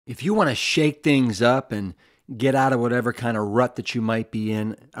If you want to shake things up and get out of whatever kind of rut that you might be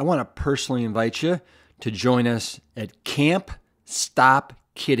in, I want to personally invite you to join us at Camp Stop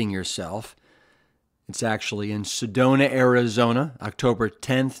Kidding Yourself. It's actually in Sedona, Arizona, October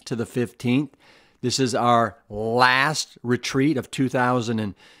 10th to the 15th. This is our last retreat of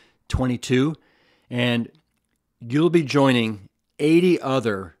 2022, and you'll be joining 80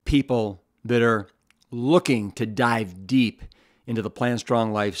 other people that are looking to dive deep into the Plant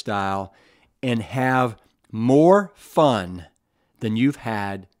Strong lifestyle and have more fun than you've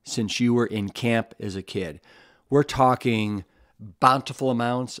had since you were in camp as a kid. We're talking bountiful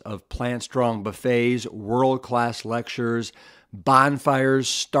amounts of Plant Strong buffets, world-class lectures, bonfires,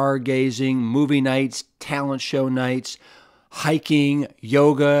 stargazing, movie nights, talent show nights, hiking,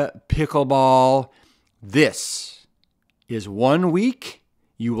 yoga, pickleball. This is 1 week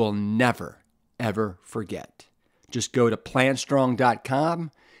you will never, ever forget. Just go to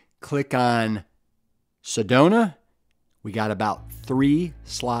plantstrong.com, click on Sedona. We got about 3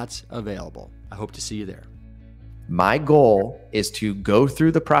 slots available. I hope to see you there. My goal is to go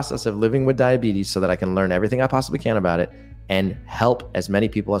through the process of living with diabetes so that I can learn everything I possibly can about it and help as many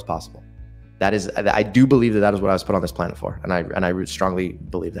people as possible. I do believe that is what I was put on this planet for, and I strongly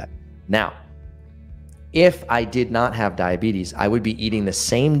believe that. Now, if I did not have diabetes, I would be eating the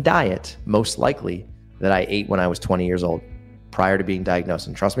same diet, most likely, that I ate when I was 20 years old prior to being diagnosed.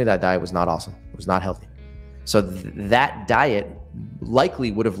 And trust me, that diet was not awesome. It was not healthy. So that diet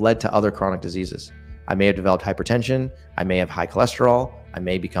likely would have led to other chronic diseases. I may have developed hypertension. I may have high cholesterol. I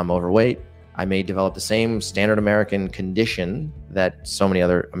may become overweight. I may develop the same standard American condition that so many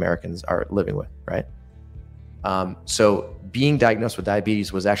other Americans are living with, right? So being diagnosed with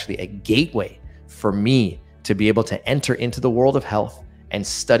diabetes was actually a gateway for me to be able to enter into the world of health and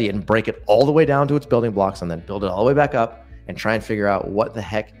study it and break it all the way down to its building blocks and then build it all the way back up and try and figure out what the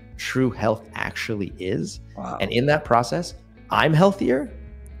heck true health actually is. Wow. And in that process, I'm healthier.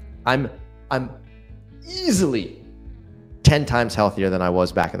 I'm easily 10 times healthier than I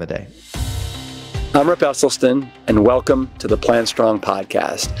was back in the day. I'm Rip Esselstyn, and welcome to the Plant Strong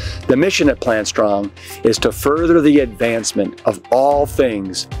podcast. The mission at Plant Strong is to further the advancement of all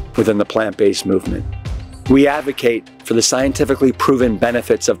things within the plant-based movement. We advocate for the scientifically proven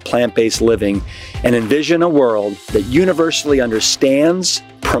benefits of plant-based living and envision a world that universally understands,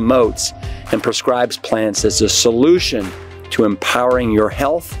 promotes, and prescribes plants as a solution to empowering your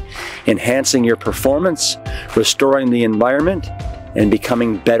health, enhancing your performance, restoring the environment, and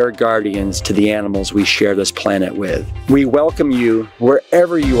becoming better guardians to the animals we share this planet with. We welcome you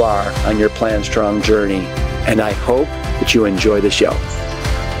wherever you are on your Plant Strong journey, and I hope that you enjoy the show.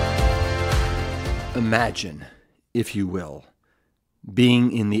 Imagine, if you will,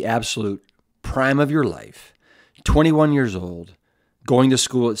 being in the absolute prime of your life, 21 years old, going to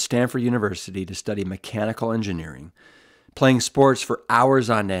school at Stanford University to study mechanical engineering, playing sports for hours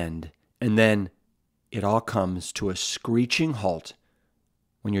on end, and then it all comes to a screeching halt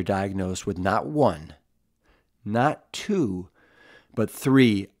when you're diagnosed with not 1, not 2, but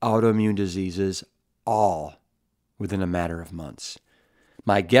 3 autoimmune diseases, all within a matter of months.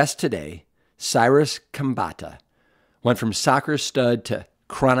 My guest today, Cyrus Khambatta, went from soccer stud to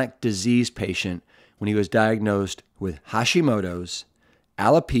chronic disease patient when he was diagnosed with Hashimoto's,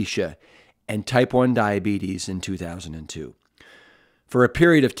 alopecia, and type 1 diabetes in 2002. For a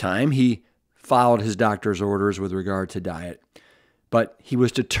period of time, he followed his doctor's orders with regard to diet, but he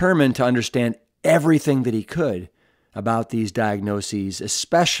was determined to understand everything that he could about these diagnoses,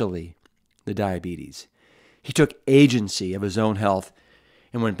 especially the diabetes. He took agency of his own health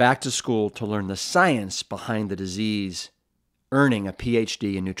and went back to school to learn the science behind the disease, earning a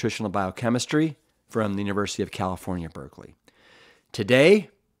Ph.D. in nutritional biochemistry from the University of California, Berkeley. Today,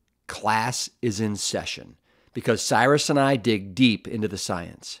 class is in session because Cyrus and I dig deep into the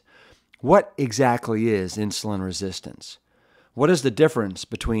science. What exactly is insulin resistance? What is the difference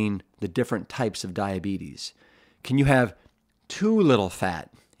between the different types of diabetes? Can you have too little fat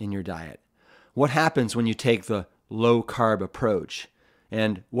in your diet? What happens when you take the low-carb approach?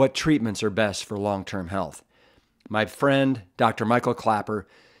 And what treatments are best for long-term health? My friend, Dr. Michael Klaper,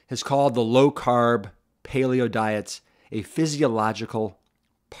 has called the low-carb paleo diets a physiological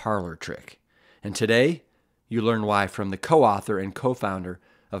parlor trick. And today, you learn why from the co-author and co-founder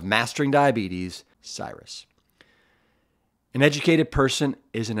of Mastering Diabetes, Cyrus. An educated person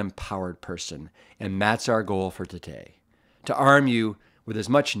is an empowered person, and that's our goal for today. To arm you with as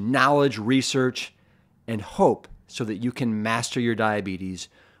much knowledge, research, and hope so that you can master your diabetes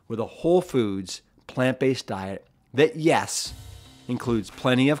with a whole foods, plant-based diet that, yes, includes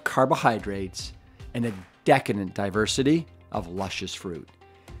plenty of carbohydrates and a decadent diversity of luscious fruit.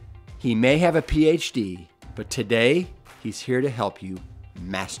 He may have a Ph.D., but today he's here to help you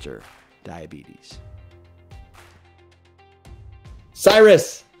master diabetes.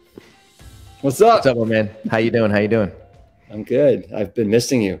 Cyrus, what's up? What's up, my man? How you doing? How you doing? I'm good. I've been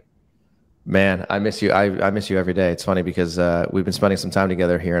missing you. Man, I miss you. I miss you every day. It's funny because we've been spending some time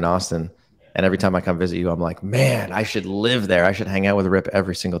together here in Austin. And every time I come visit you, I'm like, man, I should live there. I should hang out with Rip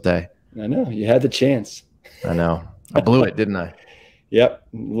every single day. I know. You had the chance. I know. I blew it, didn't I? Yep.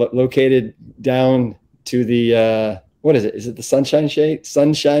 Located down to the, what is it? Is it the Sunshine State?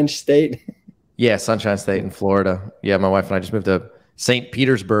 Sunshine State? Yeah, Sunshine State in Florida. Yeah, my wife and I just moved to St.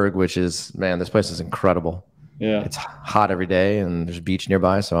 Petersburg, which is, man, this place is incredible. Yeah. It's hot every day and there's a beach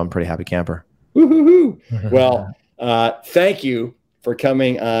nearby. So I'm a pretty happy camper. Woo-hoo-hoo. Well, thank you for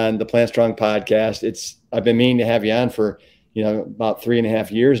coming on the Plant Strong podcast. I've been meaning to have you on for, about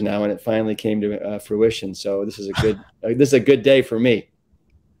 3.5 years now, and it finally came to fruition. So this is a good day for me.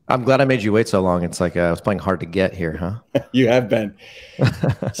 I'm glad I made you wait so long. It's like I was playing hard to get here, huh? You have been.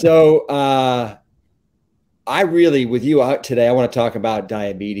 So I really, with you out today, I want to talk about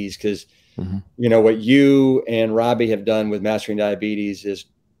diabetes because, what you and Robby have done with Mastering Diabetes is,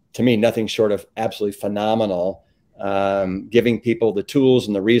 to me, nothing short of absolutely phenomenal. Giving people the tools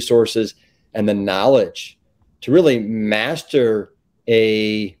and the resources and the knowledge to really master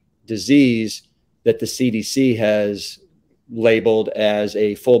a disease that the CDC has labeled as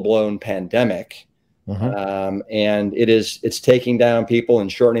a full-blown pandemic. And it's taking down people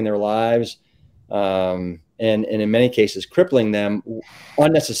and shortening their lives. And in many cases, crippling them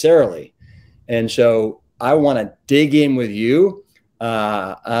unnecessarily. And so I want to dig in with you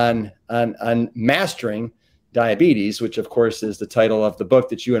on mastering diabetes, which of course is the title of the book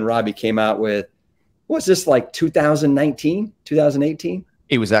that you and Robby came out with. Was this like 2019, 2018?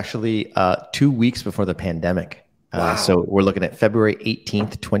 It was actually 2 weeks before the pandemic. Wow. So we're looking at February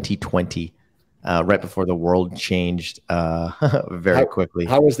 18th, 2020, right before the world changed very quickly.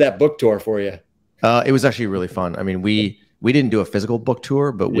 How was that book tour for you? It was actually really fun. I mean, we didn't do a physical book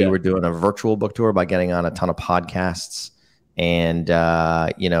tour, but we were doing a virtual book tour by getting on a ton of podcasts and,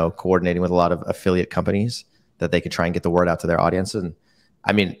 coordinating with a lot of affiliate companies that they could try and get the word out to their audience. And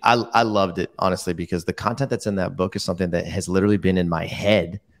I mean, I loved it, honestly, because the content that's in that book is something that has literally been in my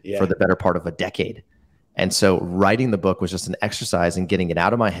head for the better part of a decade. And so writing the book was just an exercise in getting it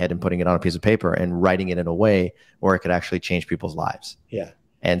out of my head and putting it on a piece of paper and writing it in a way where it could actually change people's lives. Yeah.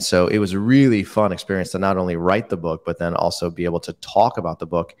 And so it was a really fun experience to not only write the book, but then also be able to talk about the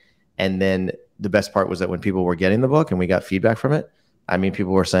book. And then the best part was that when people were getting the book and we got feedback from it, I mean,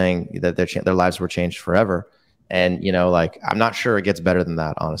 people were saying that their lives were changed forever. And, I'm not sure it gets better than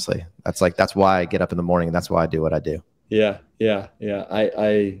that, honestly. That's why I get up in the morning. That's why I do what I do. Yeah.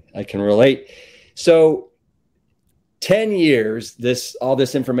 I can relate. So 10 years, all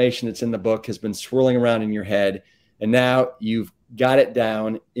this information that's in the book has been swirling around in your head. And now you've got it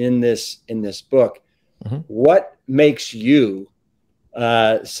down in this book. What makes you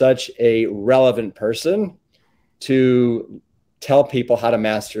such a relevant person to tell people how to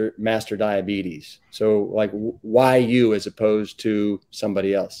master diabetes? So like, why you as opposed to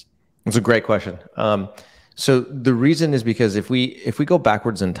somebody else? It's a great question. So the reason is because if we go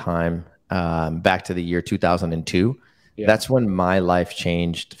backwards in time, back to the year 2002, that's when my life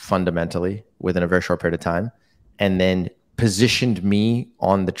changed fundamentally within a very short period of time, and then positioned me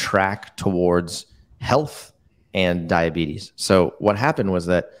on the track towards health and diabetes. So what happened was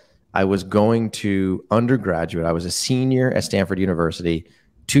that I was going to undergraduate. I was a senior at Stanford University,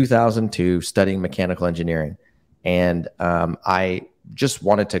 2002, studying mechanical engineering. And I just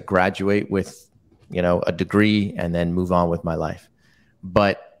wanted to graduate with, a degree and then move on with my life.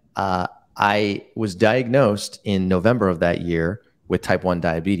 But I was diagnosed in November of that year with type 1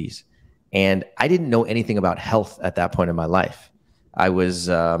 diabetes. And I didn't know anything about health at that point in my life. I was,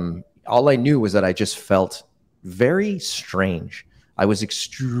 all I knew was that I just felt very strange. I was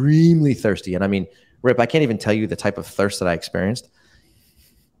extremely thirsty. And I mean, Rip, I can't even tell you the type of thirst that I experienced.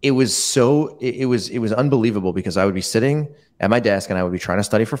 It was unbelievable because I would be sitting at my desk and I would be trying to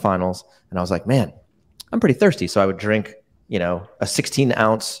study for finals. And I was like, man, I'm pretty thirsty. So I would drink, a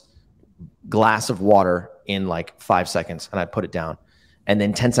 16-ounce glass of water in like 5 seconds and I'd put it down. And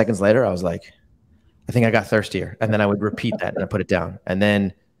then 10 seconds later, I was like, I think I got thirstier. And then I would repeat that and I put it down. And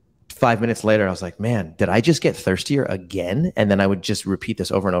then 5 minutes later, I was like, man, did I just get thirstier again? And then I would just repeat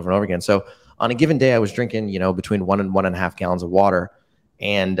this over and over and over again. So on a given day, I was drinking, between 1 and 1.5 gallons of water.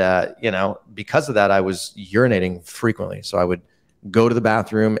 And, because of that, I was urinating frequently. So I would go to the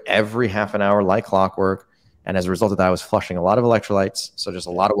bathroom every half an hour like clockwork. And as a result of that, I was flushing a lot of electrolytes. So just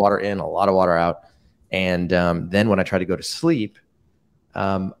a lot of water in, a lot of water out. And then when I tried to go to sleep,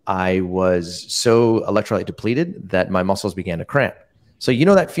 I was so electrolyte depleted that my muscles began to cramp. So you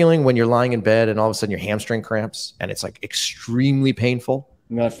know that feeling when you're lying in bed and all of a sudden your hamstring cramps and it's like extremely painful?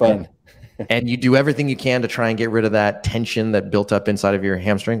 Not fun. And you do everything you can to try and get rid of that tension that built up inside of your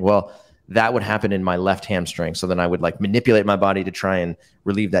hamstring. Well, that would happen in my left hamstring. So then I would like manipulate my body to try and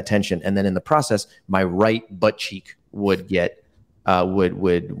relieve that tension. And then in the process, my right butt cheek would get,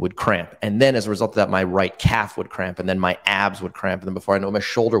 would cramp. And then as a result of that, my right calf would cramp, and then my abs would cramp. And then before I know it, my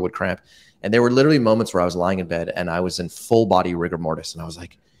shoulder would cramp. And there were literally moments where I was lying in bed and I was in full body rigor mortis. And I was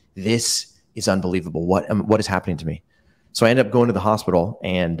like, this is unbelievable. What is happening to me? So I ended up going to the hospital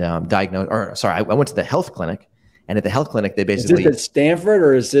and I went to the health clinic. And at the health clinic, they basically— Is this at Stanford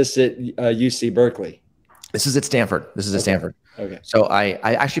or is this at UC Berkeley? This is at Stanford. This is at Stanford. Okay. So I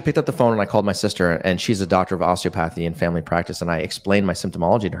actually picked up the phone and I called my sister, and she's a doctor of osteopathy and family practice. And I explained my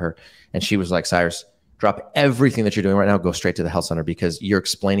symptomology to her. And she was like, Cyrus, drop everything that you're doing right now, go straight to the health center because you're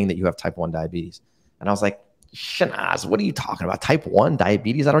explaining that you have type 1 diabetes. And I was like, Shanaz, what are you talking about? Type 1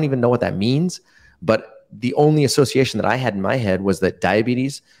 diabetes? I don't even know what that means. But the only association that I had in my head was that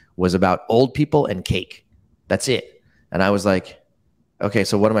diabetes was about old people and cake. That's it. And I was like, okay,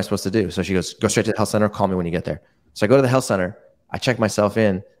 so what am I supposed to do? So she goes, go straight to the health center. Call me when you get there. So I go to the health center. I check myself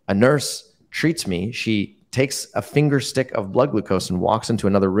in. A nurse treats me. She takes a finger stick of blood glucose and walks into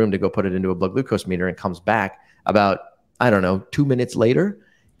another room to go put it into a blood glucose meter and comes back about, I don't know, 2 minutes later.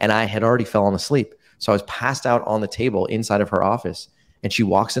 And I had already fallen asleep. So I was passed out on the table inside of her office. And she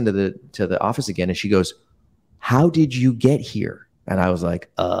walks into the office again and she goes, how did you get here? And I was like,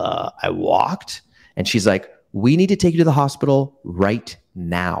 I walked. And she's like, we need to take you to the hospital right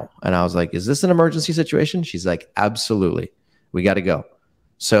now. And I was like, is this an emergency situation? She's like, absolutely. We got to go.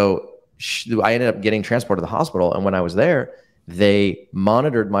 So I ended up getting transported to the hospital. And when I was there, they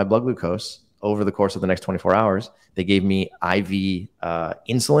monitored my blood glucose over the course of the next 24 hours. They gave me IV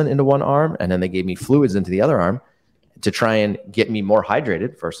insulin into one arm, and then they gave me fluids into the other arm to try and get me more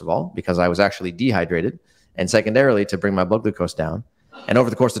hydrated, first of all, because I was actually dehydrated, and secondarily, to bring my blood glucose down. And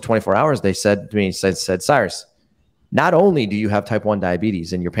over the course of 24 hours, they said to me, Cyrus, not only do you have type 1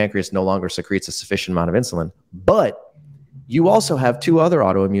 diabetes and your pancreas no longer secretes a sufficient amount of insulin, but you also have 2 other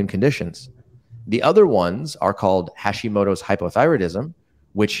autoimmune conditions. The other ones are called Hashimoto's hypothyroidism,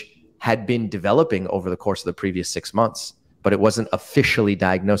 which had been developing over the course of the previous 6 months, but it wasn't officially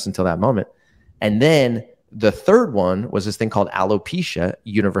diagnosed until that moment. And then the third one was this thing called alopecia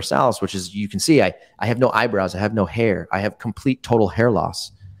universalis, which is, you can see, I have no eyebrows, I have no hair, I have complete total hair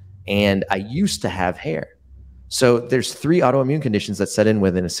loss, and I used to have hair. So there's 3 autoimmune conditions that set in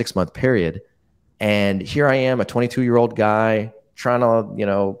within a 6-month period. And here I am, a 22-year-old guy trying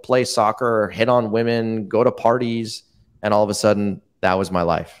to, play soccer, hit on women, go to parties, and all of a sudden that was my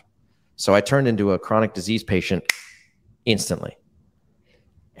life. So I turned into a chronic disease patient instantly.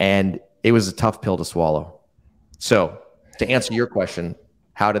 And it was a tough pill to swallow. So to answer your question,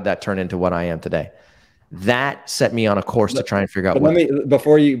 how did that turn into what I am today? That set me on a course to try and figure out what—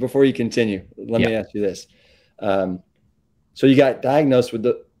 before you continue, let me ask you this. So you got diagnosed with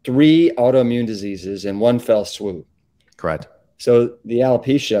the 3 autoimmune diseases in one fell swoop. Correct. So the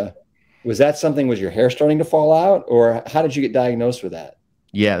alopecia, was your hair starting to fall out, or how did you get diagnosed with that?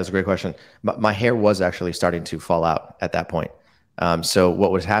 Yeah, that's a great question. My hair was actually starting to fall out at that point. So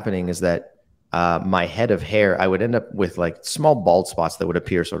what was happening is that my head of hair, I would end up with like small bald spots that would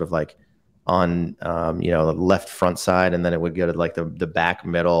appear sort of like on, the left front side. And then it would go to like the back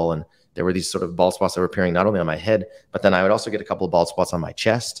middle. And there were these sort of bald spots that were appearing not only on my head, but then I would also get a couple of bald spots on my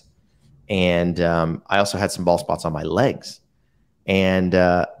chest. And I also had some bald spots on my legs. And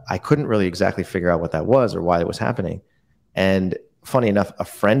I couldn't really exactly figure out what that was or why it was happening. And funny enough, a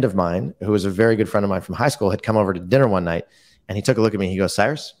friend of mine, who was a very good friend of mine from high school, had come over to dinner one night, and he took a look at me. He goes,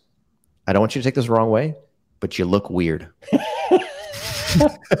 Cyrus, I don't want you to take this the wrong way, but you look weird.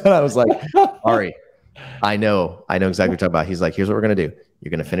 And I was like, Ari, I know exactly what you're talking about. He's like, here's what we're going to do. You're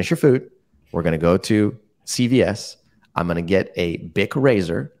going to finish your food. We're going to go to CVS. I'm going to get a Bic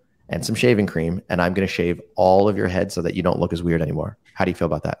razor and some shaving cream, and I'm going to shave all of your head so that you don't look as weird anymore. How do you feel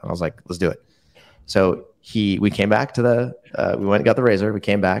about that? And I was like, let's do it. So we came back to we went and got the razor. We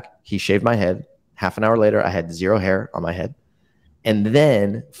came back. He shaved my head. Half an hour later, I had 0 hair on my head. And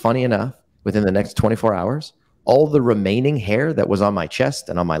then, funny enough, within the next 24 hours, all the remaining hair that was on my chest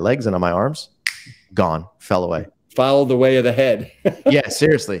and on my legs and on my arms, gone, fell away. Followed the way of the head. Yeah,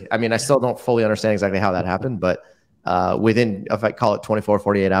 seriously. I mean, I still don't fully understand exactly how that happened, but within, if I call it 24,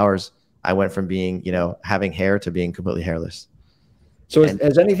 48 hours, I went from being, having hair to being completely hairless. So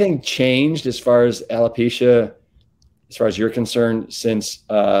has anything changed as far as alopecia, as far as you're concerned, since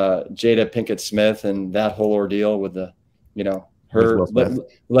Jada Pinkett Smith and that whole ordeal with the, her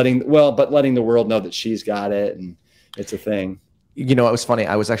letting the world know that she's got it and it's a thing. You know, it was funny.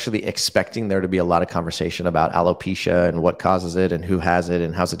 I was actually expecting there to be a lot of conversation about alopecia and what causes it and who has it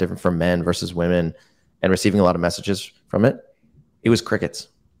and how's it different from men versus women, and receiving a lot of messages from it. It was crickets.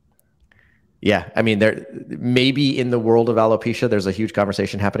 Yeah. I mean, there maybe in the world of alopecia, there's a huge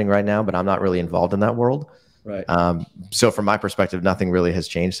conversation happening right now, but I'm not really involved in that world. Right. So from my perspective, nothing really has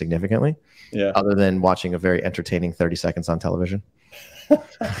changed significantly, other than watching a very entertaining 30 seconds on television.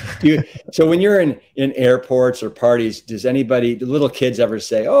 So when you're in airports or parties, do little kids ever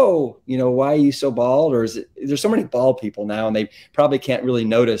say, oh, you know, why are you so bald? Or there's so many bald people now and they probably can't really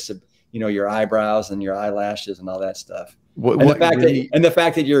notice, you know, your eyebrows and your eyelashes and all that stuff. The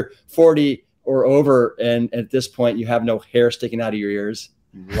fact that you're 40 or over and at this point you have no hair sticking out of your ears.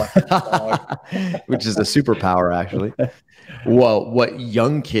 Which is a superpower, actually. Well, what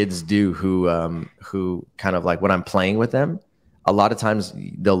young kids do who kind of like when I'm playing with them, a lot of times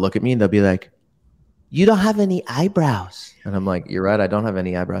they'll look at me and they'll be like, you don't have any eyebrows. And I'm like, you're right, I don't have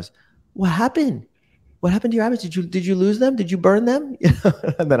any eyebrows. What happened? What happened to your eyebrows? Did you lose them? Did you burn them?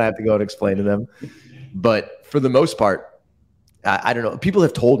 And then I have to go and explain to them. But for the most part, I don't know. People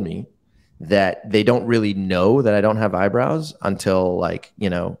have told me that they don't really know that I don't have eyebrows until like, you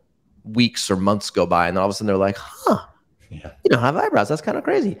know, weeks or months go by. And then all of a sudden they're like, you don't have eyebrows. That's kind of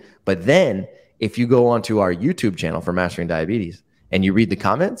crazy. But then if you go onto our YouTube channel for Mastering Diabetes and you read the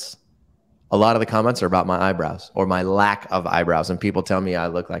comments, a lot of the comments are about my eyebrows or my lack of eyebrows. And people tell me I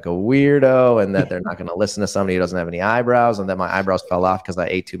look like a weirdo and that they're not going to listen to somebody who doesn't have any eyebrows and that my eyebrows fell off because I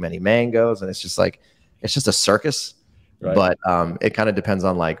ate too many mangoes. And it's just like, it's just a circus. Right. But it kind of depends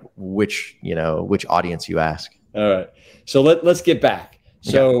on like which audience you ask. All right. So let's get back.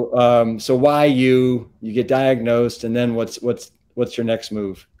 So so why you get diagnosed and then what's your next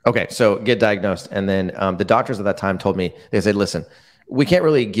move? Okay. So get diagnosed. And then the doctors at that time told me, they said, listen, we can't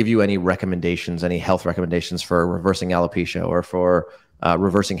really give you any recommendations, any health recommendations for reversing alopecia or for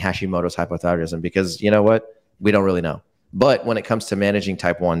reversing Hashimoto's hypothyroidism, because you know what? We don't really know. But when it comes to managing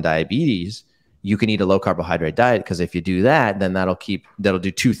type 1 diabetes, you can eat a low carbohydrate diet, because if you do that, then that'll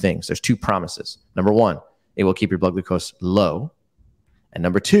do two things. There's two promises. Number one, it will keep your blood glucose low. And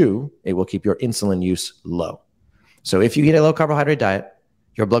number two, it will keep your insulin use low. So if you eat a low carbohydrate diet,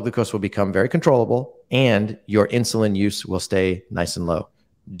 your blood glucose will become very controllable and your insulin use will stay nice and low.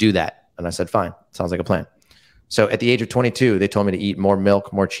 Do that. And I said, fine, sounds like a plan. So at the age of 22, they told me to eat more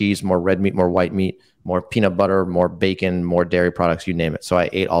milk, more cheese, more red meat, more white meat, more peanut butter, more bacon, more dairy products, you name it. So I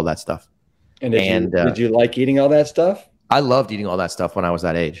ate all that stuff. And did you like eating all that stuff? I loved eating all that stuff when I was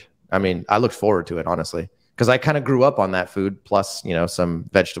that age. I mean, I looked forward to it, honestly, because I kind of grew up on that food, plus, you know, some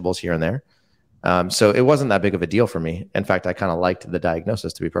vegetables here and there. So it wasn't that big of a deal for me. In fact, I kind of liked the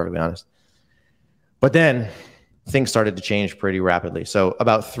diagnosis, to be perfectly honest. But then things started to change pretty rapidly. So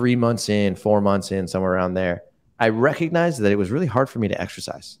about 3 months in, 4 months in, somewhere around there, I recognized that it was really hard for me to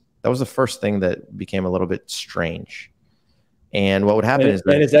exercise. That was the first thing that became a little bit strange. And what would happen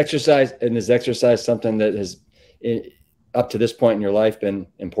is exercise something that has, up to this point in your life, been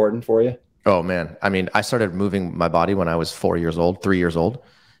important for you? Oh man. I mean, I started moving my body when I was 3 years old.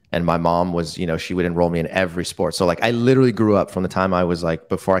 And my mom was, you know, she would enroll me in every sport. So like I literally grew up from the time I was like,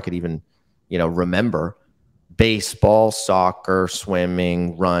 before I could even, you know, remember, baseball, soccer,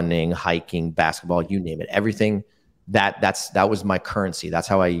 swimming, running, hiking, basketball, you name it. Everything that was my currency. That's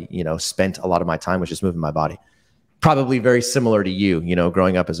how I, you know, spent a lot of my time, was just moving my body. Probably very similar to you know,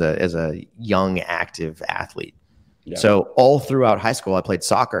 growing up as a young, active athlete. Yeah. So all throughout high school, I played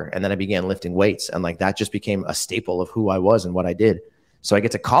soccer, and then I began lifting weights, and like that just became a staple of who I was and what I did. So I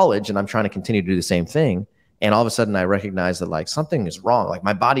get to college and I'm trying to continue to do the same thing. And all of a sudden I recognize that like something is wrong. Like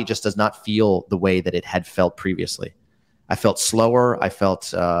my body just does not feel the way that it had felt previously. I felt slower. I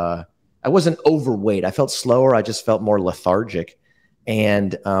felt, I wasn't overweight. I felt slower. I just felt more lethargic.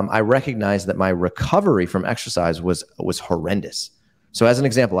 And I recognized that my recovery from exercise was horrendous. So as an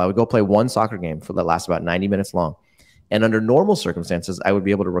example, I would go play one soccer game that lasts about 90 minutes long. And under normal circumstances, I would be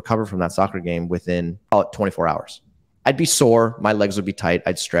able to recover from that soccer game within, call it 24 hours. I'd be sore. My legs would be tight.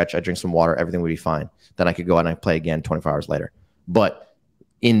 I'd stretch. I'd drink some water. Everything would be fine. Then I could go out and I'd play again 24 hours later. But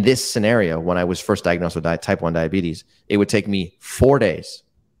in this scenario, when I was first diagnosed with type 1 diabetes, it would take me 4 days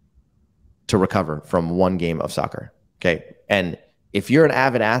to recover from one game of soccer. Okay. And if you're an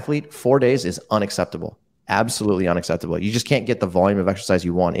avid athlete, 4 days is unacceptable. Absolutely unacceptable. You just can't get the volume of exercise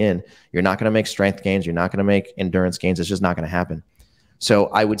you want in. You're not going to make strength gains. You're not going to make endurance gains. It's just not going to happen. So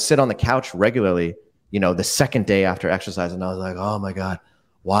I would sit on the couch regularly, you know, the second day after exercise, and I was like, oh my God,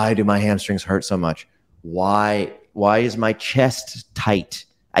 why do my hamstrings hurt so much? Why is my chest tight?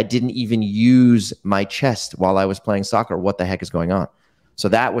 I didn't even use my chest while I was playing soccer. What the heck is going on? So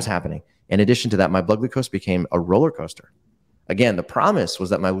that was happening. In addition to that, my blood glucose became a roller coaster. Again, the promise was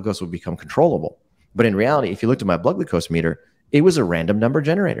that my glucose would become controllable. But in reality, if you looked at my blood glucose meter, it was a random number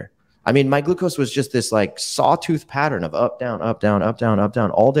generator. I mean, my glucose was just this like sawtooth pattern of up, down, up, down, up, down, up,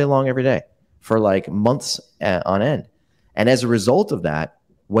 down all day long, every day for like months on end. And as a result of that,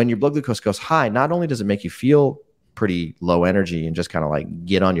 when your blood glucose goes high, not only does it make you feel pretty low energy and just kind of like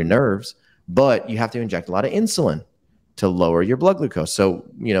get on your nerves, but you have to inject a lot of insulin to lower your blood glucose. So,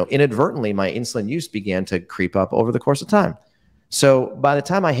 you know, inadvertently, my insulin use began to creep up over the course of time. So by the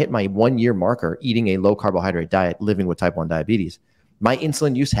time I hit my 1 year marker, eating a low carbohydrate diet, living with type 1 diabetes, my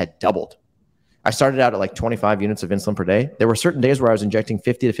insulin use had doubled. I started out at like 25 units of insulin per day. There were certain days where I was injecting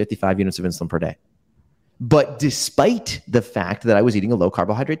 50 to 55 units of insulin per day. But despite the fact that I was eating a low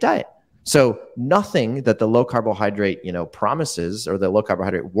carbohydrate diet. So nothing that the low carbohydrate, you know, promises or the low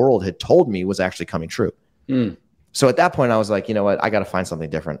carbohydrate world had told me was actually coming true. So at that point I was like, you know what, I got to find something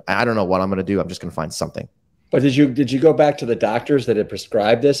different. I don't know what I'm going to do. I'm just going to find something. But did you go back to the doctors that had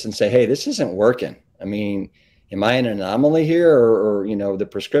prescribed this and say, hey, this isn't working? I mean, am I an anomaly here, or you know, the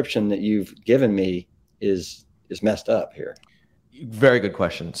prescription that you've given me is messed up here? Very good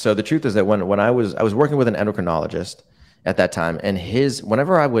question. So the truth is that when I was working with an endocrinologist at that time, and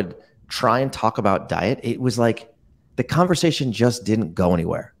whenever I would try and talk about diet, it was like the conversation just didn't go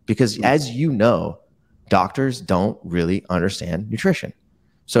anywhere because, as you know, doctors don't really understand nutrition.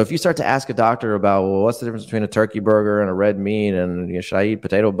 So if you start to ask a doctor about, well, what's the difference between a turkey burger and a red meat, and you know, should I eat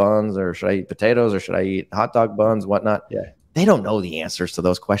potato buns, or should I eat potatoes, or should I eat hot dog buns, whatnot? Yeah. They don't know the answers to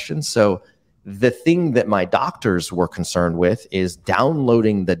those questions. So the thing that my doctors were concerned with is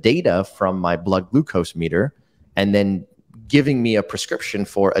downloading the data from my blood glucose meter and then giving me a prescription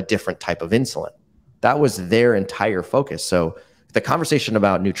for a different type of insulin. That was their entire focus. So the conversation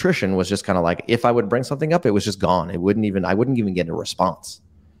about nutrition was just kind of like, if I would bring something up, it was just gone. I wouldn't even get a response.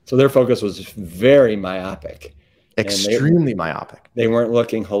 So their focus was very myopic. Extremely myopic. They weren't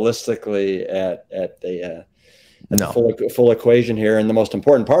looking holistically at the full equation here, and the most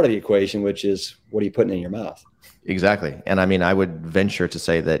important part of the equation, which is what are you putting in your mouth? Exactly. And I mean, I would venture to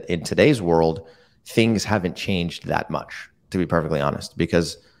say that in today's world, things haven't changed that much, to be perfectly honest,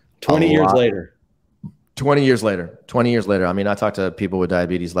 because 20 years later, I mean, I talk to people with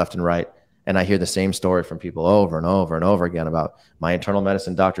diabetes left and right, and I hear the same story from people over and over and over again about my internal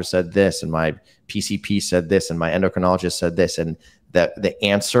medicine doctor said this, and my PCP said this, and my endocrinologist said this. And the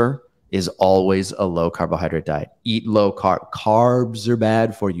answer is always a low carbohydrate diet. Eat low carb. Carbs are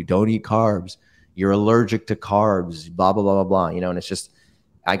bad for you. Don't eat carbs. You're allergic to carbs, blah, blah, blah, blah, blah. You know, and it's just,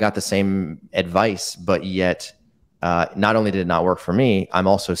 I got the same advice, but yet not only did it not work for me, I'm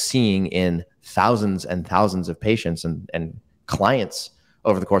also seeing in thousands and thousands of patients and clients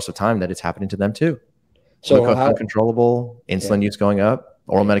over the course of time that it's happening to them too. So glucose uncontrollable, insulin use going up,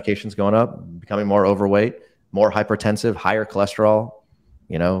 oral medications going up, becoming more overweight, more hypertensive, higher cholesterol,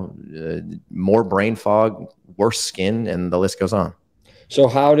 you know, more brain fog, worse skin, and the list goes on. So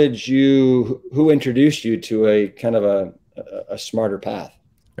who introduced you to a kind of a smarter path?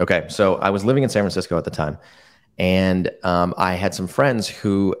 Okay. So I was living in San Francisco at the time, and I had some friends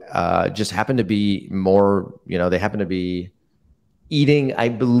who just happened to be more, you know, they happened to be eating, I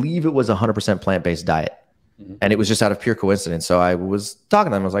believe it was 100% plant-based diet. And it was just out of pure coincidence. So I was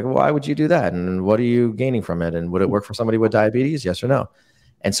talking to them. I was like, well, why would you do that? And what are you gaining from it? And would it work for somebody with diabetes? Yes or no?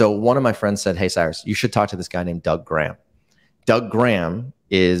 And so one of my friends said, hey, Cyrus, you should talk to this guy named Doug Graham. Doug Graham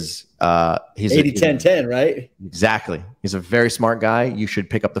is he's 80-10-10, right? Exactly. He's a very smart guy. You should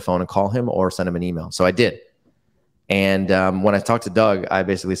pick up the phone and call him or send him an email. So I did. And when I talked to Doug, I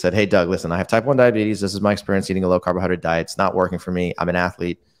basically said, hey, Doug, listen, I have type 1 diabetes. This is my experience eating a low carbohydrate diet. It's not working for me. I'm an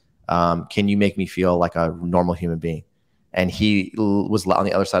athlete. Can you make me feel like a normal human being? And he was on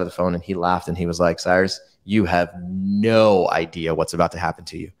the other side of the phone, and he laughed, and he was like, Cyrus, you have no idea what's about to happen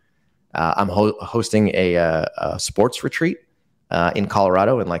to you. I'm hosting a sports retreat in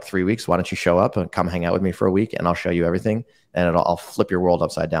Colorado in like 3 weeks. Why don't you show up and come hang out with me for a week, and I'll show you everything, and I'll flip your world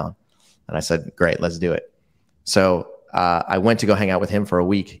upside down. And I said, great, let's do it. So I went to go hang out with him for a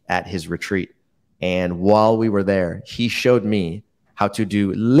week at his retreat. And while we were there, he showed me how to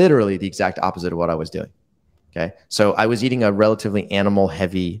do literally the exact opposite of what I was doing. Okay. So I was eating a relatively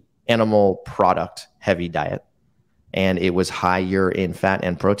animal product heavy diet, and it was higher in fat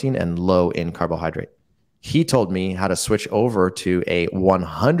and protein and low in carbohydrate. He told me how to switch over to a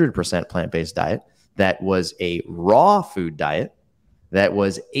 100% plant-based diet that was a raw food diet that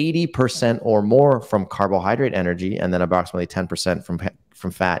was 80% or more from carbohydrate energy, and then approximately 10%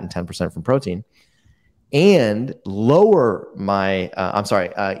 from fat and 10% from protein. and lower my,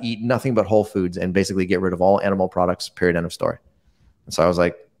 eat nothing but whole foods and basically get rid of all animal products, period, end of story. And so I was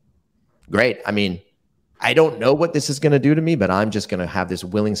like, great. I mean, I don't know what this is going to do to me, but I'm just going to have this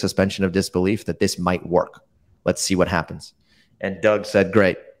willing suspension of disbelief that this might work. Let's see what happens. And Doug said,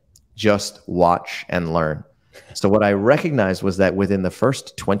 great, just watch and learn. So what I recognized was that within the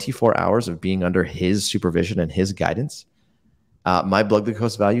first 24 hours of being under his supervision and his guidance, my blood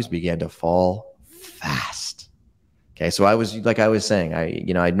glucose values began to fall fast. Okay. So I was, like I was saying,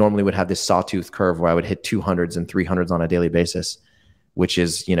 I normally would have this sawtooth curve where I would hit 200s and 300s on a daily basis, which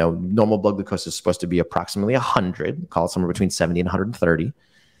is, normal blood glucose is supposed to be approximately 100, call it somewhere between 70 and 130.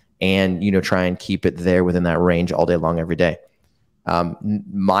 And, try and keep it there within that range all day long, every day.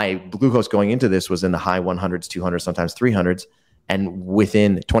 My glucose going into this was in the high 100s, 200s, sometimes 300s. And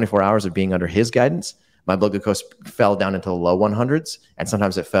within 24 hours of being under his guidance, my blood glucose fell down into the low 100s. And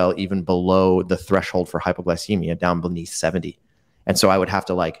sometimes it fell even below the threshold for hypoglycemia, down beneath 70. And so I would have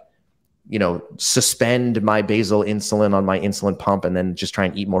to suspend my basal insulin on my insulin pump and then just try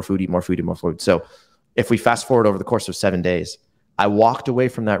and eat more food, eat more food, eat more food. So if we fast forward over the course of 7 days, I walked away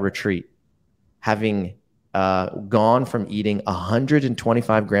from that retreat having gone from eating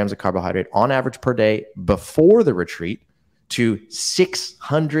 125 grams of carbohydrate on average per day before the retreat to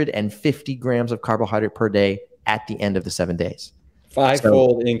 650 grams of carbohydrate per day at the end of the 7 days.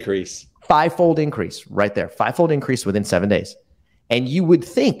 Five-fold increase. Five-fold increase right there. Five-fold increase within 7 days. And you would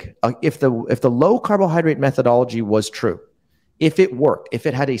think if the low carbohydrate methodology was true, if it worked, if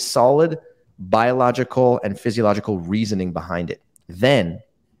it had a solid biological and physiological reasoning behind it, then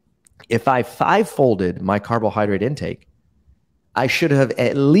if I five-folded my carbohydrate intake, I should have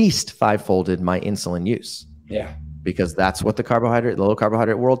at least five-folded my insulin use. Yeah. Because that's what the low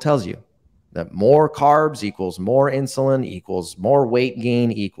carbohydrate world tells you. That more carbs equals more insulin equals more weight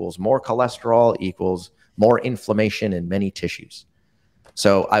gain equals more cholesterol equals more inflammation in many tissues.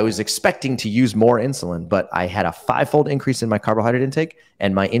 So I was expecting to use more insulin, but I had a five-fold increase in my carbohydrate intake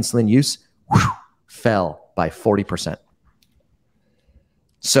and my insulin use fell by 40%.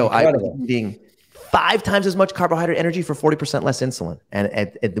 So Incredible. I was eating 5 times as much carbohydrate energy for 40% less insulin.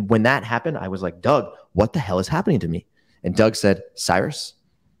 And when that happened, I was like, Doug, what the hell is happening to me? And Doug said, Cyrus,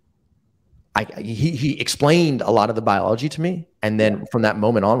 he explained a lot of the biology to me. And then from that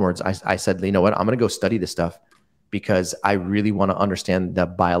moment onwards, I said, you know what, I'm going to go study this stuff because I really want to understand the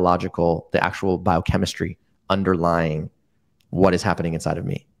actual biochemistry underlying what is happening inside of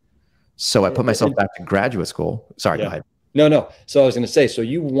me. So I put myself back to graduate school. Sorry, go ahead. No. So I was going to say, so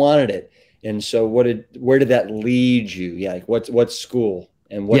you wanted it. And so where did that lead you? Yeah. Like what school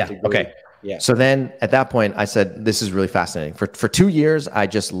and what degree? Okay. Yeah. So then at that point I said, this is really fascinating. For 2 years, I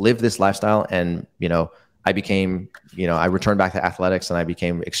just lived this lifestyle and, I became, I returned back to athletics and I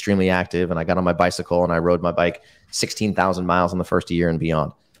became extremely active and I got on my bicycle and I rode my bike 16,000 miles in the first year and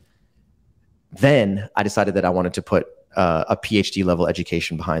beyond. Then I decided that I wanted to put a PhD level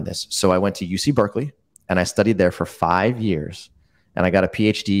education behind this. So I went to UC Berkeley and I studied there for 5 years and I got a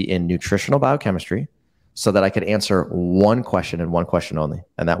PhD in nutritional biochemistry so that I could answer one question and one question only.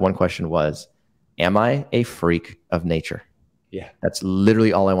 And that one question was, am I a freak of nature? Yeah. That's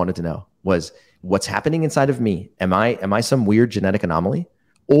literally all I wanted to know was what's happening inside of me. Am I some weird genetic anomaly,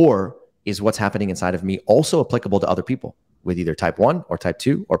 or is what's happening inside of me also applicable to other people with either type 1 or type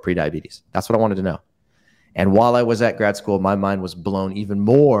 2 or prediabetes? That's what I wanted to know. And while I was at grad school, my mind was blown even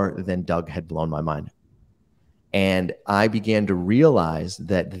more than Doug had blown my mind. And I began to realize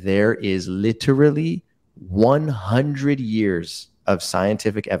that there is literally 100 years of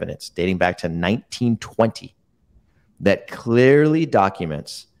scientific evidence dating back to 1920 that clearly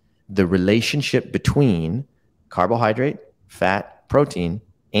documents the relationship between carbohydrate, fat, protein,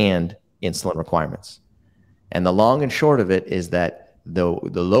 and insulin requirements. And the long and short of it is that the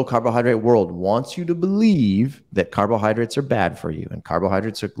low carbohydrate world wants you to believe that carbohydrates are bad for you and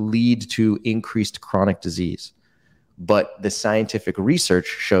carbohydrates lead to increased chronic disease. But the scientific research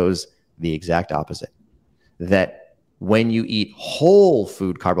shows the exact opposite. That when you eat whole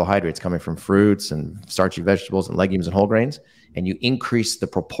food carbohydrates coming from fruits and starchy vegetables and legumes and whole grains, and you increase the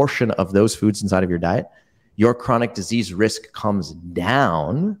proportion of those foods inside of your diet, your chronic disease risk comes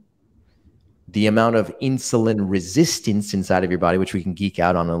down. The amount of insulin resistance inside of your body, which we can geek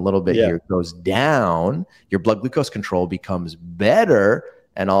out on a little bit here, goes down. Your blood glucose control becomes better.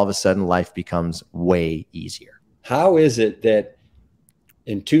 And all of a sudden life becomes way easier. How is it that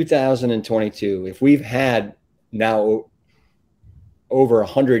in 2022, if we've had now over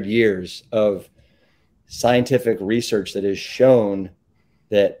 100 years of scientific research that has shown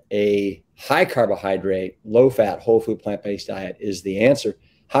that a high carbohydrate, low fat, whole food, plant-based diet is the answer,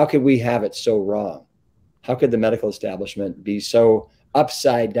 how could we have it so wrong? How could the medical establishment be so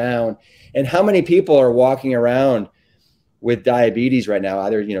upside down? And how many people are walking around with diabetes right now,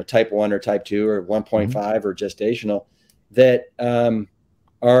 either, type 1 or type 2 or 1.5 or gestational, that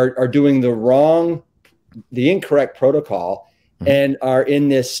are doing the incorrect protocol and are in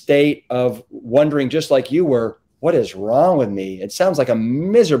this state of wondering, just like you were, what is wrong with me? It sounds like a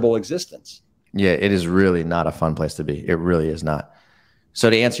miserable existence. Yeah, it is really not a fun place to be. It really is not. So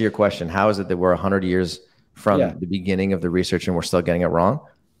to answer your question, how is it that we're 100 years from the beginning of the research and we're still getting it wrong?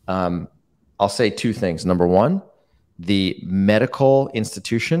 I'll say two things. Number one, the medical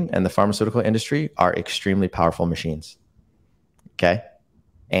institution and the pharmaceutical industry are extremely powerful machines. Okay.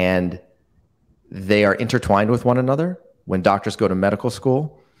 And they are intertwined with one another. When doctors go to medical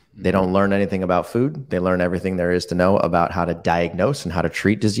school, they don't learn anything about food. They learn everything there is to know about how to diagnose and how to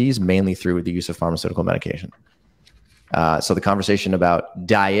treat disease, mainly through the use of pharmaceutical medication. So the conversation about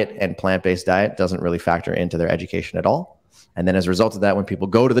diet and plant-based diet doesn't really factor into their education at all. And then as a result of that, when people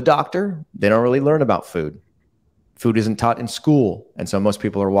go to the doctor, they don't really learn about food. Food isn't taught in school. And so most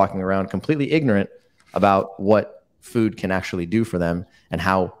people are walking around completely ignorant about what food can actually do for them and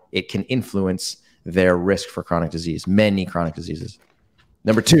how it can influence their risk for chronic disease, many chronic diseases.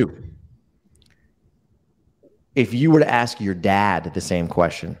 Number two, if you were to ask your dad the same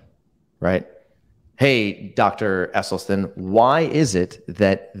question, right? Hey, Dr. Esselstyn, why is it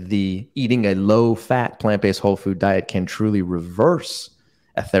that eating a low-fat plant-based whole food diet can truly reverse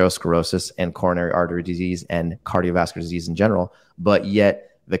atherosclerosis and coronary artery disease and cardiovascular disease in general, but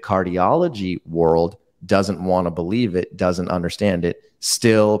yet the cardiology world doesn't want to believe it, doesn't understand it,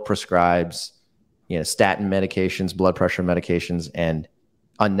 still prescribes, statin medications, blood pressure medications, and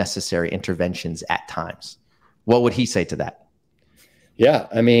unnecessary interventions at times? What would he say to that? Yeah,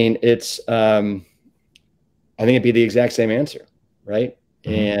 I mean, I think it'd be the exact same answer, right?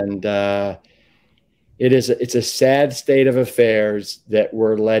 Mm-hmm. And it's a sad state of affairs that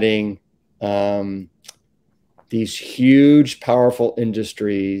we're letting these huge, powerful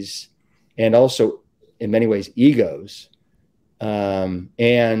industries, and also in many ways egos,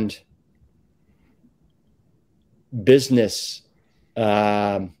 and business.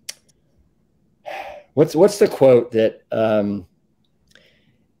 What's the quote that?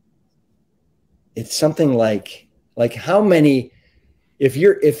 It's something like how many, if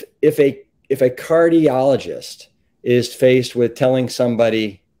a cardiologist is faced with telling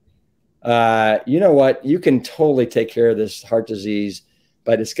somebody, you know what, you can totally take care of this heart disease,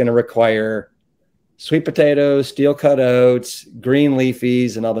 but it's going to require sweet potatoes, steel cut oats, green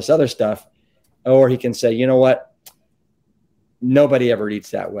leafies, and all this other stuff. Or he can say, you know what, nobody ever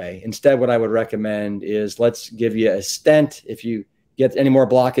eats that way. Instead, what I would recommend is let's give you a stent. If you get any more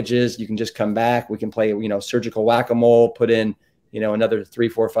blockages, you can just come back. We can play, surgical whack-a-mole, put in, another 3,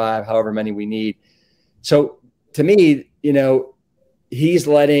 4, 5, however many we need. So to me, he's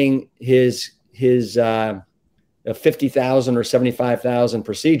letting his 50,000 or 75,000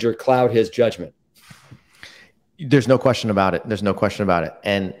 procedure cloud his judgment. There's no question about it. There's no question about it.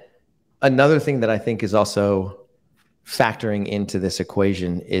 And another thing that I think is also factoring into this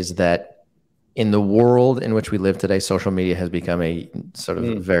equation is that in the world in which we live today, social media has become a sort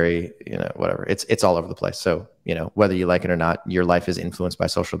of very, whatever. It's all over the place. So, whether you like it or not, your life is influenced by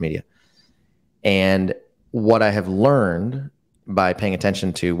social media. And what I have learned by paying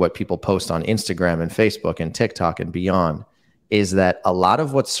attention to what people post on Instagram and Facebook and TikTok and beyond is that a lot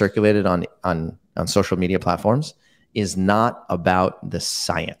of what's circulated on social media platforms is not about the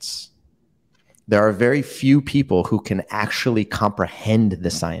science. There are very few people who can actually comprehend the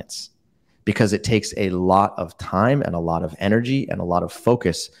science, because it takes a lot of time and a lot of energy and a lot of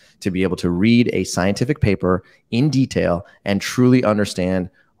focus to be able to read a scientific paper in detail and truly understand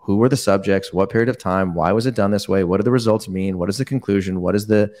who were the subjects, what period of time, why was it done this way, what do the results mean, what is the conclusion, what is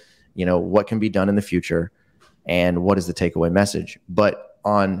the, what can be done in the future, and what is the takeaway message. But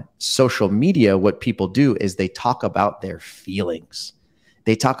on social media, what people do is they talk about their feelings.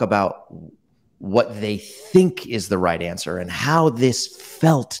 They talk about what they think is the right answer and how this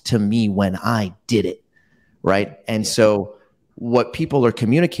felt to me when I did it, right? And so what people are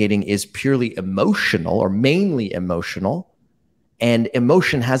communicating is purely emotional, or mainly emotional, and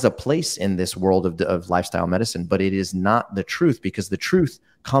emotion has a place in this world of lifestyle medicine, but it is not the truth, because the truth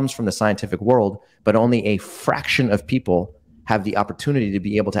comes from the scientific world, but only a fraction of people have the opportunity to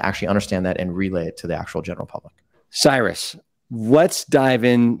be able to actually understand that and relay it to the actual general public. Cyrus, let's dive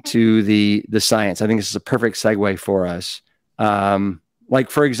into the science. I think this is a perfect segue for us.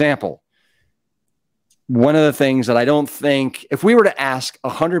 For example, one of the things that I don't think, if we were to ask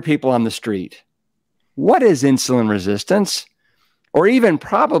 100 people on the street, what is insulin resistance? Or even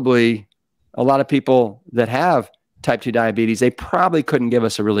probably a lot of people that have type 2 diabetes, they probably couldn't give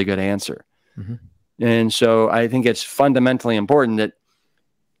us a really good answer. Mm-hmm. And so I think it's fundamentally important that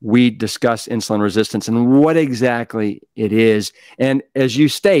we discuss insulin resistance and what exactly it is. And as you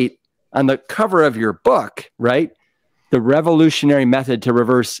state on the cover of your book, right, the revolutionary method to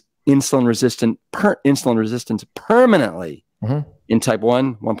reverse insulin resistance permanently in type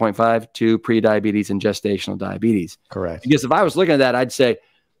 1, 1.5, 2, prediabetes, and gestational diabetes. Correct. Because if I was looking at that, I'd say,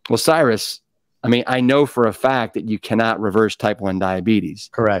 well, Cyrus, I mean, I know for a fact that you cannot reverse type 1 diabetes.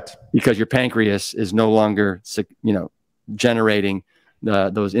 Correct. Because your pancreas is no longer, generating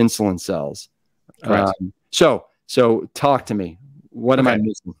those insulin cells. Correct. So talk to me. What am I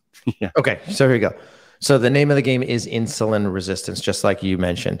missing? Yeah. Okay, so here we go. So the name of the game is insulin resistance, just like you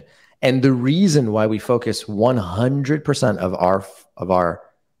mentioned. And the reason why we focus 100% of our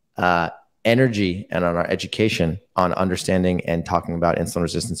energy and on our education on understanding and talking about insulin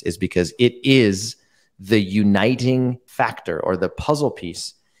resistance is because it is the uniting factor or the puzzle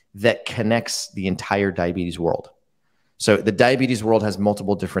piece that connects the entire diabetes world. So the diabetes world has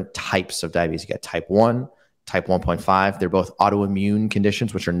multiple different types of diabetes. You got type 1, type 1.5. They're both autoimmune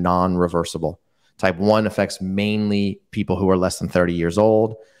conditions, which are non-reversible. Type 1 affects mainly people who are less than 30 years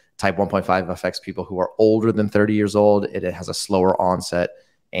old. Type 1.5 affects people who are older than 30 years old. It has a slower onset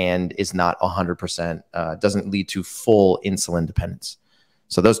and is not 100%, doesn't lead to full insulin dependence.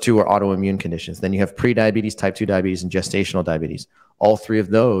 So those two are autoimmune conditions. Then you have prediabetes, type 2 diabetes, and gestational diabetes. All three of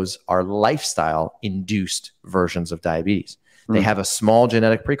those are lifestyle-induced versions of diabetes. They have a small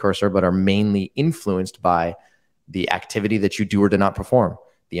genetic precursor, but are mainly influenced by the activity that you do or do not perform,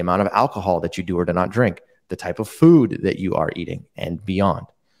 the amount of alcohol that you do or do not drink, the type of food that you are eating, and beyond.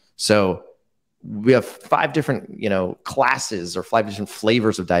 So we have 5 different, classes or 5 different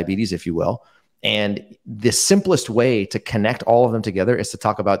flavors of diabetes, if you will. And the simplest way to connect all of them together is to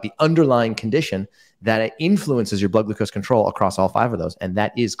talk about the underlying condition that influences your blood glucose control across all 5 of those. And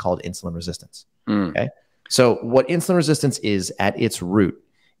that is called insulin resistance. Okay. So what insulin resistance is at its root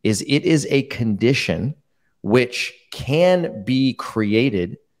is it is a condition which can be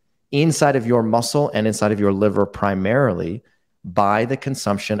created inside of your muscle and inside of your liver primarily by the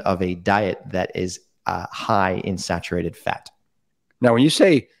consumption of a diet that is high in saturated fat. Now, when you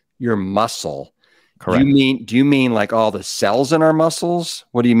say your muscle, correct, do you mean like all the cells in our muscles?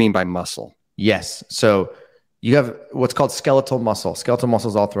 What do you mean by muscle? Yes. So you have what's called skeletal muscle. Skeletal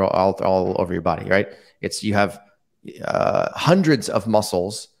muscles all over your body, right? You have hundreds of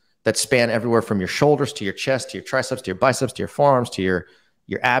muscles that span everywhere from your shoulders to your chest, to your triceps, to your biceps, to your forearms, to your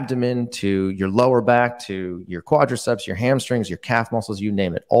abdomen, to your lower back, to your quadriceps, your hamstrings, your calf muscles, you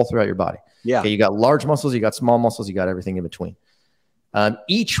name it, all throughout your body. Yeah. Okay, you got large muscles, you got small muscles, you got everything in between.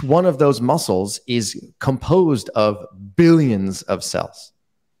 Each one of those muscles is composed of billions of cells.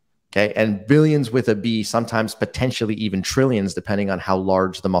 Okay, and billions with a B, sometimes potentially even trillions, depending on how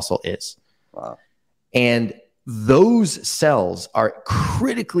large the muscle is. Wow. And those cells are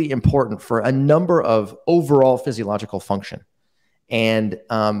critically important for a number of overall physiological function. And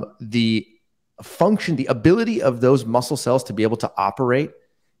the ability of those muscle cells to be able to operate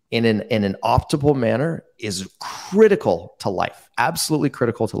in an optimal manner is critical to life, absolutely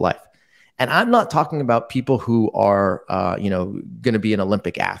critical to life. And I'm not talking about people who are, going to be an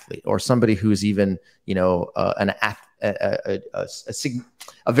Olympic athlete or somebody who's even,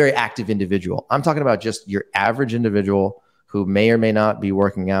 a very active individual. I'm talking about just your average individual who may or may not be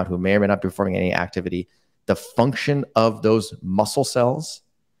working out, who may or may not be performing any activity. The function of those muscle cells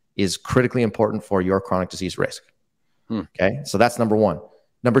is critically important for your chronic disease risk. Okay, so that's number 1.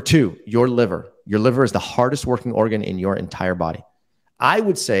 Number 2, your liver. Your liver is the hardest working organ in your entire body. I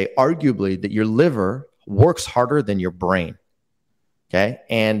would say, arguably, that your liver works harder than your brain. Okay,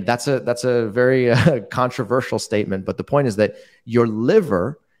 and that's a very controversial statement, but the point is that your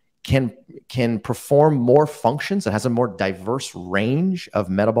liver can perform more functions. It has a more diverse range of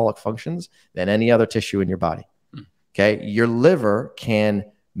metabolic functions than any other tissue in your body. Okay, your liver can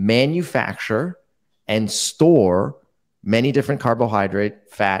manufacture and store many different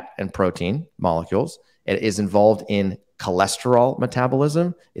carbohydrate, fat, and protein molecules. It is involved in cholesterol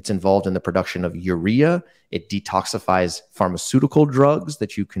metabolism. It's involved in the production of urea. It detoxifies pharmaceutical drugs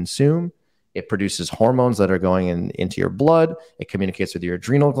that you consume. It produces hormones that are going into your blood. It communicates with your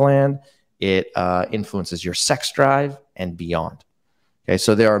adrenal gland. It influences your sex drive and beyond. Okay,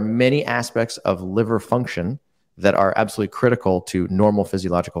 so there are many aspects of liver function that are absolutely critical to normal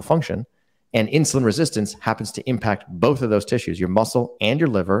physiological function. And insulin resistance happens to impact both of those tissues, your muscle and your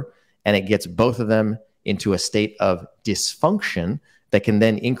liver, and it gets both of them into a state of dysfunction that can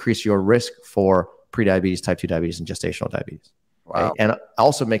then increase your risk for prediabetes, type 2 diabetes, and gestational diabetes. Wow. Okay? And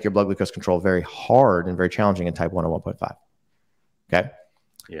also make your blood glucose control very hard and very challenging in type 1 and 1.5. Okay.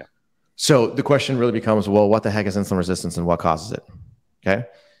 Yeah. So the question really becomes, well, what the heck is insulin resistance and what causes it? Okay.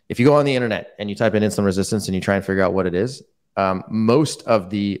 If you go on the internet and you type in insulin resistance and you try and figure out what it is, most of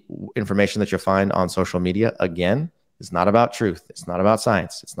the information that you'll find on social media, again, is not about truth. It's not about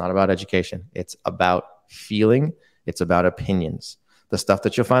science. It's not about education. It's about feeling. It's about opinions. The stuff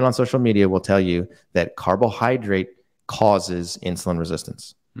that you'll find on social media will tell you that carbohydrate causes insulin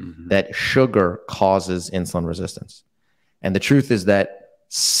resistance, that sugar causes insulin resistance. And the truth is that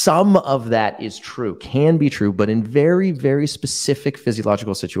some of that is true, can be true, but in very, very specific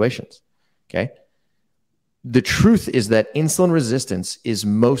physiological situations. Okay. The truth is that insulin resistance is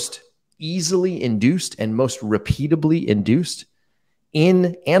most easily induced and most repeatably induced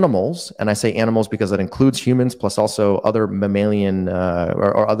in animals. And I say animals because that includes humans plus also other mammalian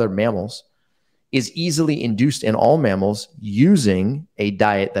or other mammals, is easily induced in all mammals using a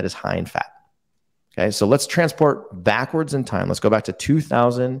diet that is high in fat. Okay, so let's transport backwards in time. Let's go back to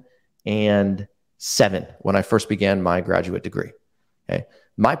 2007 when I first began my graduate degree. Okay,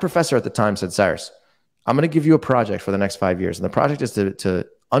 my professor at the time said, Cyrus, I'm going to give you a project for the next 5 years. And the project is to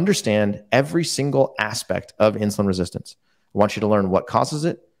understand every single aspect of insulin resistance. I want you to learn what causes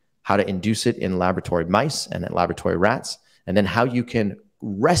it, how to induce it in laboratory mice and in laboratory rats, and then how you can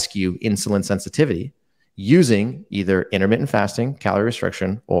rescue insulin sensitivity using either intermittent fasting, calorie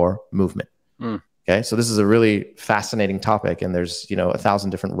restriction, or movement. Okay, so this is a really fascinating topic, and there's 1,000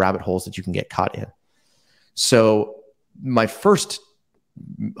 different rabbit holes that you can get caught in. So my first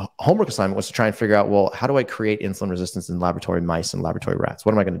homework assignment was to try and figure out, well, how do I create insulin resistance in laboratory mice and laboratory rats?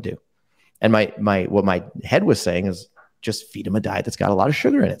 What am I going to do? And what my head was saying is just feed them a diet that's got a lot of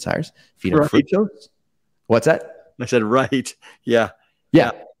sugar in it, Cyrus. Feed them fructose. What's that? I said, right. Yeah.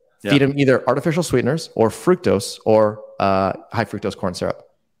 Feed them either artificial sweeteners or fructose or high fructose corn syrup.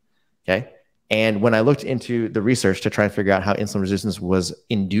 Okay. And when I looked into the research to try and figure out how insulin resistance was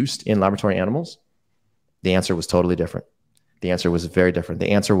induced in laboratory animals, the answer was totally different. The answer was very different.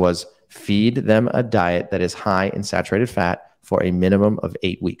 The answer was feed them a diet that is high in saturated fat for a minimum of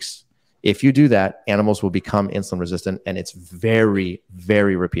 8 weeks. If you do that, animals will become insulin resistant, and it's very,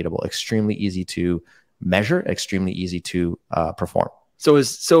 very repeatable, extremely easy to measure, extremely easy to perform. So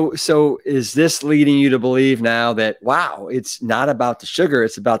is this leading you to believe now that, wow, it's not about the sugar,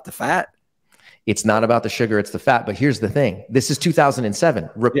 it's about the fat? It's not about the sugar, it's the fat. But here's the thing. This is 2007.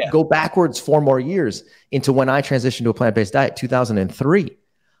 Go backwards 4 more years into when I transitioned to a plant-based diet, 2003.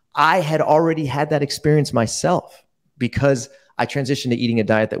 I had already had that experience myself because I transitioned to eating a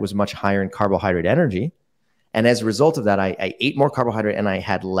diet that was much higher in carbohydrate energy. And as a result of that, I ate more carbohydrate and I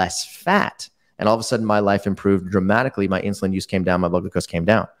had less fat. And all of a sudden, my life improved dramatically. My insulin use came down. My blood glucose came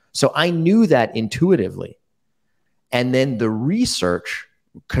down. So I knew that intuitively. And then the research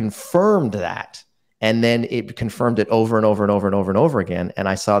confirmed that. And then it confirmed it over and over and over and over and over again. And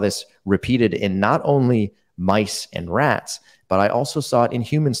I saw this repeated in not only mice and rats, but I also saw it in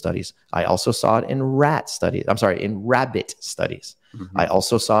human studies. I also saw it in rat studies. I'm sorry, in rabbit studies. I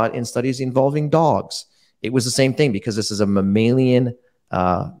also saw it in studies involving dogs. It was the same thing because this is a mammalian,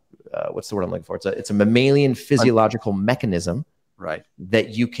 what's the word I'm looking for? It's a mammalian physiological mechanism, right, that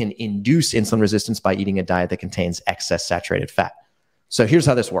you can induce insulin resistance by eating a diet that contains excess saturated fat. So here's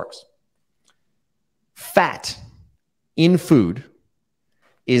how this works. Fat in food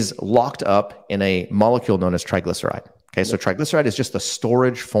is locked up in a molecule known as triglyceride. Okay, so triglyceride is just the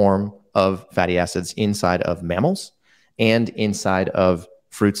storage form of fatty acids inside of mammals and inside of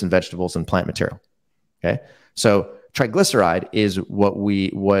fruits and vegetables and plant material. Okay, so triglyceride is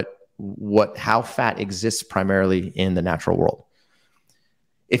how fat exists primarily in the natural world.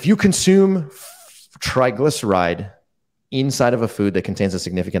 If you consume triglyceride inside of a food that contains a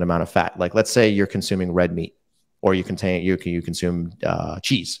significant amount of fat, like let's say you're consuming red meat, or you consume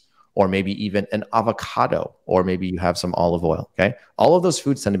cheese, or maybe even an avocado, or maybe you have some olive oil. Okay, all of those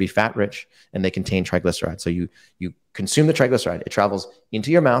foods tend to be fat rich and they contain triglyceride. So you consume the triglyceride, it travels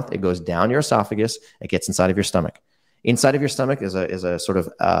into your mouth, it goes down your esophagus, it gets inside of your stomach. Inside of your stomach is a sort of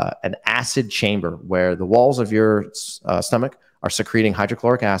an acid chamber where the walls of your stomach are secreting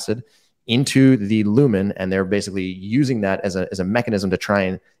hydrochloric acid into the lumen, and they're basically using that as a mechanism to try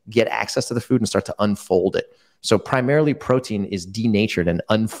and get access to the food and start to unfold it. So primarily protein is denatured and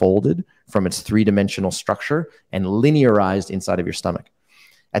unfolded from its 3-dimensional structure and linearized inside of your stomach.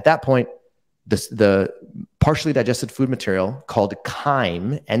 At that point, the partially digested food material called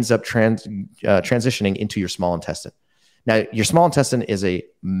chyme ends up transitioning into your small intestine. Now, your small intestine is a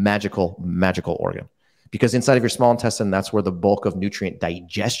magical organ, because inside of your small intestine, that's where the bulk of nutrient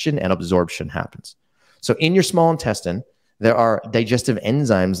digestion and absorption happens. So in your small intestine, There are digestive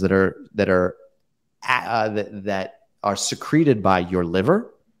enzymes that are secreted by your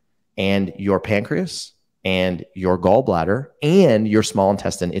liver and your pancreas and your gallbladder and your small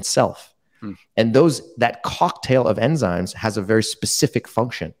intestine itself. And that cocktail of enzymes has a very specific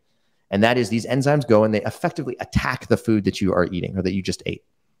function. And that is, these enzymes go and they effectively attack the food that you are eating or that you just ate.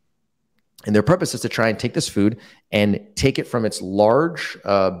 And their purpose is to try and take this food and take it from its large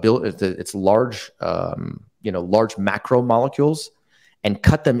large macromolecules and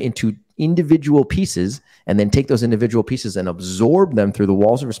cut them into individual pieces, and then take those individual pieces and absorb them through the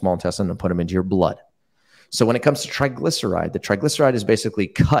walls of your small intestine and put them into your blood. So when it comes to triglyceride, the triglyceride is basically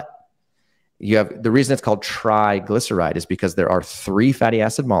cut. The reason it's called triglyceride is because there are 3 fatty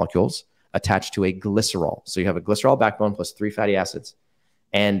acid molecules attached to a glycerol. So you have a glycerol backbone plus 3 fatty acids.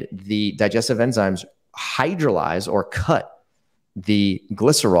 And the digestive enzymes hydrolyze or cut the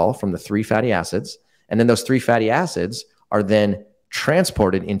glycerol from the 3 fatty acids. And then those 3 fatty acids are then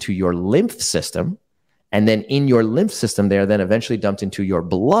transported into your lymph system. And then in your lymph system, they are then eventually dumped into your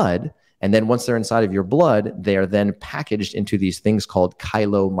blood. And then once they're inside of your blood, they are then packaged into these things called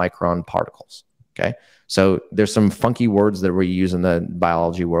chylomicron particles. Okay. So there's some funky words that we use in the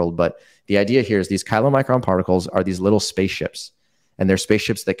biology world, but the idea here is these chylomicron particles are these little spaceships, and they're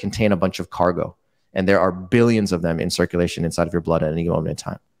spaceships that contain a bunch of cargo. And there are billions of them in circulation inside of your blood at any moment in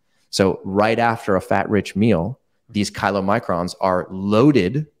time. So right after a fat-rich meal, these chylomicrons are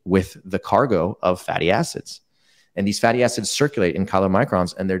loaded with the cargo of fatty acids. And these fatty acids circulate in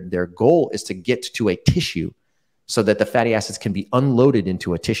chylomicrons, and their goal is to get to a tissue so that the fatty acids can be unloaded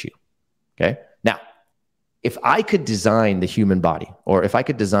into a tissue. Okay. Now, if I could design the human body, or if I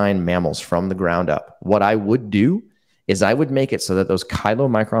could design mammals from the ground up, what I would do is I would make it so that those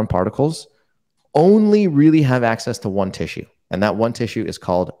chylomicron particles only really have access to one tissue. And that one tissue is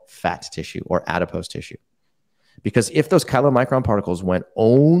called fat tissue or adipose tissue. Because if those chylomicron particles went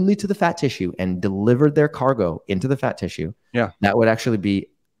only to the fat tissue and delivered their cargo into the fat tissue, that would actually be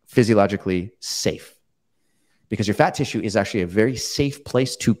physiologically safe. Because your fat tissue is actually a very safe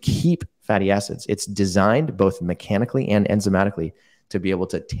place to keep fatty acids. It's designed both mechanically and enzymatically to be able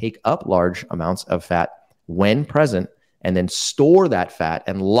to take up large amounts of fat when present, and then store that fat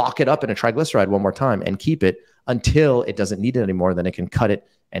and lock it up in a triglyceride one more time and keep it until it doesn't need it anymore. Then it can cut it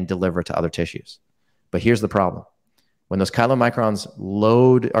and deliver it to other tissues. But here's the problem. When those chylomicrons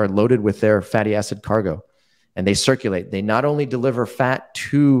are loaded with their fatty acid cargo and they circulate, they not only deliver fat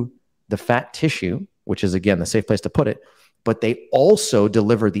to the fat tissue, which is, again, the safe place to put it, but they also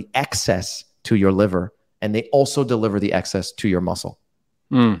deliver the excess to your liver, and they also deliver the excess to your muscle.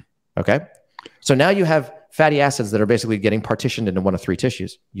 Okay? So now you have fatty acids that are basically getting partitioned into one of 3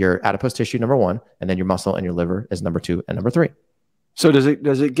 tissues. Your adipose tissue, number 1, and then your muscle and your liver is number 2 and number 3. So does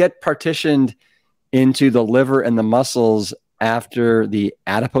it get partitioned into the liver and the muscles after the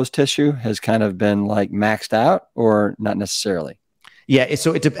adipose tissue has kind of been like maxed out, or not necessarily? Yeah.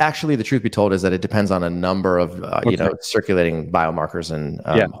 So actually, the truth be told is that it depends on a number of circulating biomarkers and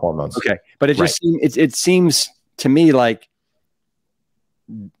hormones. Okay, but it seems to me like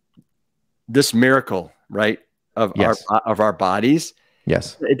this miracle, right, of our bodies.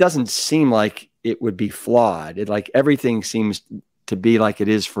 Yes. It doesn't seem like it would be flawed. Everything seems to be like it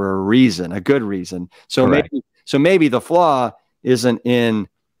is for a reason, a good reason. So maybe the flaw isn't in,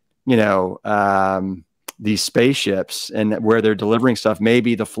 these spaceships and where they're delivering stuff.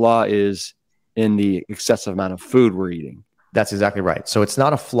 Maybe the flaw is in the excessive amount of food we're eating. That's exactly right. So it's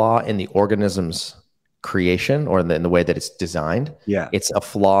not a flaw in the organism's creation or in the way that it's designed. Yeah. It's a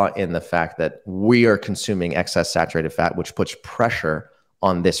flaw in the fact that we are consuming excess saturated fat, which puts pressure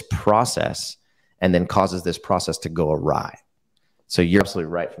on this process and then causes this process to go awry. So you're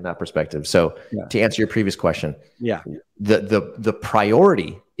absolutely right from that perspective. So to answer your previous question, the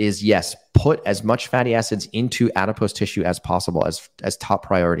priority is, yes, put as much fatty acids into adipose tissue as possible as top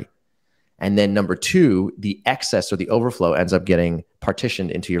priority. And then number 2, the excess or the overflow ends up getting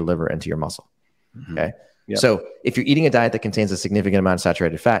partitioned into your liver and to your muscle. Okay. Yep. So if you're eating a diet that contains a significant amount of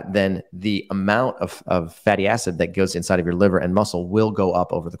saturated fat, then the amount of fatty acid that goes inside of your liver and muscle will go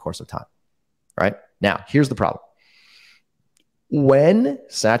up over the course of time. Right? Now, here's the problem. When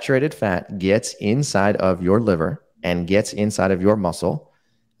saturated fat gets inside of your liver and gets inside of your muscle,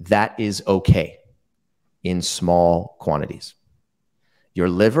 that is okay in small quantities. Your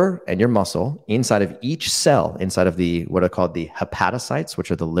liver and your muscle, inside of each cell, inside of what are called the hepatocytes,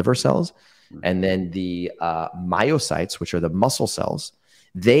 which are the liver cells, and then the myocytes, which are the muscle cells,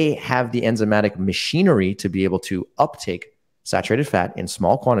 they have the enzymatic machinery to be able to uptake saturated fat in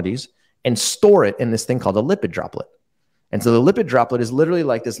small quantities and store it in this thing called a lipid droplet. And so the lipid droplet is literally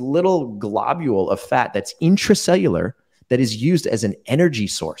like this little globule of fat that's intracellular that is used as an energy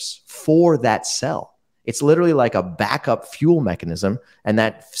source for that cell. It's literally like a backup fuel mechanism, and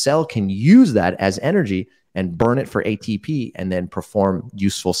that cell can use that as energy and burn it for ATP and then perform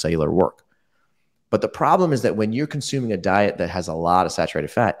useful cellular work. But the problem is that when you're consuming a diet that has a lot of saturated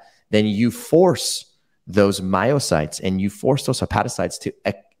fat, then you force those myocytes and you force those hepatocytes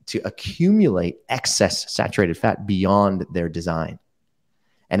to accumulate excess saturated fat beyond their design.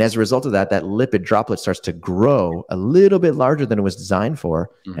 And as a result of that, that lipid droplet starts to grow a little bit larger than it was designed for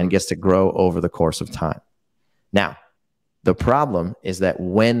and gets to grow over the course of time. Now, the problem is that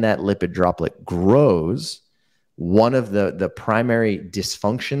when that lipid droplet grows, one of the primary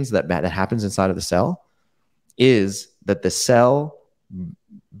dysfunctions that happens inside of the cell is that the cell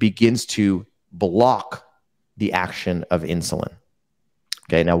begins to block the action of insulin.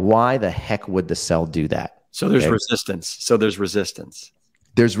 Okay, now why the heck would the cell do that? So there's resistance.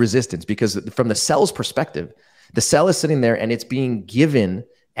 There's resistance because from the cell's perspective, the cell is sitting there and it's being given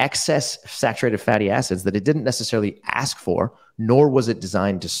excess saturated fatty acids that it didn't necessarily ask for, nor was it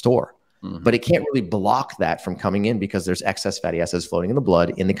designed to store. But it can't really block that from coming in because there's excess fatty acids floating in the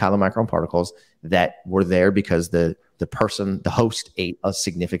blood in the chylomicron particles that were there because the host ate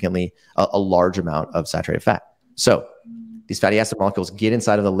a large amount of saturated fat. So these fatty acid molecules get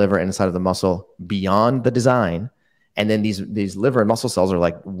inside of the liver and inside of the muscle beyond the design. And then these liver and muscle cells are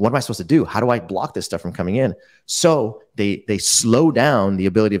like, what am I supposed to do? How do I block this stuff from coming in? So they slow down the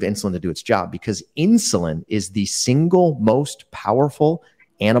ability of insulin to do its job because insulin is the single most powerful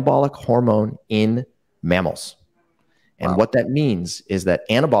anabolic hormone in mammals. And what that means is that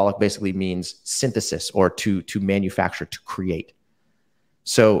anabolic basically means synthesis or to manufacture, to create.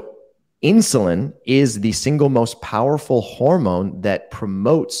 So insulin is the single most powerful hormone that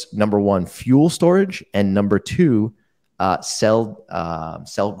promotes, number one, fuel storage, and number two, cell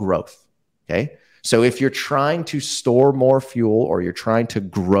growth. Okay. So if you're trying to store more fuel or you're trying to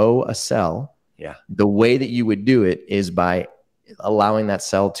grow a cell, the way that you would do it is by allowing that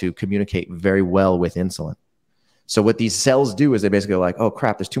cell to communicate very well with insulin. So what these cells do is they basically are like, oh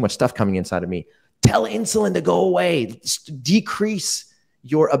crap, there's too much stuff coming inside of me. Tell insulin to go away, decrease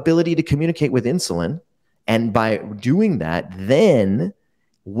your ability to communicate with insulin. And by doing that, then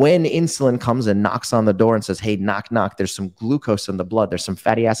when insulin comes and knocks on the door and says, hey, knock, knock, there's some glucose in the blood, there's some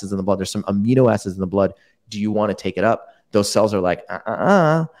fatty acids in the blood, there's some amino acids in the blood. Do you want to take it up? Those cells are like,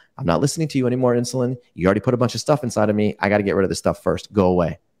 I'm not listening to you anymore, insulin. You already put a bunch of stuff inside of me. I got to get rid of this stuff first. Go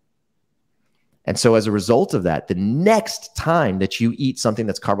away. And so as a result of that, the next time that you eat something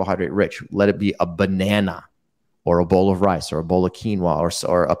that's carbohydrate rich, let it be a banana or a bowl of rice or a bowl of quinoa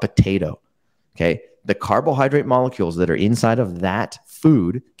or a potato, okay? The carbohydrate molecules that are inside of that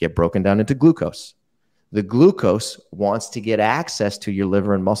food get broken down into glucose. The glucose wants to get access to your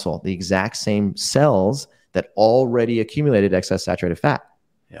liver and muscle, the exact same cells that already accumulated excess saturated fat.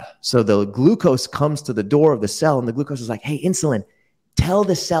 Yeah. So the glucose comes to the door of the cell and the glucose is like, hey, insulin, tell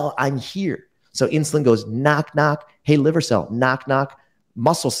the cell I'm here. So insulin goes, knock, knock. Hey, liver cell, knock, knock.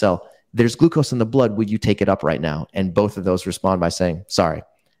 Muscle cell, there's glucose in the blood. Would you take it up right now? And both of those respond by saying, sorry,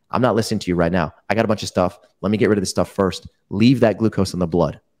 I'm not listening to you right now. I got a bunch of stuff. Let me get rid of this stuff first. Leave that glucose in the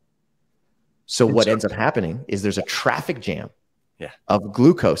blood. So what ends up happening is there's a traffic jam of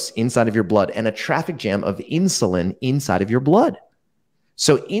glucose inside of your blood and a traffic jam of insulin inside of your blood.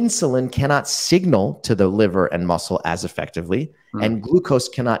 So insulin cannot signal to the liver and muscle as effectively, and glucose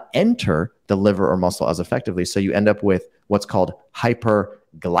cannot enter the liver or muscle as effectively. So you end up with what's called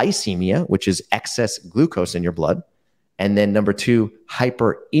hyperglycemia, which is excess glucose in your blood. And then number two,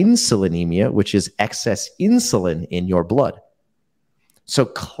 hyperinsulinemia, which is excess insulin in your blood. So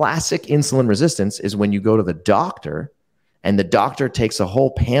classic insulin resistance is when you go to the doctor and the doctor takes a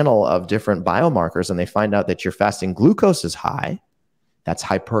whole panel of different biomarkers and they find out that your fasting glucose is high. That's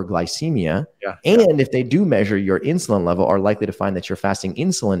hyperglycemia. And if they do measure your insulin level, are likely to find that your fasting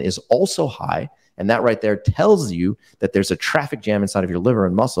insulin is also high. And that right there tells you that there's a traffic jam inside of your liver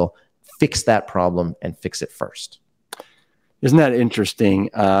and muscle. Fix that problem and fix it first. Isn't that interesting?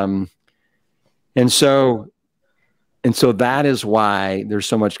 And so that is why there's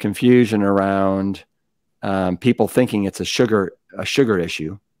so much confusion around people thinking it's a sugar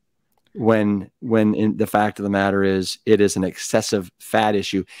issue, when the fact of the matter is it is an excessive fat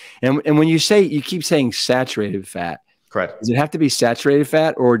issue. And when you keep saying saturated fat, correct? Does it have to be saturated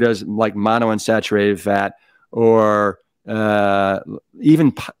fat, or does like monounsaturated fat, or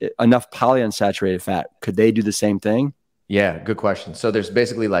even enough polyunsaturated fat, could they do the same thing? Yeah, good question. So there's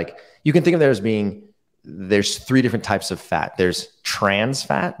basically you can think of there as being, there's three different types of fat. There's trans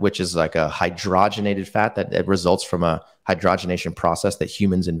fat, which is like a hydrogenated fat that results from a hydrogenation process that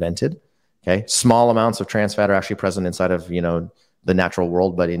humans invented. Okay. Small amounts of trans fat are actually present inside of, the natural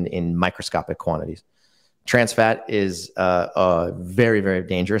world, but in microscopic quantities. Trans fat is very, very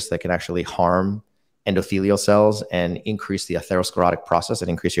dangerous. That can actually harm endothelial cells and increase the atherosclerotic process and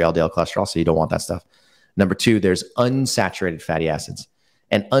increase your LDL cholesterol. So you don't want that stuff. Number two, there's unsaturated fatty acids.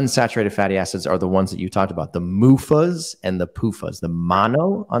 And unsaturated fatty acids are the ones that you talked about, the MUFAs and the PUFAs, the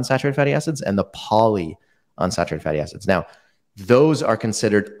mono unsaturated fatty acids and the poly unsaturated fatty acids. Now, those are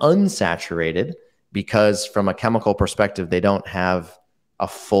considered unsaturated because from a chemical perspective, they don't have a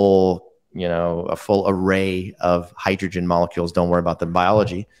full array of hydrogen molecules. Don't worry about the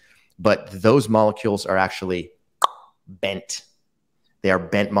biology, but those molecules are actually bent. They are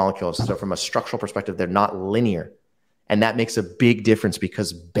bent molecules. So from a structural perspective, they're not linear. And that makes a big difference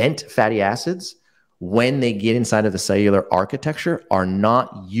because bent fatty acids, when they get inside of the cellular architecture, are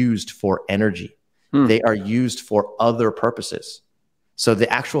not used for energy. They are used for other purposes. So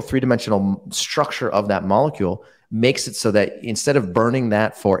the actual three-dimensional structure of that molecule makes it so that instead of burning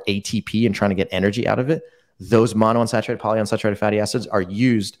that for ATP and trying to get energy out of it, those monounsaturated, polyunsaturated fatty acids are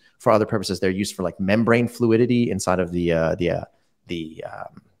used for other purposes. They're used for like membrane fluidity inside of the what do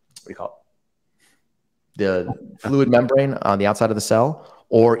you call it? The fluid membrane on the outside of the cell,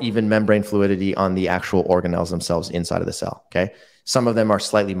 or even membrane fluidity on the actual organelles themselves inside of the cell. Okay. Some of them are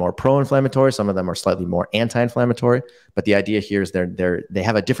slightly more pro-inflammatory. Some of them are slightly more anti-inflammatory. But the idea here is they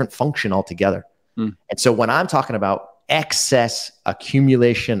have a different function altogether. And so when I'm talking about excess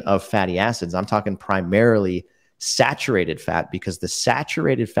accumulation of fatty acids, I'm talking primarily saturated fat, because the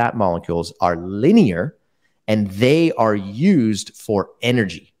saturated fat molecules are linear and they are used for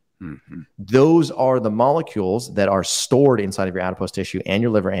energy. Those are the molecules that are stored inside of your adipose tissue and your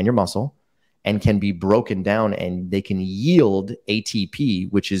liver and your muscle and can be broken down, and they can yield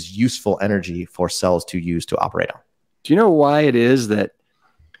ATP, which is useful energy for cells to use to operate on. Do you know why it is that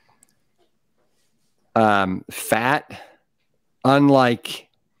fat, unlike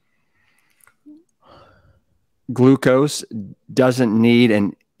glucose, doesn't need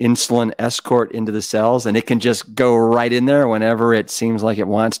an insulin escort into the cells, and it can just go right in there whenever it seems like it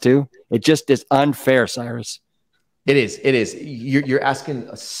wants to? It just is unfair, Cyrus. It is. It is. You're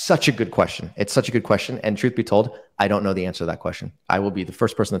asking such a good question. It's such a good question. And truth be told, I don't know the answer to that question. I will be the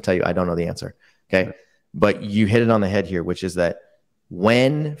first person to tell you I don't know the answer. Okay. But you hit it on the head here, which is that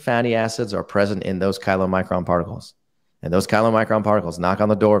when fatty acids are present in those chylomicron particles, and those chylomicron particles knock on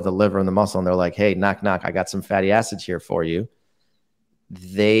the door of the liver and the muscle, and they're like, hey, knock, knock, I got some fatty acids here for you.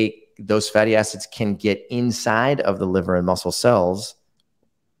 Those fatty acids can get inside of the liver and muscle cells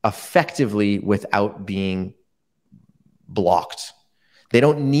effectively without being blocked. They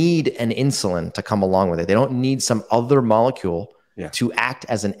don't need an insulin to come along with it. They don't need some other molecule to act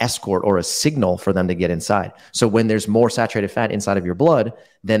as an escort or a signal for them to get inside. So when there's more saturated fat inside of your blood,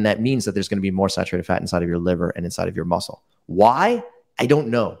 then that means that there's going to be more saturated fat inside of your liver and inside of your muscle. Why? I don't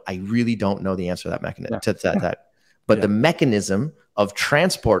know. I really don't know the answer to that mechanism. But the mechanism of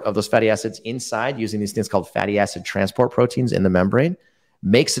transport of those fatty acids inside using these things called fatty acid transport proteins in the membrane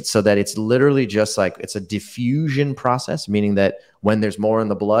makes it so that it's literally just like it's a diffusion process, meaning that when there's more in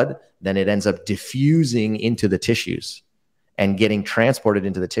the blood, then it ends up diffusing into the tissues and getting transported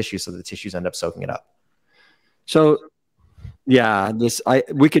into the tissue, so the tissues end up soaking it up. So yeah,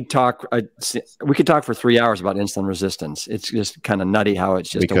 we could talk for 3 hours about insulin resistance. It's just kind of nutty how it's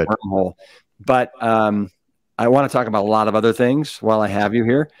just a wormhole. But I want to talk about a lot of other things while I have you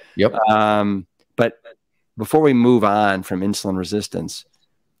here. Yep. But before we move on from insulin resistance,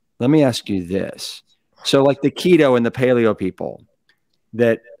 let me ask you this. So like the keto and the paleo people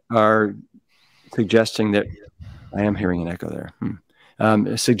that are suggesting that, I am hearing an echo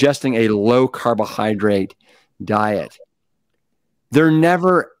there, suggesting a low carbohydrate diet, they're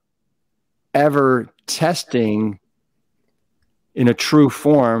never, ever testing in a true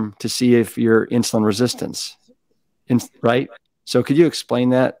form to see if you're insulin resistance, right? So could you explain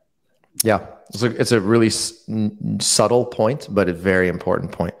that? Yeah, it's a really subtle point, but a very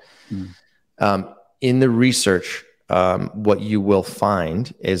important point. In the research, what you will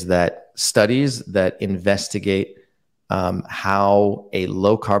find is that studies that investigate how a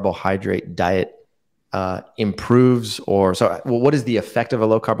low carbohydrate diet improves what is the effect of a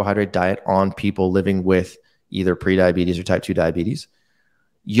low carbohydrate diet on people living with either prediabetes or type 2 diabetes,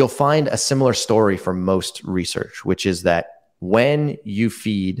 you'll find a similar story for most research, which is that when you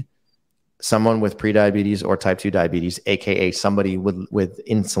feed someone with prediabetes or type 2 diabetes, aka somebody with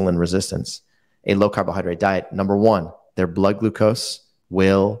insulin resistance, a low carbohydrate diet, number one, their blood glucose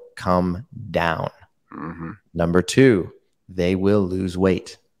will come down. Number two, they will lose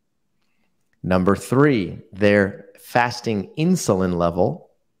weight. Number three, their fasting insulin level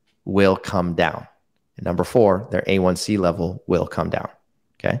will come down. And number 4, their A1C level will come down.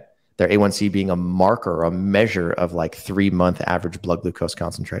 Okay. Their A1C being a marker, a measure of like 3-month average blood glucose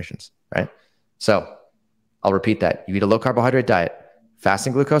concentrations, right? So I'll repeat that. You eat a low carbohydrate diet,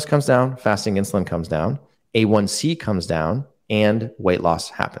 fasting glucose comes down, fasting insulin comes down, A1C comes down, and weight loss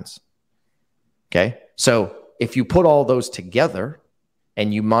happens. Okay. So if you put all those together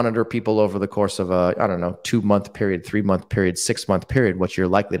and you monitor people over the course of a, I don't know, 2-month period, 3-month period, 6-month period, what you're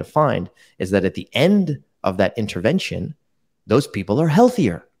likely to find is that at the end of that intervention, those people are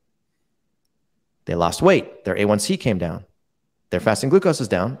healthier. They lost weight, their A1C came down, their fasting glucose is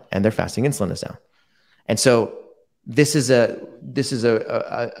down, and their fasting insulin is down. And so it's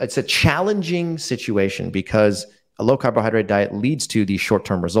a challenging situation because a low carbohydrate diet leads to these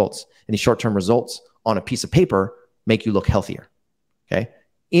short-term results. And these short-term results on a piece of paper make you look healthier. Okay.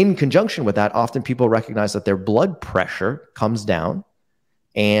 In conjunction with that, often people recognize that their blood pressure comes down,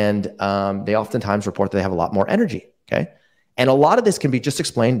 and they oftentimes report that they have a lot more energy. Okay. And a lot of this can be just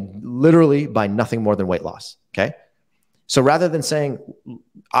explained literally by nothing more than weight loss. Okay. So rather than saying,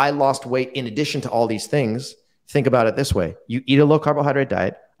 I lost weight in addition to all these things, think about it this way. You eat a low carbohydrate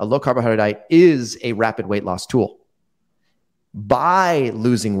diet. A low carbohydrate diet is a rapid weight loss tool. By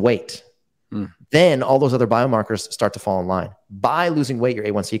losing weight, then all those other biomarkers start to fall in line. By losing weight, your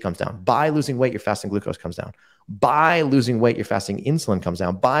A1C comes down. By losing weight, your fasting glucose comes down. By losing weight, your fasting insulin comes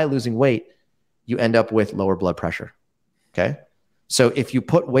down. By losing weight, you end up with lower blood pressure. Okay. So if you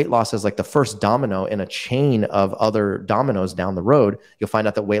put weight loss as like the first domino in a chain of other dominoes down the road, you'll find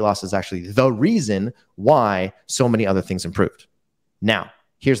out that weight loss is actually the reason why so many other things improved. Now,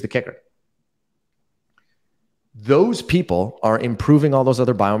 here's the kicker. Those people are improving all those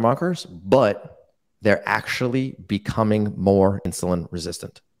other biomarkers, but they're actually becoming more insulin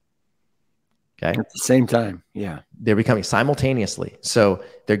resistant. Okay. At the same time. Yeah. They're becoming simultaneously. So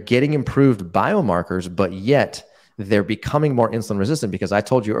they're getting improved biomarkers, but yet they're becoming more insulin resistant because I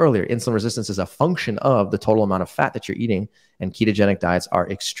told you earlier, insulin resistance is a function of the total amount of fat that you're eating, and ketogenic diets are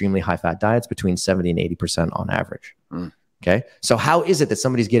extremely high fat diets, between 70 and 80% on average. Okay. So how is it that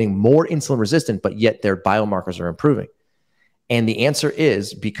somebody's getting more insulin resistant, but yet their biomarkers are improving? And the answer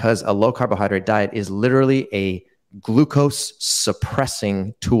is because a low carbohydrate diet is literally a glucose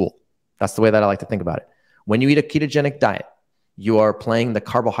suppressing tool. That's the way that I like to think about it. When you eat a ketogenic diet, you are playing the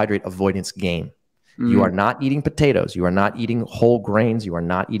carbohydrate avoidance game. You are not eating potatoes. You are not eating whole grains. You are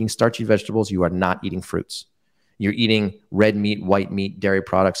not eating starchy vegetables. You are not eating fruits. You're eating red meat, white meat, dairy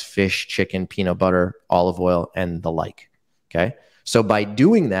products, fish, chicken, peanut butter, olive oil, and the like. Okay. So by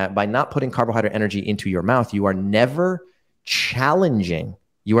doing that, by not putting carbohydrate energy into your mouth, you are never challenging.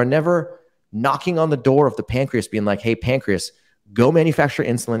 You are never knocking on the door of the pancreas being like, hey, pancreas, go manufacture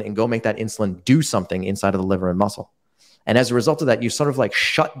insulin and go make that insulin do something inside of the liver and muscle. And as a result of that, you sort of like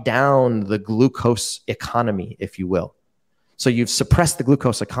shut down the glucose economy, if you will. So you've suppressed the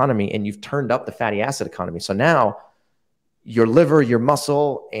glucose economy and you've turned up the fatty acid economy. So now your liver, your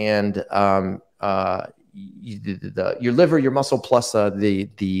muscle, and your liver, your muscle, plus the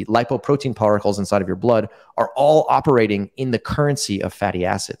lipoprotein particles inside of your blood are all operating in the currency of fatty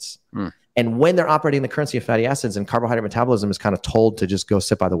acids. And when they're operating in the currency of fatty acids and carbohydrate metabolism is kind of told to just go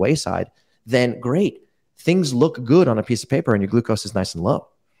sit by the wayside, then great. Things look good on a piece of paper and your glucose is nice and low.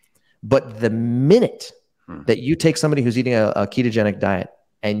 But the minute that you take somebody who's eating a ketogenic diet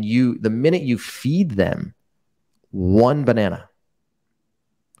and the minute you feed them one banana,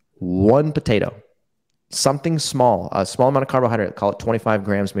 one potato, something small, a small amount of carbohydrate, call it 25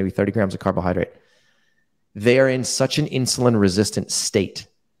 grams, maybe 30 grams of carbohydrate, they are in such an insulin resistant state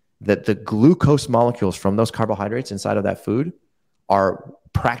that the glucose molecules from those carbohydrates inside of that food are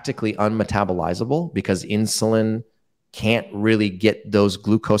practically unmetabolizable because insulin can't really get those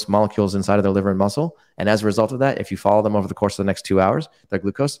glucose molecules inside of their liver and muscle. And as a result of that, if you follow them over the course of the next 2 hours, their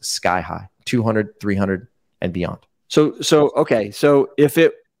glucose sky high, 200, 300 and beyond. So okay. So if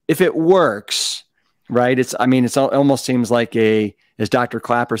it works, right? It almost seems like as Dr.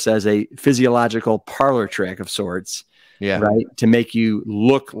 Clapper says, a physiological parlor trick of sorts. Yeah. Right. To make you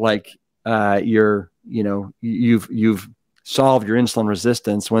look like you've solved your insulin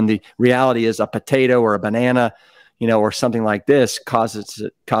resistance, when the reality is a potato or a banana, or something like this causes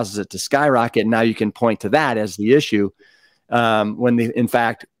it to skyrocket. Now you can point to that as the issue. In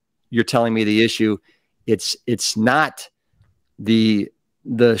fact, you're telling me the issue, it's not the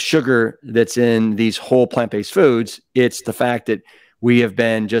sugar that's in these whole plant-based foods. It's the fact that we have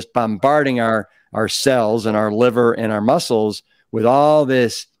been just bombarding our cells and our liver and our muscles with all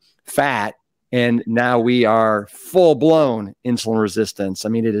this fat. And now we are full-blown insulin resistance. I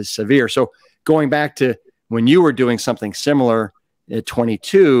mean, it is severe. So going back to when you were doing something similar, at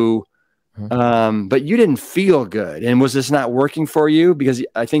 22. But you didn't feel good. And was this not working for you? Because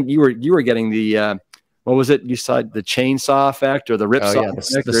I think you were getting the, what was it? You saw the chainsaw effect or the ripsaw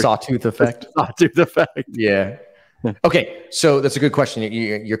effect? The sawtooth effect. The sawtooth effect. Yeah. Okay. So that's a good question.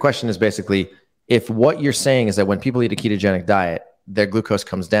 Your question is basically, if what you're saying is that when people eat a ketogenic diet, their glucose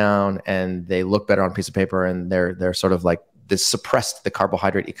comes down and they look better on a piece of paper and they're sort of like this suppressed the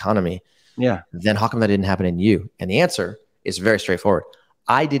carbohydrate economy. Yeah. Then how come that didn't happen in you? And the answer is very straightforward.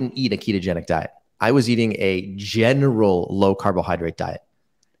 I didn't eat a ketogenic diet. I was eating a general low carbohydrate diet.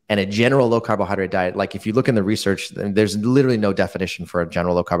 And a general low carbohydrate diet, like if you look in the research, there's literally no definition for a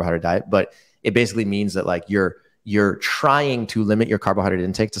general low carbohydrate diet, but it basically means that like you're trying to limit your carbohydrate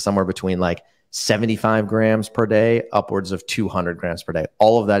intake to somewhere between like 75 grams per day, upwards of 200 grams per day.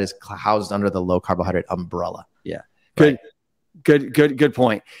 All of that is housed under the low carbohydrate umbrella. Yeah. Good, right? Good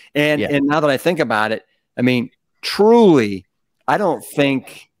point. And now that I think about it, I mean, truly, I don't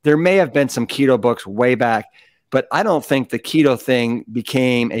think there may have been some keto books way back, but I don't think the keto thing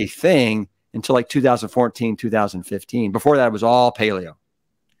became a thing until like 2014, 2015. Before that, it was all paleo.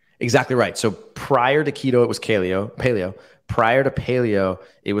 Exactly right. So prior to keto, it was paleo. Prior to paleo,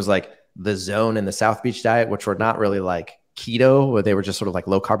 it was like the Zone and the South Beach diet, which were not really like keto, where they were just sort of like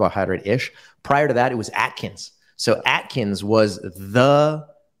low carbohydrate-ish. Prior to that, it was Atkins. So Atkins was the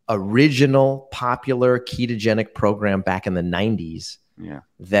original popular ketogenic program back in the 90s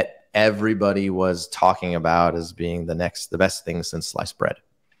that everybody was talking about as being the best thing since sliced bread.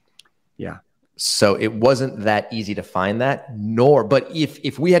 Yeah. So it wasn't that easy to find that, but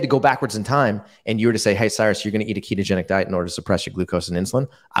if we had to go backwards in time and you were to say, hey, Cyrus, you're going to eat a ketogenic diet in order to suppress your glucose and insulin,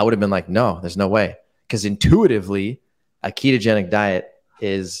 I would have been like, no, there's no way. Because intuitively, a ketogenic diet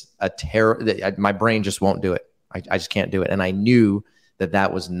is a terror. My brain just won't do it. I just can't do it. And I knew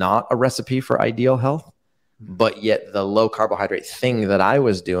that was not a recipe for ideal health, but yet the low carbohydrate thing that I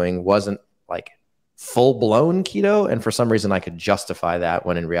was doing wasn't like full blown keto. And for some reason I could justify that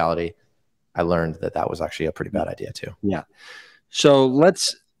when in reality, I learned that was actually a pretty bad idea too. Yeah. So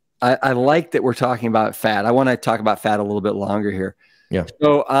I like that we're talking about fat. I want to talk about fat a little bit longer here. Yeah.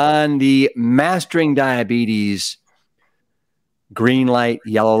 So on the Mastering Diabetes green light,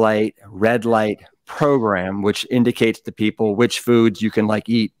 yellow light, red light program, which indicates to people which foods you can like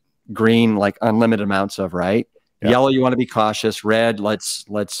eat. Green, like unlimited amounts of, right? Yeah. Yellow, you want to be cautious. Red, let's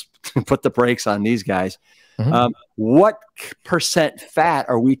put the brakes on these guys. Mm-hmm. What % fat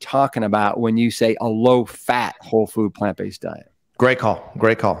are we talking about when you say a low fat, whole food, plant-based diet? Great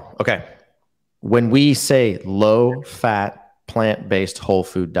call. Okay. When we say low fat, plant-based, whole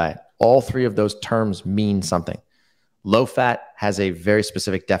food diet, all three of those terms mean something. Low fat has a very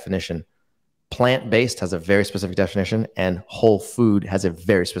specific definition. Plant-based has a very specific definition, and whole food has a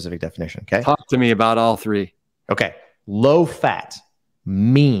very specific definition. Okay. Talk to me about all three. Okay. Low fat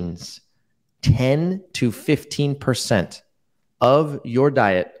means 10 to 15% of your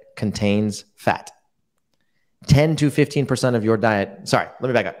diet contains fat. 10 to 15% of your diet. Sorry, let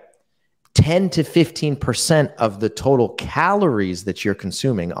me back up. 10 to 15% of the total calories that you're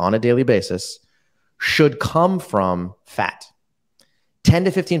consuming on a daily basis should come from fat. 10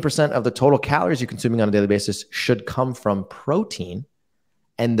 to 15% of the total calories you're consuming on a daily basis should come from protein.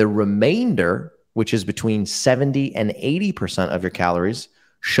 And the remainder, which is between 70 and 80% of your calories,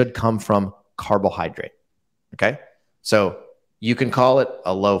 should come from carbohydrate. Okay. So you can call it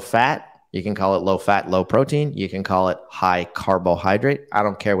a low fat. You can call it low fat, low protein. You can call it high carbohydrate. I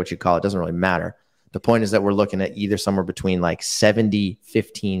don't care what you call it. It doesn't really matter. The point is that we're looking at either somewhere between like 70,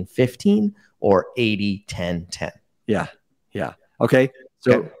 15, 15 or 80, 10, 10. Yeah. Yeah. Okay.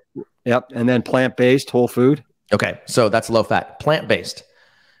 So, yep. And then plant-based, whole food. Okay. So that's low fat. Plant-based.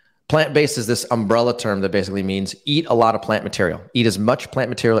 Plant-based is this umbrella term that basically means eat a lot of plant material. Eat as much plant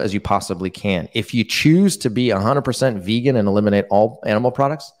material as you possibly can. If you choose to be 100% vegan and eliminate all animal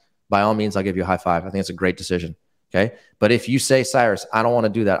products, by all means, I'll give you a high five. I think it's a great decision. Okay. But if you say, Cyrus, I don't want to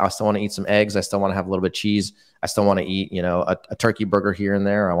do that. I still want to eat some eggs. I still want to have a little bit of cheese. I still want to eat, a turkey burger here and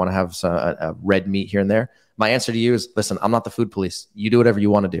there. I want to have a red meat here and there. My answer to you is, listen, I'm not the food police. You do whatever you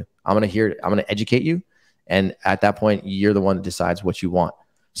want to do. I'm going to educate you. And at that point, you're the one that decides what you want.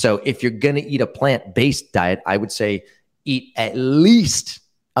 So if you're going to eat a plant-based diet, I would say eat at least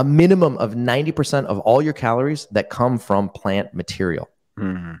a minimum of 90% of all your calories that come from plant material.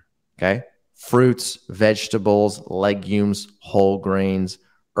 Mm-hmm. Okay. Fruits, vegetables, legumes, whole grains,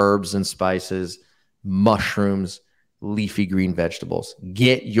 herbs and spices, mushrooms, leafy green vegetables.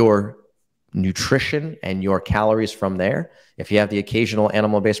 Get your nutrition and your calories from there. If you have the occasional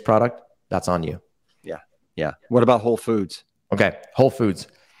animal-based product, that's on you. Yeah. Yeah. What about whole foods? Okay. Whole foods,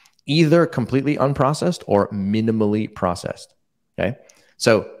 either completely unprocessed or minimally processed. Okay.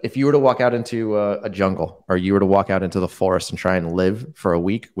 So if you were to walk out into a jungle, or you were to walk out into the forest and try and live for a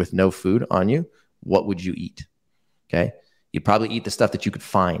week with no food on you, what would you eat? Okay. You'd probably eat the stuff that you could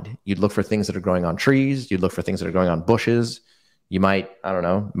find. You'd look for things that are growing on trees. You'd look for things that are growing on bushes. You might, I don't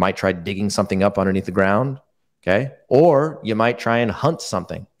know, might try digging something up underneath the ground. Okay. Or you might try and hunt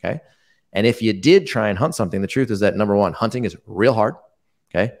something. Okay. And if you did try and hunt something, the truth is that number one, hunting is real hard.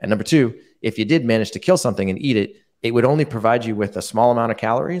 Okay. And number two, if you did manage to kill something and eat it, it would only provide you with a small amount of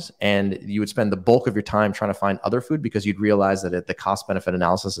calories, and you would spend the bulk of your time trying to find other food because you'd realize that the cost benefit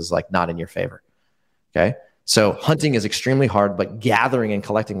analysis is like not in your favor. Okay. So hunting is extremely hard, but gathering and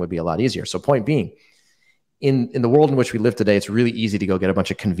collecting would be a lot easier. So point being, in the world in which we live today, it's really easy to go get a bunch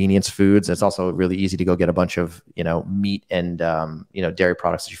of convenience foods. It's also really easy to go get a bunch of, meat and, dairy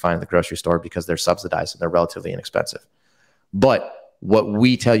products that you find in the grocery store because they're subsidized and they're relatively inexpensive. But what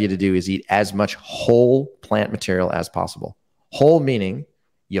we tell you to do is eat as much whole plant material as possible. Whole meaning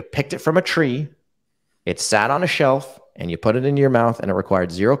you picked it from a tree, it sat on a shelf, and you put it into your mouth, and it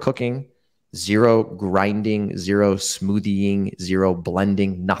required zero cooking, zero grinding, zero smoothieing, zero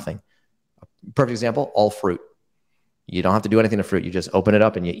blending, nothing. Perfect example, all fruit. You don't have to do anything to fruit. You just open it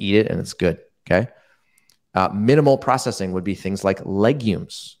up and you eat it, and it's good. Okay. Minimal processing would be things like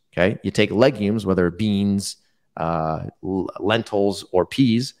legumes. Okay. You take legumes, whether beans, lentils, or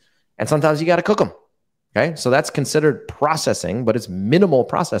peas, and sometimes you got to cook them. Okay. So that's considered processing, but it's minimal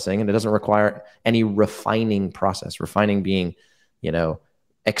processing, and it doesn't require any refining process. Refining being,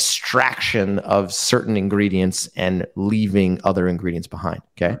 extraction of certain ingredients and leaving other ingredients behind.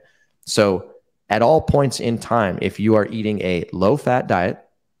 Okay. So at all points in time, if you are eating a low-fat diet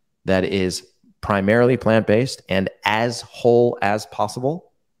that is primarily plant-based and as whole as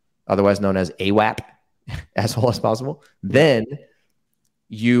possible, otherwise known as AWAP, as whole as possible, then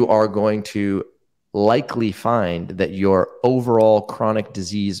you are going to likely find that your overall chronic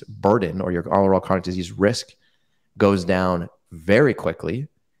disease burden, or your overall chronic disease risk, goes down very quickly.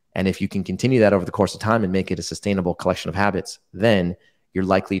 And if you can continue that over the course of time and make it a sustainable collection of habits, then you're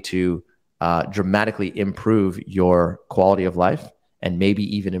likely to dramatically improve your quality of life and maybe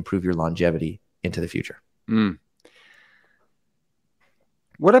even improve your longevity into the future.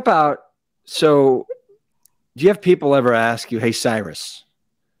 What about, so do you have people ever ask you, hey, Cyrus,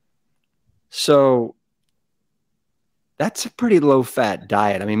 so that's a pretty low fat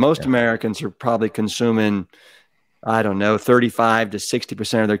diet. I mean, most Americans are probably consuming, I don't know, 35 to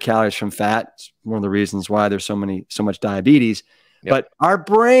 60% of their calories from fat. It's one of the reasons why there's so much diabetes. But our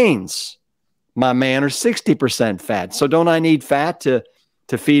brains, my man, are 60% fat. So don't I need fat to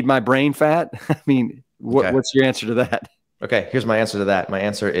feed my brain fat? I mean, what's your answer to that? Okay, here's my answer to that. My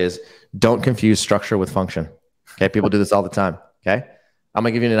answer is don't confuse structure with function. Okay, people do this all the time. Okay, I'm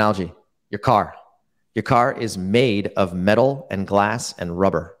gonna give you an analogy. Your car is made of metal and glass and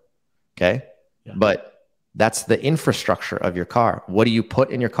rubber. Okay, but that's the infrastructure of your car. What do you put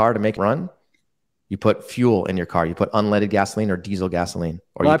in your car to make it run? You put fuel in your car. You put unleaded gasoline or diesel gasoline,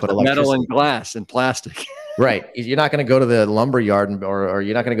 or you put metal and glass and plastic. Right. You're not going to go to the lumber yard or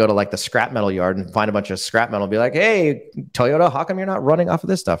you're not going to go to like the scrap metal yard and find a bunch of scrap metal and be like, hey, Toyota, how come you're not running off of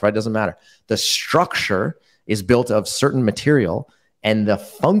this stuff? Right. Doesn't matter. The structure is built of certain material, and the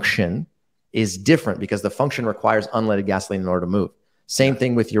function is different because the function requires unleaded gasoline in order to move. Same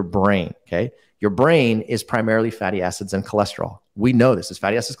thing with your brain. Okay. Your brain is primarily fatty acids and cholesterol. We know this is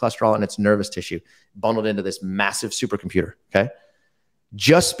fatty acids, cholesterol, and it's nervous tissue bundled into this massive supercomputer. Okay.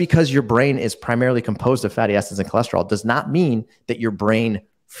 Just because your brain is primarily composed of fatty acids and cholesterol does not mean that your brain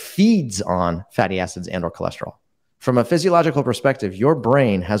feeds on fatty acids and or cholesterol. From a physiological perspective, your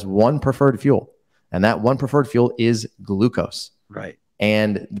brain has one preferred fuel, and that one preferred fuel is glucose. Right.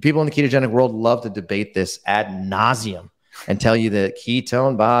 And the people in the ketogenic world love to debate this ad nauseum and tell you that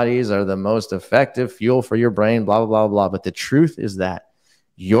ketone bodies are the most effective fuel for your brain, blah, blah, blah, blah. But the truth is that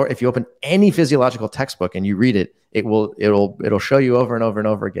if you open any physiological textbook and you read it, it'll show you over and over and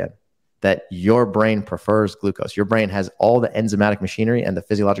over again that your brain prefers glucose. Your brain has all the enzymatic machinery and the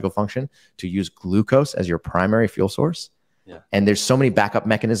physiological function to use glucose as your primary fuel source. Yeah. And there's so many backup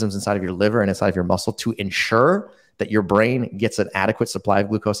mechanisms inside of your liver and inside of your muscle to ensure that your brain gets an adequate supply of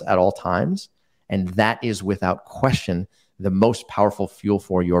glucose at all times. And that is without question the most powerful fuel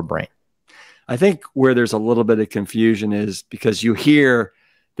for your brain. I think where there's a little bit of confusion is because you hear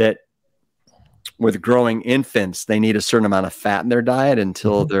that with growing infants, they need a certain amount of fat in their diet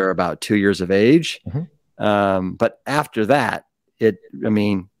until they're about 2 years of age. But after that,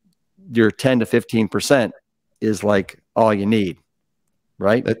 your 10 to 15% is like all you need,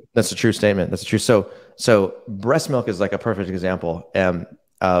 right? That's a true statement. That's true. So breast milk is like a perfect example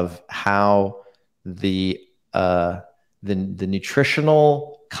of how the the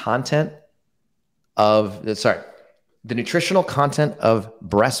nutritional content of the nutritional content of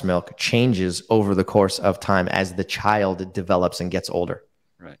breast milk changes over the course of time as the child develops and gets older.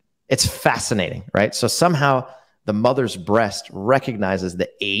 Right. It's fascinating, right? So somehow the mother's breast recognizes the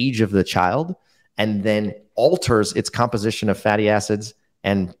age of the child and then alters its composition of fatty acids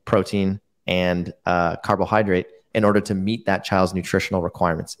and protein and carbohydrate in order to meet that child's nutritional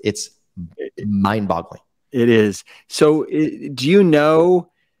requirements. It's mind-boggling. It is. So do you know,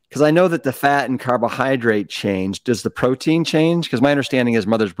 because I know that the fat and carbohydrate change, does the protein change? Because my understanding is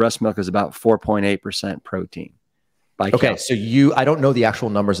mother's breast milk is about 4.8% protein. Okay, so I don't know the actual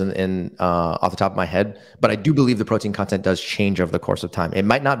numbers in off the top of my head, but I do believe the protein content does change over the course of time. It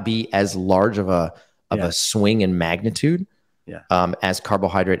might not be as large of a swing in magnitude as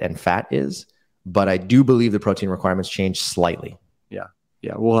carbohydrate and fat is, but I do believe the protein requirements change slightly.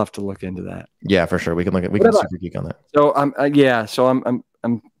 Yeah, we'll have to look into that. Yeah, for sure. We can super geek on that. So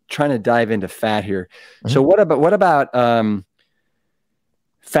I'm trying to dive into fat here. Mm-hmm. So what about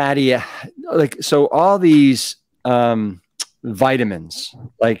fatty, so all these vitamins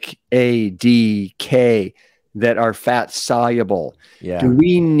like A, D, K that are fat soluble. Yeah. Do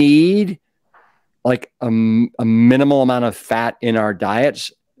we need like a minimal amount of fat in our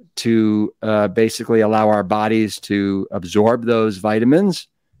diets to basically allow our bodies to absorb those vitamins?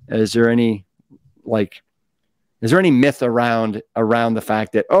 Is there any myth around the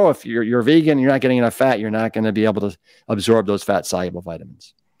fact that, oh, if you're vegan, you're not getting enough fat, you're not going to be able to absorb those fat soluble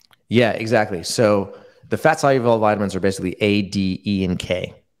vitamins? Yeah, exactly. So the fat soluble vitamins are basically A, D, E, and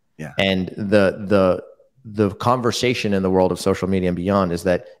K. Yeah. And the conversation in the world of social media and beyond is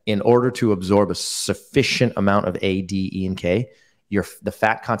that in order to absorb a sufficient amount of A, D, E, and K, the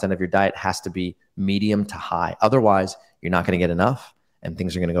fat content of your diet has to be medium to high. Otherwise, you're not going to get enough and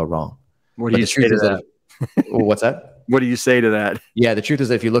things are going to go wrong. What do you say to that? What's that? What do you say to that? Yeah, the truth is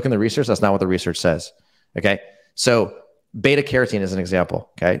that if you look in the research, that's not what the research says. Okay. So beta carotene is an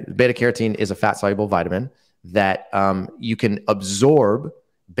example. Okay. Beta carotene is a fat soluble vitamin that you can absorb.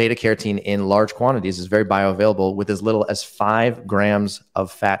 Beta carotene in large quantities is very bioavailable with as little as 5 grams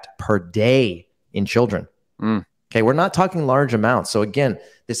of fat per day in children. Okay, we're not talking large amounts. So again,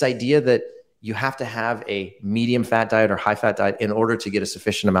 this idea that you have to have a medium fat diet or high fat diet in order to get a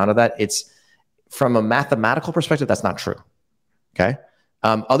sufficient amount of that, it's from a mathematical perspective, that's not true. Okay.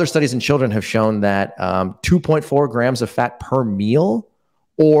 Other studies in children have shown that 2.4 grams of fat per meal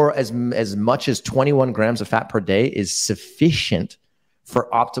or as much as 21 grams of fat per day is sufficient for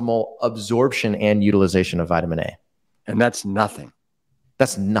optimal absorption and utilization of vitamin A. And that's nothing.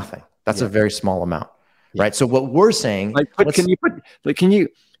 That's nothing. That's a very small amount. Right. So what we're saying, can you,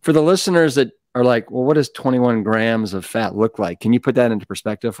 for the listeners that are like, well, what does 21 grams of fat look like? Can you put that into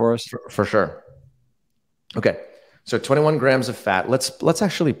perspective for us? For sure. Okay. So 21 grams of fat. Let's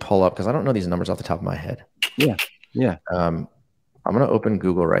actually pull up, because I don't know these numbers off the top of my head. Yeah. Yeah. I'm going to open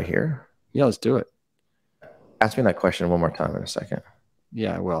Google right here. Yeah, let's do it. Ask me that question one more time in a second.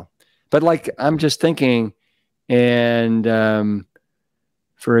 Yeah, I will. But I'm just thinking, and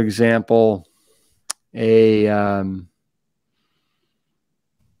for example, let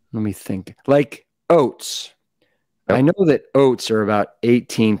me think, like oats. Yep. I know that oats are about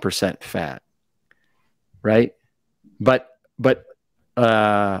 18% fat, right? But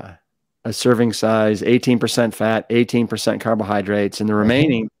a serving size, 18% fat, 18% carbohydrates, and the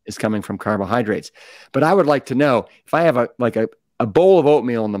remaining is coming from carbohydrates. But I would like to know, if I have a bowl of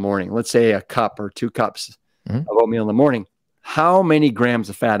oatmeal in the morning, let's say a cup or 2 cups of oatmeal in the morning, how many grams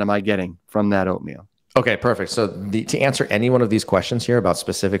of fat am I getting from that oatmeal? Okay, perfect. So to answer any one of these questions here about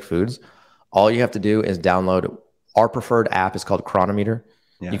specific foods, all you have to do is download our preferred app. Is called Chronometer.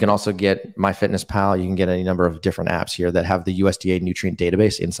 Yeah. You can also get MyFitnessPal. You can get any number of different apps here that have the USDA nutrient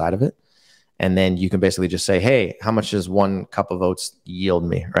database inside of it. And then you can basically just say, hey, how much does 1 cup of oats yield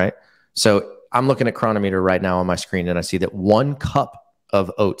me, right? So I'm looking at Chronometer right now on my screen, and I see that 1 cup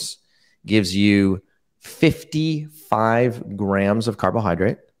of oats gives you 55 grams of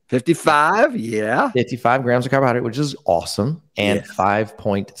carbohydrate. 55, yeah. 55 grams of carbohydrate, which is awesome, and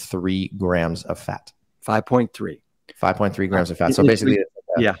 5.3 grams of fat. 5.3. 5.3 grams of fat. So basically,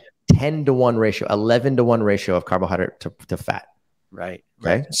 10-to-1 ratio, 11-to-1 ratio of carbohydrate to fat. Right.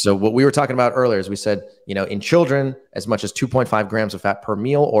 Okay. So what we were talking about earlier is we said, in children, as much as 2.5 grams of fat per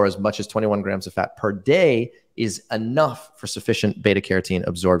meal or as much as 21 grams of fat per day is enough for sufficient beta carotene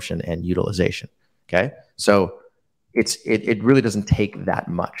absorption and utilization. Okay. So it really doesn't take that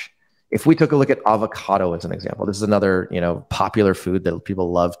much. If we took a look at avocado as an example, this is another, popular food that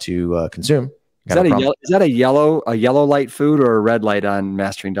people love to consume. Is that a yellow light food or a red light on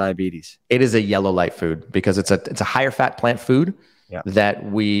mastering diabetes? It is a yellow light food because it's a higher fat plant food that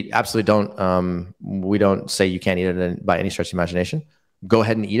we absolutely don't say you can't eat it by any stretch of the imagination. Go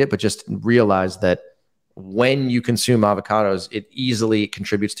ahead and eat it, but just realize that when you consume avocados, it easily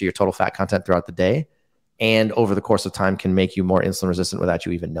contributes to your total fat content throughout the day, and over the course of time can make you more insulin resistant without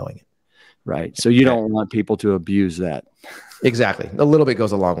you even knowing it. Right. So you don't want people to abuse that. Exactly. A little bit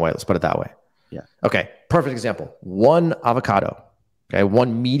goes a long way. Let's put it that way. Yeah. Okay. Perfect example. One avocado. Okay.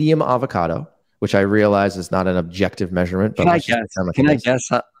 One medium avocado, which I realize is not an objective measurement. But Can I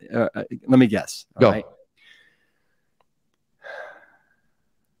guess? Let me guess. Go. Right.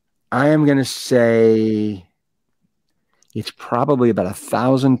 I am going to say it's probably about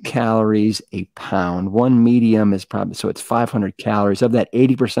 1,000 calories a pound. One medium is probably, so it's 500 calories. Of that,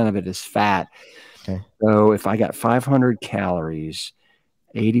 80% of it is fat. Okay. So if I got 500 calories,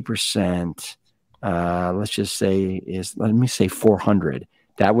 80%, let's just say let me say 400.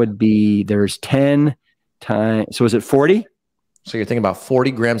 That would be, there's 10 times. So is it 40? So you're thinking about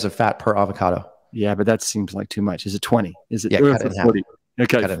 40 grams of fat per avocado. Yeah, but that seems like too much. Is it 20? Is it, cut it in 40? Half.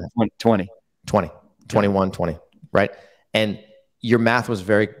 Okay, 20. 21, 20, right? And your math was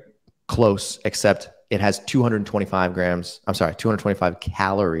very close, except it has 225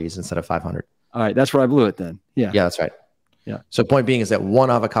 calories instead of 500. All right, that's where I blew it then. Yeah. Yeah, that's right. Yeah. So point being is that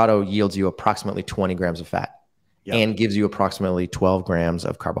one avocado yields you approximately 20 grams of fat and gives you approximately 12 grams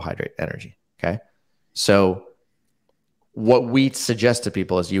of carbohydrate energy. Okay. So what we suggest to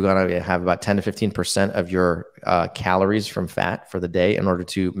people is you got to have about 10 to 15% of your calories from fat for the day in order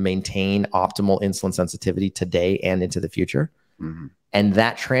to maintain optimal insulin sensitivity today and into the future. Mm-hmm. And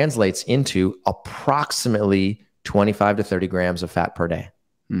that translates into approximately 25 to 30 grams of fat per day.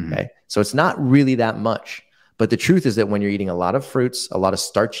 Mm-hmm. Okay. So it's not really that much. But the truth is that when you're eating a lot of fruits, a lot of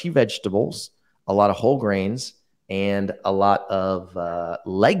starchy vegetables, a lot of whole grains, and a lot of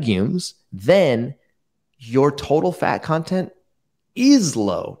legumes, then your total fat content is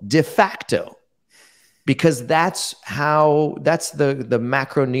low de facto, because that's the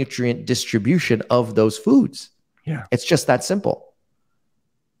macronutrient distribution of those foods. Yeah. It's just that simple.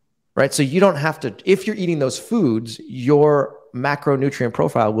 Right? So you don't have to, if you're eating those foods, your macronutrient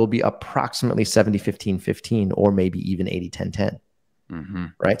profile will be approximately 70-15-15 or maybe even 80-10-10. Mm-hmm.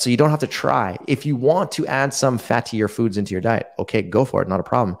 Right? So you don't have to try. If you want to add some fattier foods into your diet, okay, go for it, not a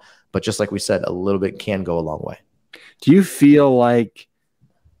problem. But just like we said, a little bit can go a long way. Do you feel like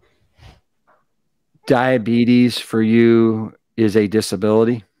diabetes for you is a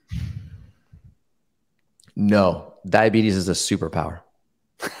disability? No, diabetes is a superpower.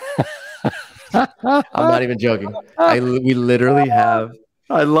 I'm not even joking. We literally have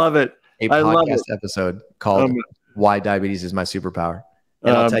I love it. A podcast episode called Why Diabetes is My Superpower.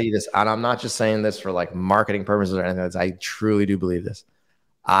 And I'll tell you this, and I'm not just saying this for like marketing purposes or anything. I truly do believe this.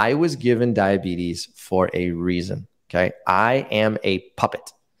 I was given diabetes for a reason. Okay. I am a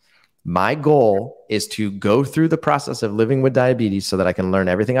puppet. My goal is to go through the process of living with diabetes so that I can learn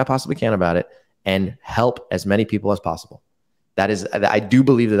everything I possibly can about it and help as many people as possible. I do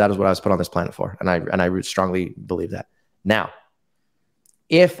believe that is what I was put on this planet for. And I strongly believe that. Now,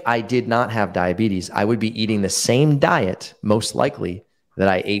 if I did not have diabetes, I would be eating the same diet, most likely, that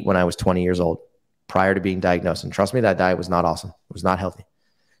I ate when I was 20 years old prior to being diagnosed. And trust me, that diet was not awesome. It was not healthy.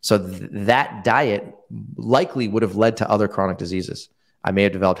 So that diet likely would have led to other chronic diseases. I may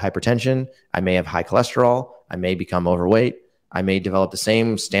have developed hypertension. I may have high cholesterol. I may become overweight. I may develop the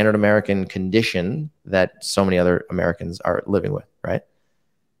same standard American condition that so many other Americans are living with, right?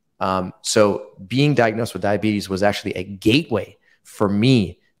 So being diagnosed with diabetes was actually a gateway for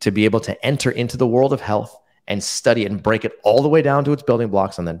me to be able to enter into the world of health and study it and break it all the way down to its building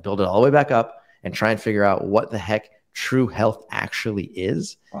blocks and then build it all the way back up and try and figure out what the heck true health actually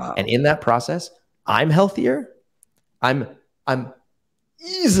is. Wow. And in that process, I'm healthier. I'm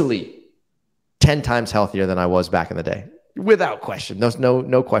easily 10 times healthier than I was back in the day, without question.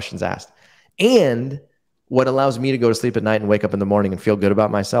 No questions asked. And what allows me to go to sleep at night and wake up in the morning and feel good about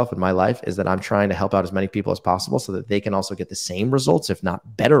myself and my life is that I'm trying to help out as many people as possible so that they can also get the same results, if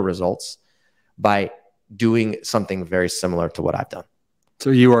not better results, by doing something very similar to what I've done. So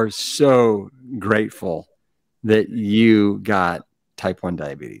you are so grateful that you got type 1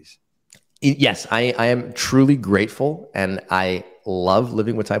 diabetes. Yes, I am truly grateful, and I love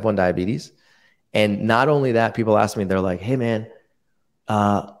living with type 1 diabetes. And not only that, people ask me, they're like, hey man,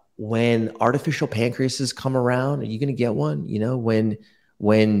 when artificial pancreases come around, are you going to get one? You know,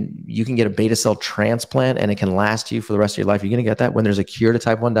 when you can get a beta cell transplant and it can last you for the rest of your life, you're going to get that? When there's a cure to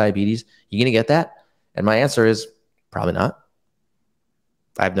type 1 diabetes, you're going to get that? And my answer is probably not.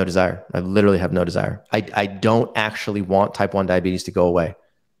 I have no desire. I literally have no desire. I don't actually want type 1 diabetes to go away.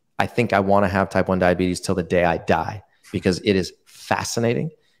 I think I want to have type 1 diabetes till the day I die because it is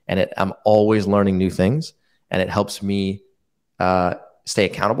fascinating and I'm always learning new things, and it helps me stay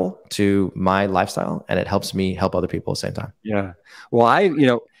accountable to my lifestyle, and it helps me help other people at the same time. Yeah.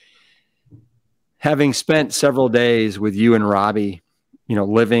 Well, having spent several days with you and Robby,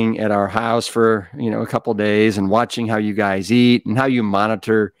 living at our house for, a couple of days and watching how you guys eat and how you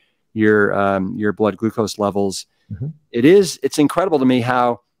monitor your blood glucose levels, it's incredible to me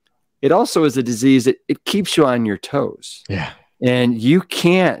how it also is a disease that it keeps you on your toes. Yeah. And you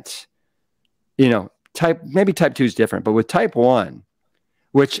can't, maybe type 2 is different, but with type 1,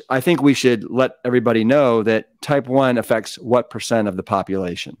 which I think we should let everybody know that type 1 affects what % of the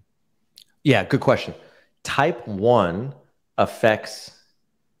population? Yeah, good question. Type 1 affects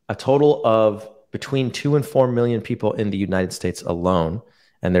a total of between 2 and 4 million people in the United States alone.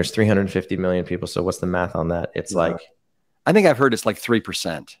 And there's 350 million people. So what's the math on that? It's like, I think I've heard it's like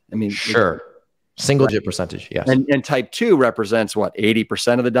 3%. I mean, sure. Single digit percentage. Yes. And type 2 represents what?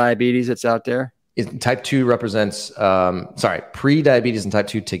 80% of the diabetes that's out there? Type 2 represents, pre-diabetes and type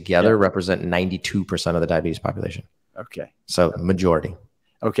 2 together represent 92% of the diabetes population. Okay. So majority.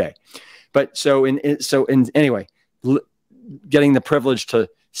 Okay. But anyway, getting the privilege to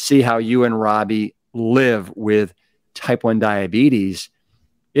see how you and Robby live with type 1 diabetes,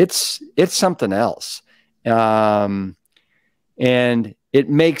 it's something else. And it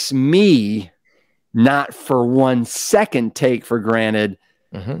makes me not for 1 second take for granted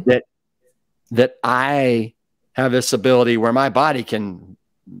that I have this ability where my body can,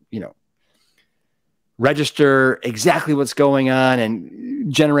 register exactly what's going on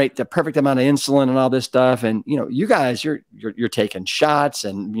and generate the perfect amount of insulin and all this stuff. And, you guys, you're taking shots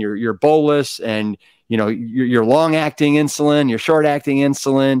and you're bolus and, your long acting insulin, your short acting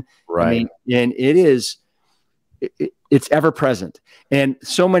insulin. Right. I mean, and it's ever present. And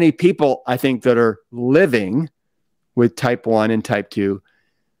so many people, I think, that are living with type 1 and type 2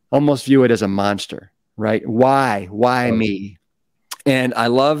 almost view it as a monster, right? Why me? And I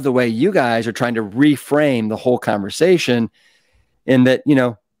love the way you guys are trying to reframe the whole conversation in that,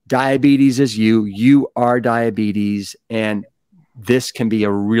 diabetes is you are diabetes, and this can be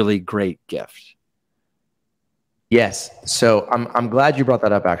a really great gift. Yes. So I'm glad you brought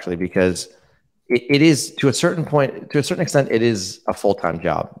that up, actually, because it is, to a certain extent, it is a full-time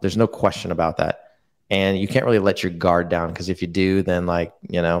job. There's no question about that. And you can't really let your guard down, because if you do, then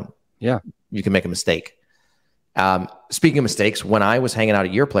you can make a mistake. Speaking of mistakes, when I was hanging out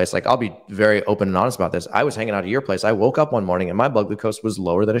at your place, I'll be very open and honest about this. I was hanging out at your place. I woke up one morning and my blood glucose was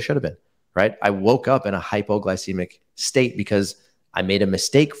lower than it should have been, right? I woke up in a hypoglycemic state because I made a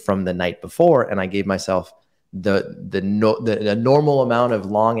mistake from the night before, and I gave myself the normal amount of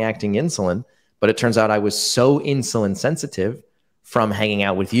long-acting insulin. But it turns out I was so insulin sensitive from hanging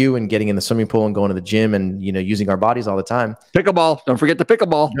out with you and getting in the swimming pool and going to the gym and, using our bodies all the time. Pickleball. Don't forget the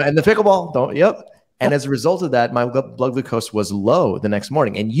pickleball. And the pickleball. Yep. And as a result of that, my blood glucose was low the next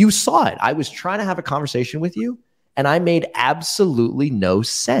morning. And you saw it. I was trying to have a conversation with you, and I made absolutely no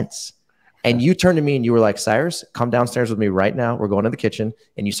sense. And you turned to me and you were like, Cyrus, come downstairs with me right now. We're going to the kitchen.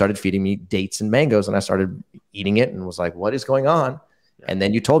 And you started feeding me dates and mangoes. And I started eating it and was like, what is going on? And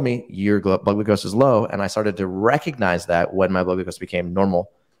then you told me your blood glucose is low. And I started to recognize that when my blood glucose became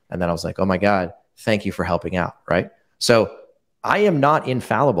normal. And then I was like, oh my God, thank you for helping out. Right. So I am not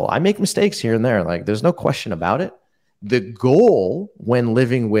infallible. I make mistakes here and there. There's no question about it. The goal when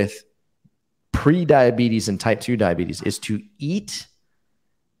living with pre-diabetes and type 2 diabetes is to eat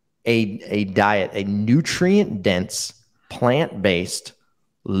a diet, a nutrient-dense, plant-based,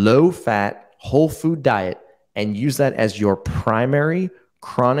 low-fat, whole food diet, and use that as your primary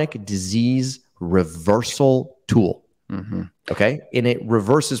chronic disease reversal tool. Okay? And it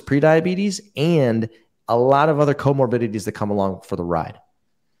reverses prediabetes and a lot of other comorbidities that come along for the ride.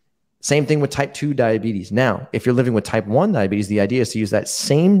 Same thing with type 2 diabetes. Now, if you're living with type 1 diabetes, the idea is to use that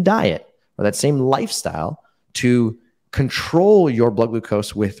same diet or that same lifestyle to control your blood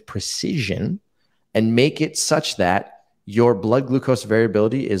glucose with precision and make it such that your blood glucose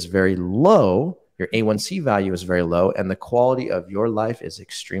variability is very low, your A1C value is very low, and the quality of your life is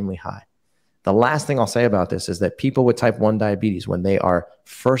extremely high. The last thing I'll say about this is that people with type 1 diabetes, when they are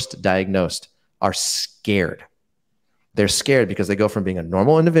first diagnosed, are scared. They're scared because they go from being a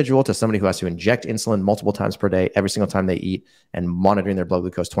normal individual to somebody who has to inject insulin multiple times per day, every single time they eat, and monitoring their blood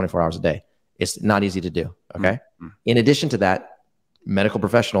glucose 24 hours a day. It's not easy to do, okay? In addition to that, medical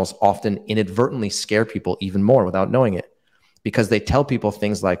professionals often inadvertently scare people even more without knowing it, because they tell people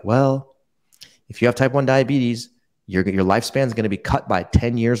things like, well, if you have type 1 diabetes, your lifespan is going to be cut by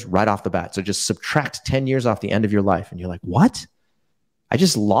 10 years right off the bat. So just subtract 10 years off the end of your life. And you're like, what? I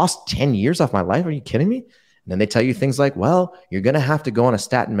just lost 10 years off my life? Are you kidding me? And then they tell you things like, well, you're going to have to go on a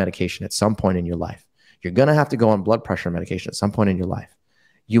statin medication at some point in your life. You're going to have to go on blood pressure medication at some point in your life.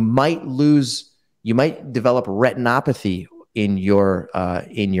 You might develop retinopathy in your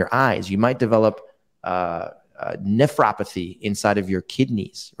eyes. You might develop nephropathy inside of your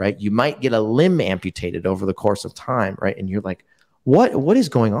kidneys, right? You might get a limb amputated over the course of time, right? And you're like, what is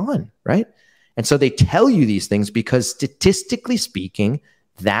going on, right? And so they tell you these things because statistically speaking,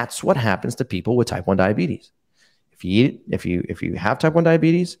 that's what happens to people with type 1 diabetes. If you have type 1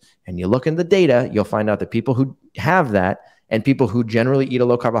 diabetes and you look in the data, you'll find out that people who have that and people who generally eat a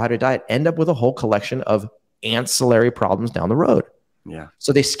low carbohydrate diet end up with a whole collection of ancillary problems down the road. Yeah.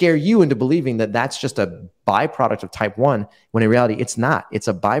 So they scare you into believing that that's just a byproduct of type 1, when in reality, it's not. It's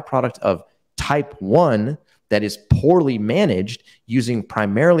a byproduct of type 1 that is poorly managed using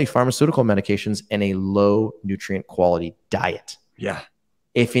primarily pharmaceutical medications and a low nutrient quality diet. Yeah.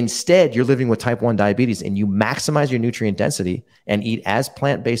 If instead you're living with type 1 diabetes and you maximize your nutrient density and eat as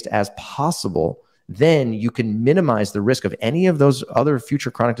plant-based as possible, then you can minimize the risk of any of those other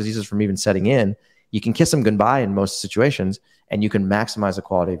future chronic diseases from even setting in. You can kiss them goodbye in most situations, and you can maximize the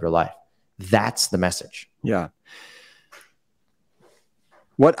quality of your life. That's the message. Yeah.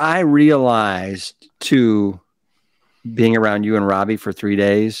 What I realized too, being around you and Robby for 3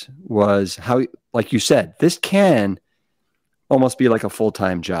 days, was how, like you said, this can almost be like a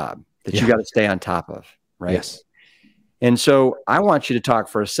full-time job that you got to stay on top of, right? Yes. And so I want you to talk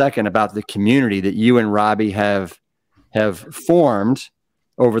for a second about the community that you and Robby have formed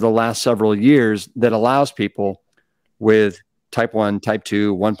over the last several years that allows people with type 1, type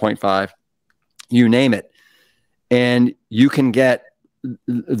 2, 1.5, you name it. And you can get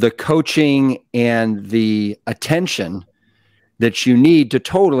the coaching and the attention that you need to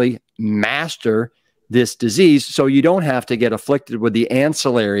totally master this disease, so you don't have to get afflicted with the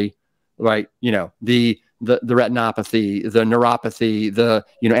ancillary, right? You know, the retinopathy, the neuropathy, the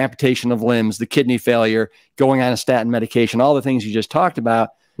amputation of limbs, the kidney failure, going on a statin medication, all the things you just talked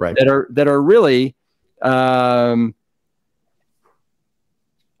about, right? That are really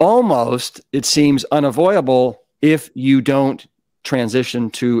almost, it seems, unavoidable if you don't transition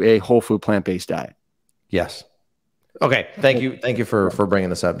to a whole food plant-based diet. Yes. Okay. Thank you for bringing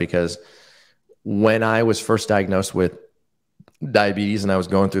this up, because when I was first diagnosed with diabetes and I was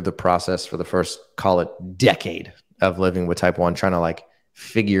going through the process for the first, call it, decade of living with type 1, trying to like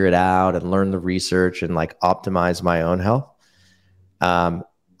figure it out and learn the research and like optimize my own health,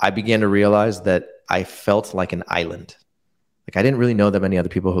 I began to realize that I felt like an island. Like I didn't really know that many other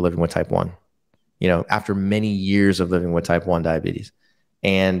people who were living with type 1, after many years of living with type 1 diabetes.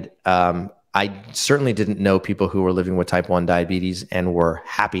 And I certainly didn't know people who were living with type 1 diabetes and were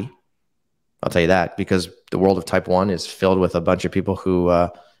happy. I'll tell you that, because the world of type 1 is filled with a bunch of people who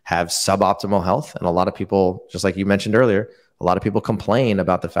have suboptimal health. And a lot of people, just like you mentioned earlier, a lot of people complain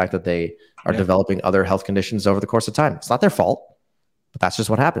about the fact that they are developing other health conditions over the course of time. It's not their fault, but that's just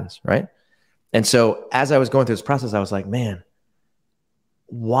what happens, right? And so as I was going through this process, I was like, man,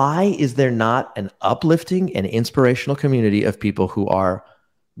 why is there not an uplifting and inspirational community of people who are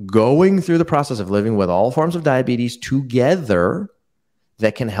going through the process of living with all forms of diabetes together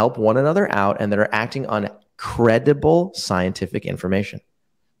that can help one another out and that are acting on credible scientific information?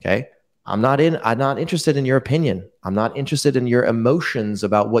 Okay. I'm not interested in your opinion. I'm not interested in your emotions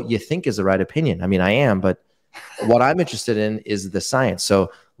about what you think is the right opinion. I mean, I am, but what I'm interested in is the science.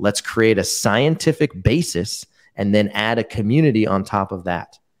 So let's create a scientific basis and then add a community on top of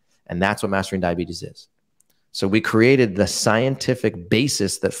that. And that's what Mastering Diabetes is. So we created the scientific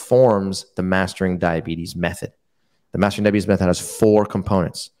basis that forms the Mastering Diabetes method. The Mastering Diabetes method has 4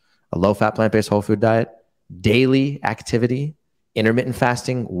 components: a low-fat plant-based whole food diet, daily activity, intermittent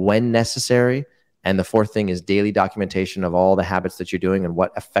fasting when necessary, and the 4th thing is daily documentation of all the habits that you're doing and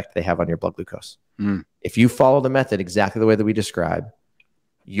what effect they have on your blood glucose. If you follow the method exactly the way that we describe,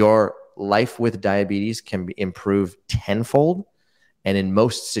 your life with diabetes can be improved tenfold. And in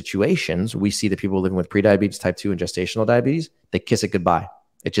most situations, we see that people living with prediabetes, type 2, and gestational diabetes, they kiss it goodbye.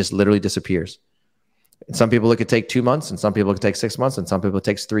 It just literally disappears. And some people it could take 2 months, and some people it could take 6 months, and some people it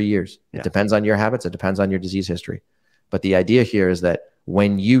takes 3 years. It depends on your habits. It depends on your disease history. But the idea here is that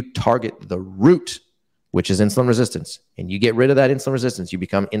when you target the root, which is insulin resistance, and you get rid of that insulin resistance, you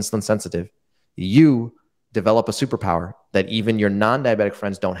become insulin sensitive, you develop a superpower that even your non-diabetic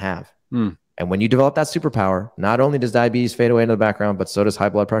friends don't have. And when you develop that superpower, not only does diabetes fade away into the background, but so does high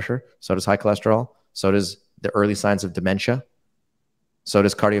blood pressure, so does high cholesterol, so does the early signs of dementia, so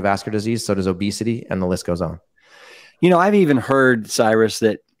does cardiovascular disease, so does obesity, and the list goes on. You know, I've even heard, Cyrus,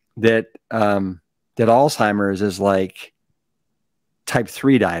 that Alzheimer's is like type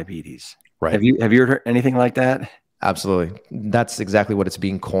 3 diabetes. Right. Have you heard anything like that? Absolutely. That's exactly what it's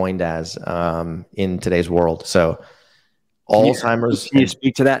being coined as in today's world. So Alzheimer's. Can you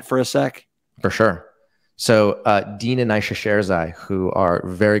speak to that for a sec? For sure. So Dean and Aisha Sherzai, who are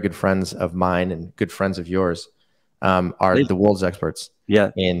very good friends of mine and good friends of yours, are the world's experts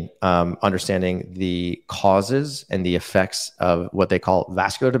in understanding the causes and the effects of what they call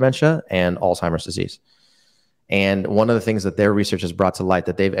vascular dementia and Alzheimer's disease. And one of the things that their research has brought to light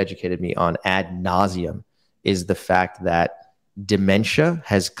that they've educated me on ad nauseum is the fact that dementia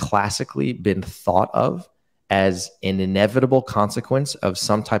has classically been thought of as an inevitable consequence of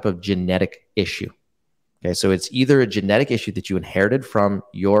some type of genetic issue. Okay, so it's either a genetic issue that you inherited from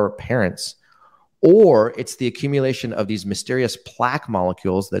your parents, or it's the accumulation of these mysterious plaque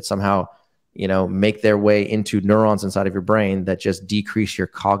molecules that somehow, you know, make their way into neurons inside of your brain that just decrease your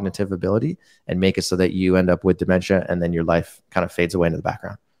cognitive ability and make it so that you end up with dementia, and then your life kind of fades away into the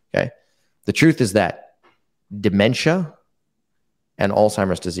background. Okay, the truth is that dementia and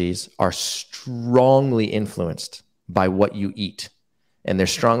Alzheimer's disease are strongly influenced by what you eat, and they're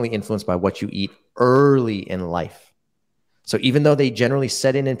strongly influenced by what you eat early in life. So even though they generally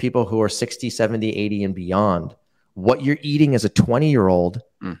set in people who are 60, 70, 80 and beyond, what you're eating as a 20-year-old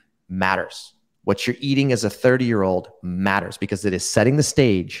matters. What you're eating as a 30-year-old matters, because it is setting the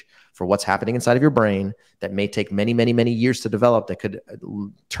stage for what's happening inside of your brain that may take many, many, many years to develop, that could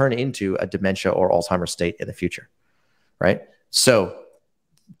turn into a dementia or Alzheimer's state in the future, right? So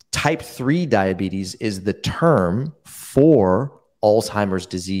type 3 diabetes is the term for Alzheimer's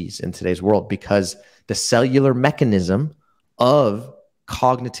disease in today's world, because the cellular mechanism of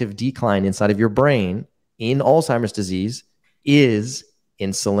cognitive decline inside of your brain in Alzheimer's disease is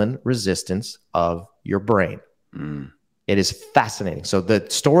insulin resistance of your brain. It is fascinating. So the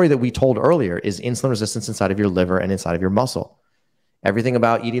story that we told earlier is insulin resistance inside of your liver and inside of your muscle. Everything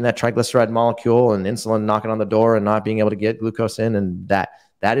about eating that triglyceride molecule and insulin knocking on the door and not being able to get glucose in, and that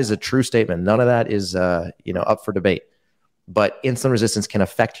is a true statement. None of that is up for debate. But insulin resistance can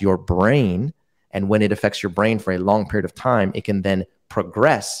affect your brain, and when it affects your brain for a long period of time, it can then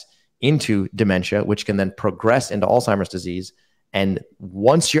progress into dementia, which can then progress into Alzheimer's disease. And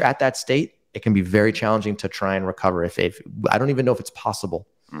once you're at that state, it can be very challenging to try and recover. If I don't even know if it's possible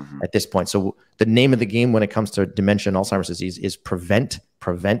at this point. So the name of the game when it comes to dementia and Alzheimer's disease is prevent,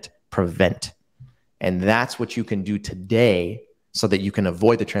 prevent, prevent. And that's what you can do today so that you can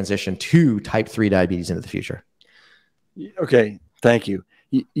avoid the transition to type 3 diabetes into the future. Okay, thank you.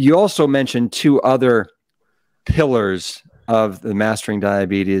 You also mentioned 2 other pillars of the Mastering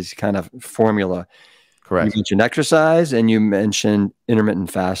Diabetes kind of formula. Correct. You mentioned exercise and you mentioned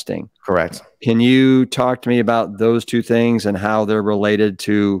intermittent fasting. Correct. Can you talk to me about those 2 things and how they're related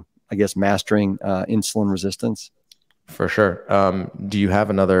to, I guess, mastering insulin resistance? For sure. Do you have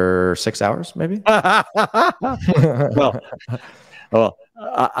another 6 hours, maybe? Well,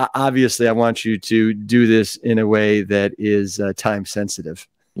 obviously, I want you to do this in a way that is time sensitive.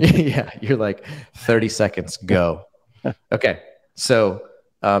 Yeah, you're like 30 seconds, go. Okay, so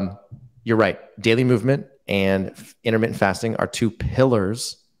you're right. Daily movement and intermittent fasting are 2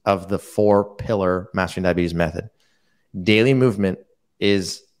 pillars of the 4-pillar Mastering Diabetes method. Daily movement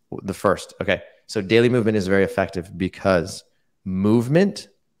is the first. Okay, so daily movement is very effective because movement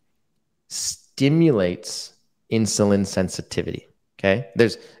stimulates insulin sensitivity. Okay,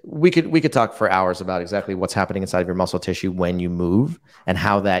 we could talk for hours about exactly what's happening inside of your muscle tissue when you move and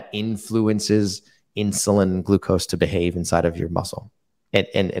how that influences insulin and glucose to behave inside of your muscle. And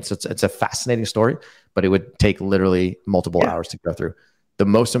it's a fascinating story, but it would take literally multiple hours to go through. The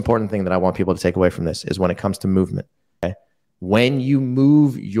most important thing that I want people to take away from this is when it comes to movement. Okay, when you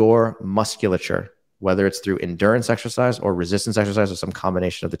move your musculature, whether it's through endurance exercise or resistance exercise or some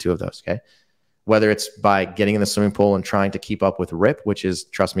combination of the 2 of those. Okay. Whether it's by getting in the swimming pool and trying to keep up with RIP, which is,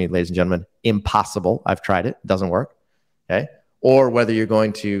 trust me, ladies and gentlemen, impossible. I've tried it. It doesn't work. Okay. Or whether you're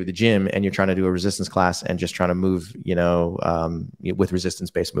going to the gym and you're trying to do a resistance class and just trying to move, with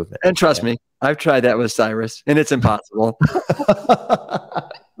resistance-based movement. And trust me, I've tried that with Cyrus and it's impossible.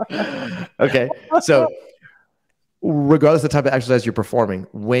 Okay. So regardless of the type of exercise you're performing,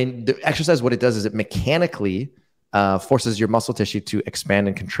 when the exercise, what it does is it mechanically forces your muscle tissue to expand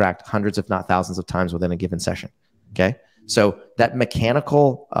and contract hundreds, if not thousands of times within a given session. Okay. So that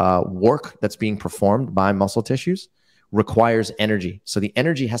mechanical work that's being performed by muscle tissues requires energy. So the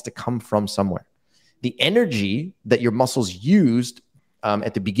energy has to come from somewhere. The energy that your muscles used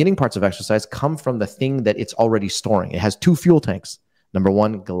at the beginning parts of exercise come from the thing that it's already storing. It has 2 fuel tanks. Number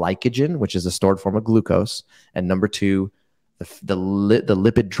one, glycogen, which is a stored form of glucose. And number two, the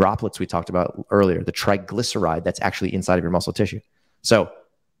lipid droplets we talked about earlier, the triglyceride that's actually inside of your muscle tissue. So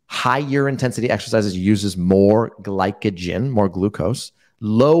higher intensity exercises uses more glycogen, more glucose.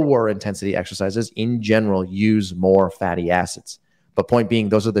 Lower intensity exercises in general use more fatty acids. But point being,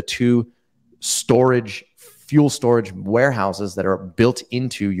 those are the two fuel storage warehouses that are built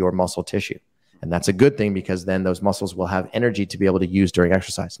into your muscle tissue. And that's a good thing because then those muscles will have energy to be able to use during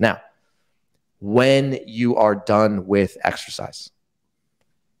exercise. Now, when you are done with exercise,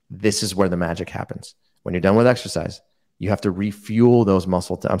 this is where the magic happens. When you're done with exercise, you have to refuel those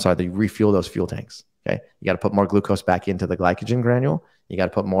refuel those fuel tanks. Okay. You got to put more glucose back into the glycogen granule. You got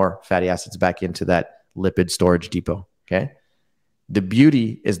to put more fatty acids back into that lipid storage depot. Okay. The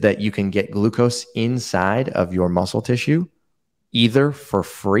beauty is that you can get glucose inside of your muscle tissue either for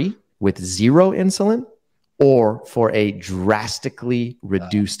free with zero insulin or for a drastically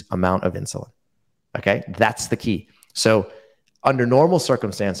reduced amount of insulin. Okay. That's the key. So under normal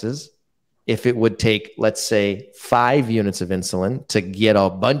circumstances, if it would take, let's say, 5 units of insulin to get a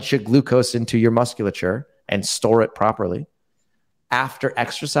bunch of glucose into your musculature and store it properly, after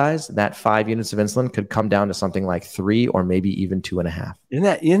exercise, that 5 units of insulin could come down to something like 3 or maybe even 2.5.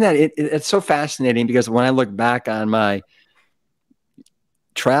 It's so fascinating because when I look back on my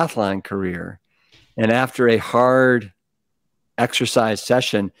triathlon career and after a hard exercise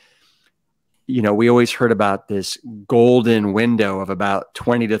session, we always heard about this golden window of about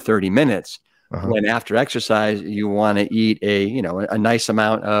 20 to 30 minutes when after exercise, you want to eat a nice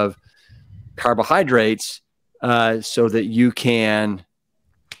amount of carbohydrates so that you can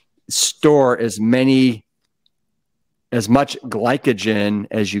store as much glycogen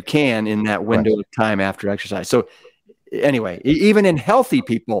as you can in that window of time after exercise. So anyway, even in healthy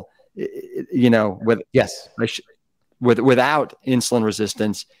people, without insulin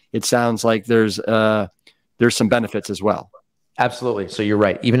resistance, it sounds like there's some benefits as well. Absolutely. So you're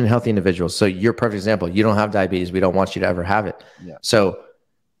right. Even in healthy individuals. So you're a perfect example. You don't have diabetes. We don't want you to ever have it. Yeah. So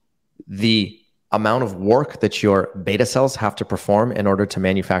the amount of work that your beta cells have to perform in order to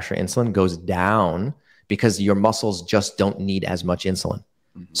manufacture insulin goes down because your muscles just don't need as much insulin.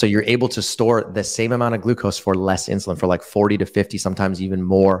 So you're able to store the same amount of glucose for less insulin, for like 40 to 50, sometimes even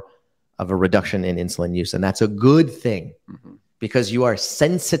more of a reduction in insulin use. And that's a good thing because you are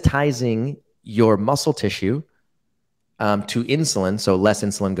sensitizing your muscle tissue to insulin. So less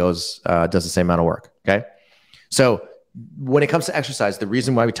insulin does the same amount of work. Okay. So when it comes to exercise, the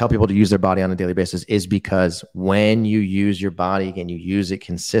reason why we tell people to use their body on a daily basis is because when you use your body and you use it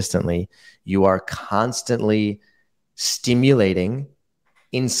consistently, you are constantly stimulating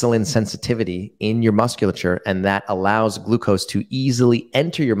insulin sensitivity in your musculature, and that allows glucose to easily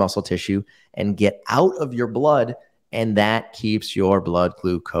enter your muscle tissue and get out of your blood, and that keeps your blood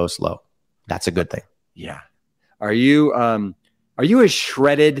glucose low. That's a good thing. Yeah. Are you as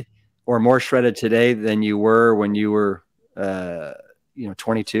shredded or more shredded today than you were when you were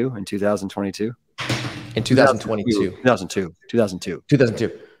 22 in 2022? In 2022.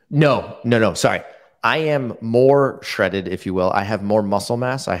 2002. No. Sorry. I am more shredded, if you will. I have more muscle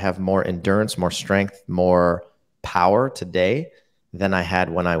mass. I have more endurance, more strength, more power today than I had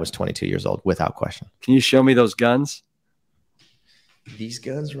when I was 22 years old, without question. Can you show me those guns? These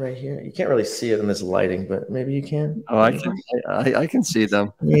guns right here. You can't really see it in this lighting, but maybe you can. Oh, I can see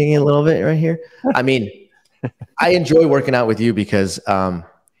them. A little bit right here. I mean, I enjoy working out with you because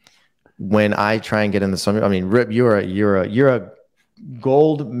when I try and get in the swimming, I mean, Rip, you're a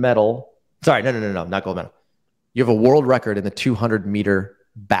gold medal. Sorry, no, not gold medal. You have a world record in the 200-meter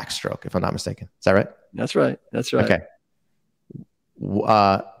backstroke, if I'm not mistaken. Is that right? That's right. Okay.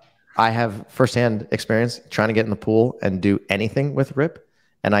 I have firsthand experience trying to get in the pool and do anything with Rip,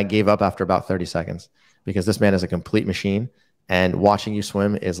 and I gave up after about 30 seconds because this man is a complete machine, and watching you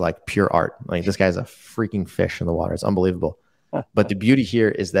swim is like pure art. Like, this guy's a freaking fish in the water. It's unbelievable. But the beauty here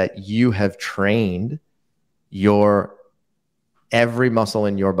is that you have trained every muscle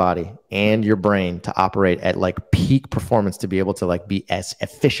in your body and your brain to operate at like peak performance, to be able to like be as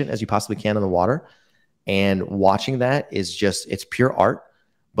efficient as you possibly can in the water. And watching that is it's pure art,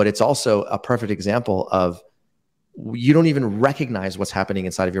 but it's also a perfect example of you don't even recognize what's happening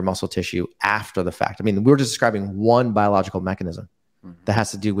inside of your muscle tissue after the fact. I mean, we're just describing one biological mechanism that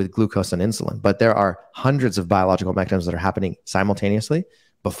has to do with glucose and insulin, but there are hundreds of biological mechanisms that are happening simultaneously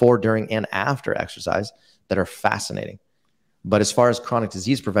before, during, and after exercise that are fascinating. But as far as chronic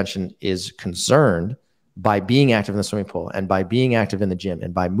disease prevention is concerned, by being active in the swimming pool and by being active in the gym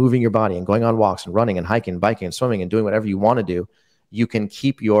and by moving your body and going on walks and running and hiking and biking and swimming and doing whatever you want to do, you can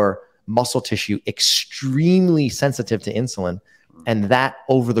keep your muscle tissue extremely sensitive to insulin And that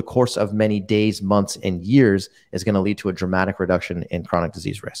over the course of many days, months, and years is going to lead to a dramatic reduction in chronic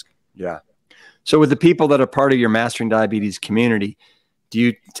disease risk. Yeah. So with the people that are part of your Mastering Diabetes community, do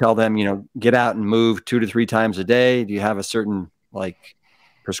you tell them, you know, get out and move 2 to 3 times a day? Do you have a certain like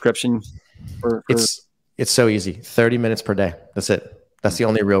prescription for... It's so easy. 30 minutes per day. That's it. That's the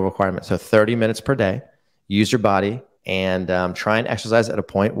only real requirement. So 30 minutes per day, use your body, and try and exercise at a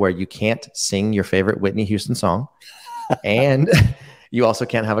point where you can't sing your favorite Whitney Houston song. And you also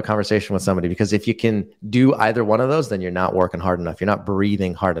can't have a conversation with somebody, because if you can do either one of those, then you're not working hard enough. You're not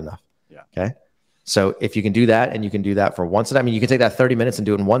breathing hard enough. Yeah. Okay. So if you can do that, and you can do that for once a day, I mean, you can take that 30 minutes and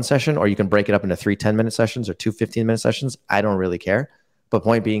do it in one session, or you can break it up into 3 10-minute sessions or 2 15-minute sessions. I don't really care. But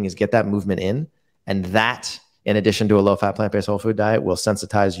point being is get that movement in. And that, in addition to a low-fat, plant-based whole food diet, will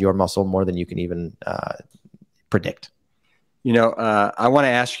sensitize your muscle more than you can even predict. You know, I want to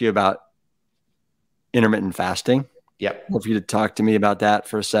ask you about intermittent fasting. Yep. I'd love for you to talk to me about that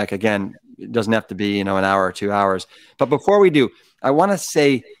for a sec. Again, it doesn't have to be, you know, an hour or 2 hours. But before we do, I want to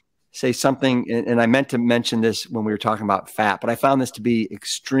say something, and I meant to mention this when we were talking about fat, but I found this to be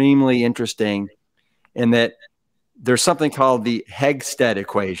extremely interesting in that there's something called the Hegstead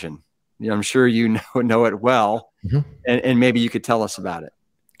equation. You know, I'm sure you know it well, and maybe you could tell us about it.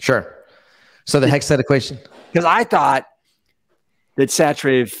 Sure. So the Hegstead equation. Because I thought that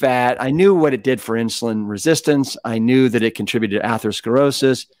saturated fat, I knew what it did for insulin resistance. I knew that it contributed to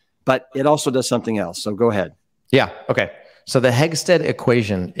atherosclerosis, but it also does something else. So go ahead. Yeah. Okay. So the Hegstead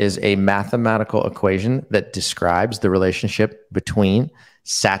equation is a mathematical equation that describes the relationship between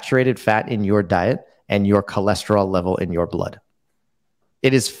saturated fat in your diet and your cholesterol level in your blood.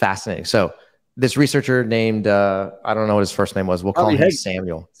 It is fascinating. So this researcher named, I don't know what his first name was. We'll call him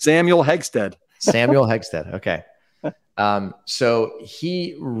Samuel. Samuel Hegstead. Samuel Hegstead. Okay. So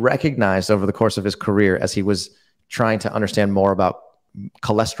he recognized over the course of his career, as he was trying to understand more about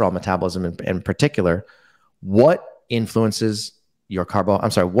cholesterol metabolism in particular, what influences your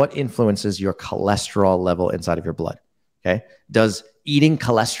cholesterol level inside of your blood. Okay. Does eating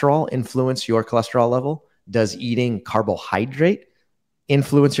cholesterol influence your cholesterol level? Does eating carbohydrate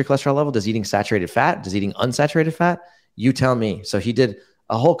influence your cholesterol level? Does eating saturated fat? Does eating unsaturated fat? You tell me. So he did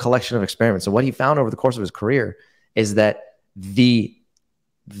a whole collection of experiments. And what he found over the course of his career is that the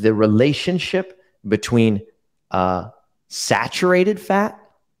relationship between saturated fat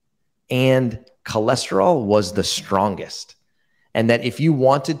and cholesterol was the strongest. And that if you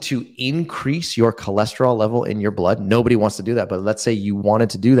wanted to increase your cholesterol level in your blood, nobody wants to do that, but let's say you wanted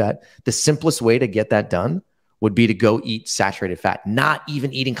to do that, the simplest way to get that done would be to go eat saturated fat, not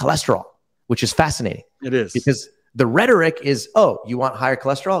even eating cholesterol, which is fascinating. It is. Because the rhetoric is, oh, you want higher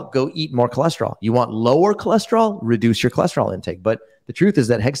cholesterol? Go eat more cholesterol. You want lower cholesterol? Reduce your cholesterol intake. But the truth is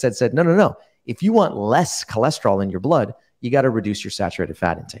that Hegstead said, no. If you want less cholesterol in your blood, you got to reduce your saturated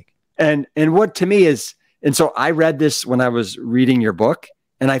fat intake. And what to me is, and so I read this when I was reading your book,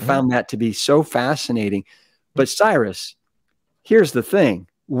 and I found that to be so fascinating. But Cyrus, here's the thing.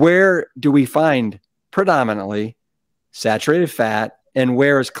 Where do we find predominantly saturated fat, and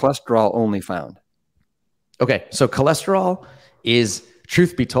where is cholesterol only found? Okay, so cholesterol is,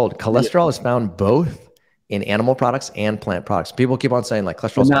 truth be told, cholesterol is found both in animal products and plant products. People keep on saying like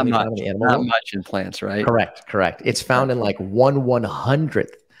cholesterol is not much, found in the animal not world. much in plants, right? Correct. It's found in like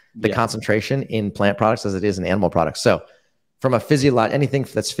 1/100th the concentration in plant products as it is in animal products. So from a anything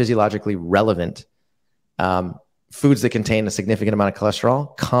that's physiologically relevant, foods that contain a significant amount of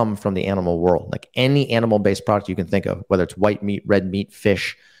cholesterol come from the animal world. Like any animal-based product you can think of, whether it's white meat, red meat,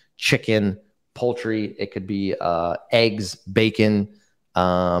 fish, chicken, poultry, it could be eggs, bacon,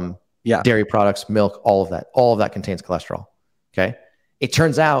 dairy products, milk, all of that contains cholesterol. Okay. It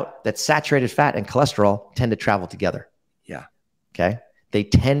turns out that saturated fat and cholesterol tend to travel together. Yeah. Okay. They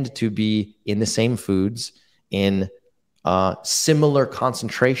tend to be in the same foods in similar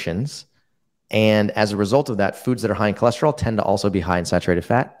concentrations. And as a result of that, foods that are high in cholesterol tend to also be high in saturated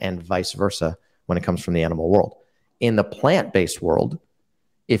fat, and vice versa when it comes from the animal world. In the plant-based world,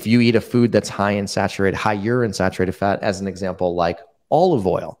 if you eat a food that's higher in saturated fat, as an example, like olive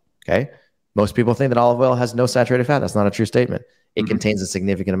oil, okay? Most people think that olive oil has no saturated fat. That's not a true statement. It contains a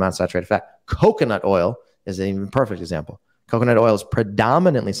significant amount of saturated fat. Coconut oil is an even perfect example. Coconut oil is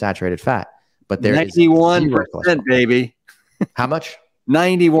predominantly saturated fat, but there 91%, baby. How much?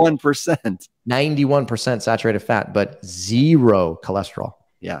 91%. 91% saturated fat, but zero cholesterol.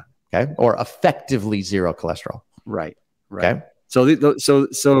 Yeah. Okay. Or effectively zero cholesterol. Right. Okay. So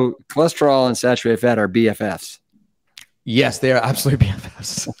cholesterol and saturated fat are BFFs. Yes, they are absolutely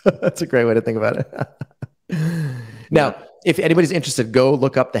BFFs. That's a great way to think about it. Now, if anybody's interested, go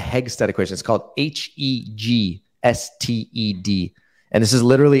look up the Hegstead equation. It's called HEG STED. And this is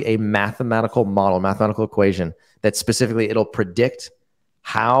literally a mathematical model, mathematical equation that specifically it'll predict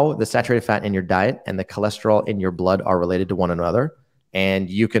how the saturated fat in your diet and the cholesterol in your blood are related to one another. And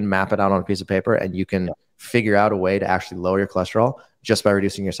you can map it out on a piece of paper and you can figure out a way to actually lower your cholesterol just by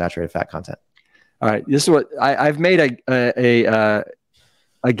reducing your saturated fat content. All right. This is what I've made a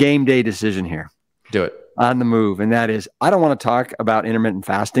game day decision here. Do it. On the move. And that is, I don't want to talk about intermittent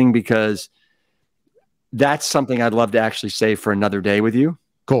fasting because that's something I'd love to actually say for another day with you.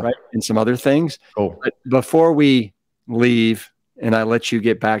 Cool. Right? And some other things. Cool. But before we leave and I let you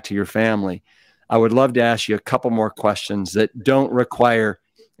get back to your family, I would love to ask you a couple more questions that don't require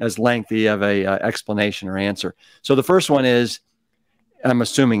as lengthy of a explanation or answer. So the first one is, I'm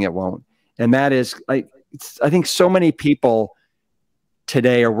assuming it won't. And that is, I think so many people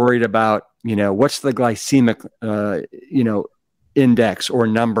today are worried about, what's the glycemic, index or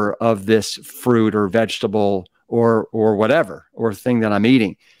number of this fruit or vegetable or whatever, or thing that I'm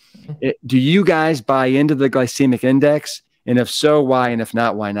eating. Do you guys buy into the glycemic index? And if so, why? And if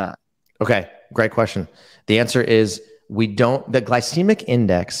not, why not? Okay. Great question. The answer is we don't. The glycemic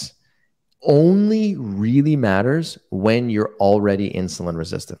index only really matters when you're already insulin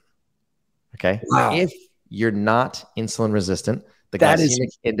resistant. Okay. Wow. If you're not insulin resistant, the glycemic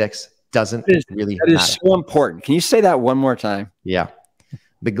index doesn't really matter. That is so important. Can you say that one more time? Yeah.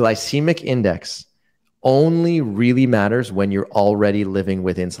 The glycemic index only really matters when you're already living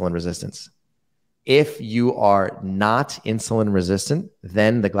with insulin resistance. If you are not insulin resistant,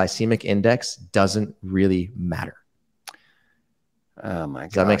 then the glycemic index doesn't really matter. Oh my God.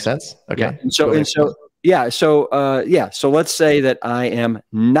 Does that make sense? Okay. Yeah. So let's say that I am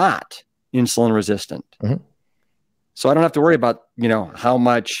not insulin resistant. Mm-hmm. So I don't have to worry about, how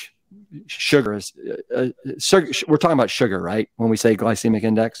much sugar is, we're talking about sugar, right? When we say glycemic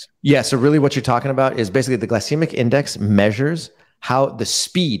index. Yeah. So really what you're talking about is basically the glycemic index measures how the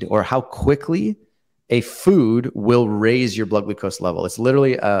speed or how quickly a food will raise your blood glucose level. It's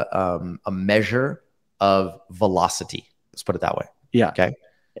literally a measure of velocity. Let's put it that way. Yeah. Okay.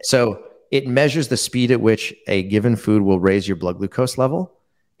 So it measures the speed at which a given food will raise your blood glucose level.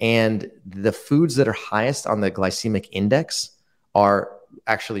 And the foods that are highest on the glycemic index are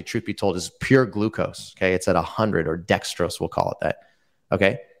actually, truth be told, is pure glucose. Okay. It's at 100, or dextrose, we'll call it that.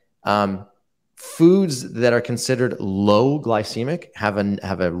 Okay. Foods that are considered low glycemic have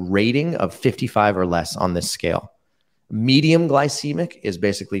a rating of 55 or less on this scale. Medium glycemic is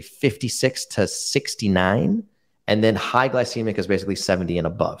basically 56 to 69. And then high glycemic is basically 70 and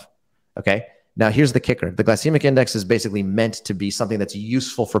above. Okay. Now here's the kicker. The glycemic index is basically meant to be something that's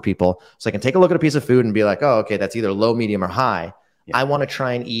useful for people. So I can take a look at a piece of food and be like, oh, okay, that's either low, medium, or high. Yeah. I want to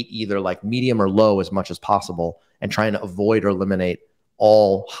try and eat either like medium or low as much as possible and try and avoid or eliminate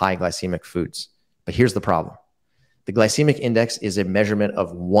all high glycemic foods. But here's the problem. The glycemic index is a measurement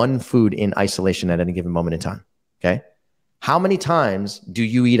of one food in isolation at any given moment in time. Okay. How many times do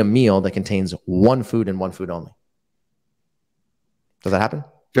you eat a meal that contains one food and one food only? Does that happen?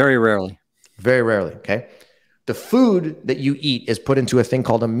 Very rarely. Very rarely. Okay. The food that you eat is put into a thing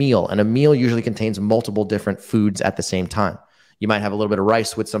called a meal, and a meal usually contains multiple different foods at the same time. You might have a little bit of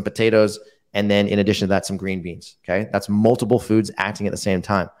rice with some potatoes, and then in addition to that, some green beans. Okay. That's multiple foods acting at the same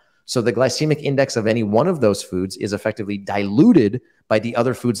time. So the glycemic index of any one of those foods is effectively diluted by the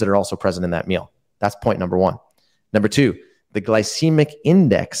other foods that are also present in that meal. That's point number one. Number two, the glycemic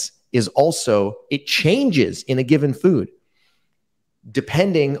index is also, it changes in a given food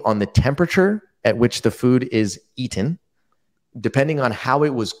depending on the temperature at which the food is eaten, depending on how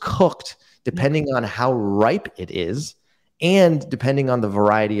it was cooked, depending on how ripe it is, and depending on the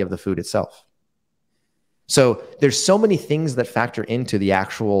variety of the food itself. So there's so many things that factor into the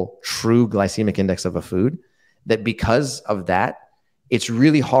actual true glycemic index of a food that because of that, it's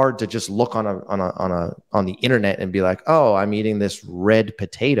really hard to just look on the internet and be like, oh, I'm eating this red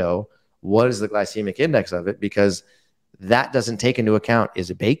potato. What is the glycemic index of it? Because that doesn't take into account,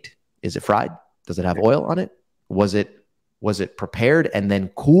 is it baked? Is it fried? Does it have oil on it? Was it prepared and then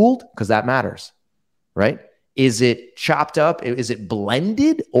cooled? Because that matters, right? Is it chopped up? Is it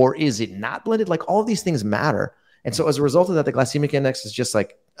blended or is it not blended? Like all of these things matter. And so as a result of that, the glycemic index is just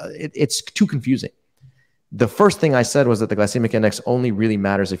like, it's too confusing. The first thing I said was that the glycemic index only really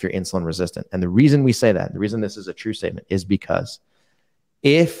matters if you're insulin resistant. And the reason we say that, the reason this is a true statement is because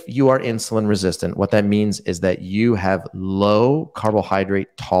if you are insulin resistant, what that means is that you have low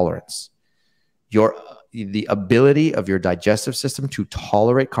carbohydrate tolerance. The ability of your digestive system to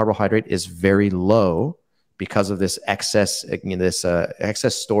tolerate carbohydrate is very low because of this excess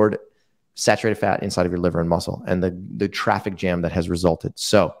stored saturated fat inside of your liver and muscle and the traffic jam that has resulted.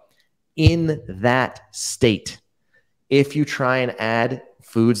 So in that state, if you try and add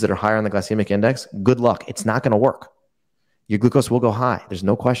foods that are higher on the glycemic index, good luck. It's not going to work. Your glucose will go high. There's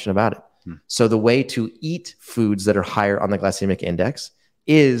no question about it. So the way to eat foods that are higher on the glycemic index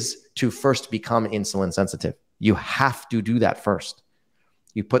is to first become insulin sensitive. You have to do that first.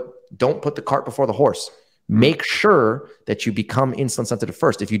 Don't put the cart before the horse. Make sure that you become insulin sensitive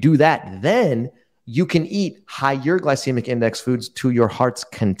first. If you do that, then you can eat higher glycemic index foods to your heart's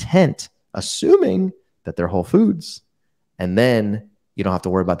content, assuming that they're whole foods. And then you don't have to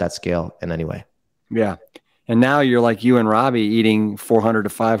worry about that scale in any way. Yeah. And now you're like you and Robby, eating 400 to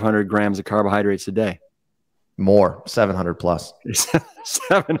 500 grams of carbohydrates a day. More, 700 plus.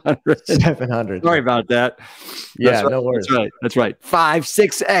 700. 700. Sorry about that. Yeah, no worries. That's right. That's right.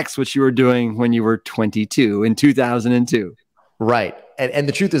 5-6x what you were doing when you were 22 in 2002. Right. And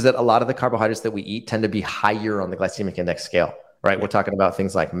the truth is that a lot of the carbohydrates that we eat tend to be higher on the glycemic index scale, right? We're talking about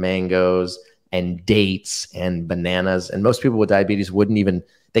things like mangoes and dates and bananas. And most people with diabetes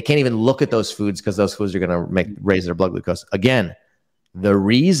they can't even look at those foods because those foods are going to raise their blood glucose. Again, the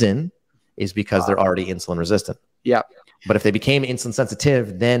reason is because they're already insulin resistant. Yeah. But if they became insulin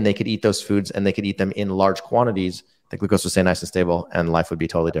sensitive, then they could eat those foods and they could eat them in large quantities. The glucose would stay nice and stable and life would be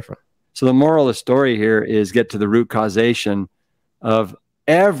totally different. So the moral of the story here is get to the root causation of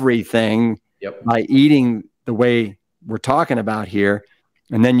everything by eating the way we're talking about here.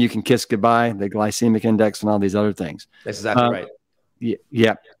 And then you can kiss goodbye the glycemic index and all these other things. That's exactly right.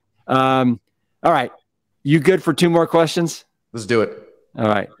 Yeah. All right. You good for 2 more questions? Let's do it. All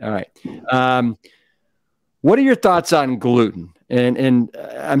right. What are your thoughts on gluten? And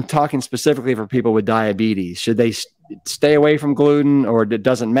I'm talking specifically for people with diabetes. Should they stay away from gluten, or it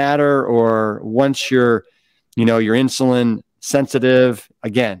doesn't matter? Or once you're insulin sensitive,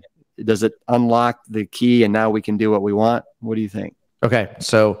 again, does it unlock the key and now we can do what we want? What do you think? Okay.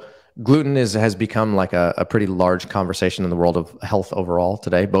 So gluten has become like a pretty large conversation in the world of health overall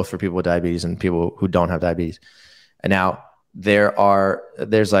today, both for people with diabetes and people who don't have diabetes. And now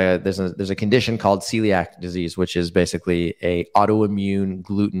there's a condition called celiac disease, which is basically a autoimmune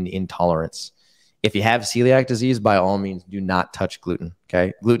gluten intolerance. If you have celiac disease, by all means, do not touch gluten.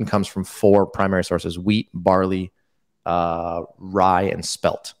 Okay. Gluten comes from 4 primary sources: wheat, barley, rye, and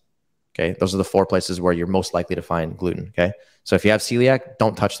spelt. Okay. Those are the 4 places where you're most likely to find gluten. Okay. So if you have celiac,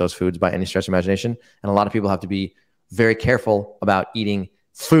 don't touch those foods by any stretch of imagination. And a lot of people have to be very careful about eating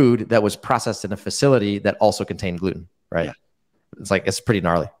food that was processed in a facility that also contained gluten, right? Yeah. It's pretty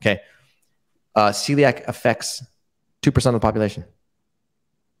gnarly. Okay. Celiac affects 2% of the population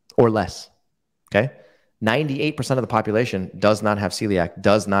or less. Okay. 98% of the population does not have celiac,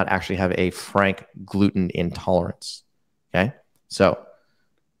 does not actually have a frank gluten intolerance. Okay. So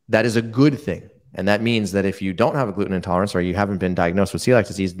that is a good thing. And that means that if you don't have a gluten intolerance or you haven't been diagnosed with celiac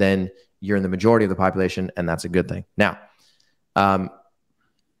disease, then you're in the majority of the population, and that's a good thing. Now,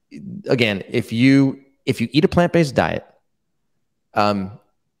 again, if you eat a plant-based diet,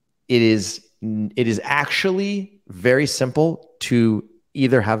 it is actually very simple to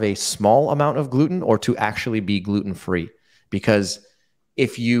either have a small amount of gluten or to actually be gluten-free. Because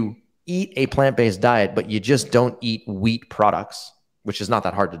if you eat a plant-based diet, but you just don't eat wheat products, which is not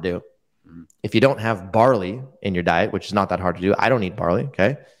that hard to do. If you don't have barley in your diet, which is not that hard to do, I don't eat barley.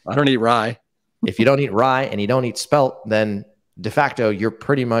 Okay. I don't eat rye. If you don't eat rye and you don't eat spelt, then de facto, you're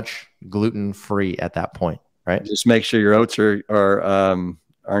pretty much gluten-free at that point, right? Just make sure your oats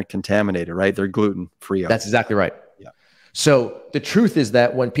aren't contaminated, right? They're gluten-free. That's exactly right. Yeah. So the truth is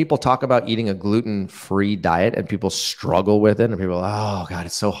that when people talk about eating a gluten-free diet and people struggle with it and people are, oh God,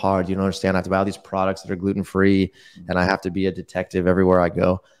 it's so hard. You don't understand. I have to buy all these products that are gluten-free and I have to be a detective everywhere I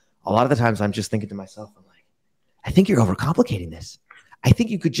go. A lot of the times I'm just thinking to myself, I'm like, I think you're overcomplicating this. I think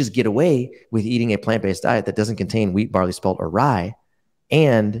you could just get away with eating a plant-based diet that doesn't contain wheat, barley, spelt, or rye,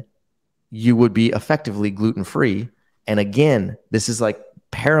 and you would be effectively gluten-free. And again, this is like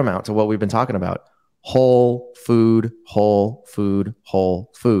paramount to what we've been talking about. Whole food, whole food,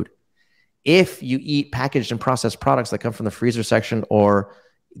 whole food. If you eat packaged and processed products that come from the freezer section or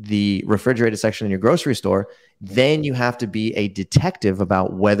the refrigerated section in your grocery store, then you have to be a detective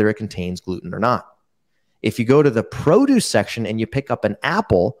about whether it contains gluten or not. If you go to the produce section and you pick up an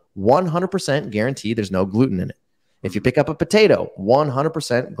apple, 100% guarantee there's no gluten in it. If you pick up a potato,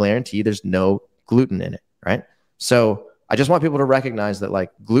 100% guarantee there's no gluten in it, right? So I just want people to recognize that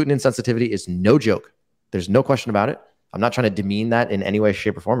like gluten insensitivity is no joke. There's no question about it. I'm not trying to demean that in any way,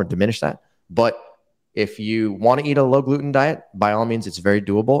 shape, or form or diminish that. But if you want to eat a low gluten diet, by all means, it's very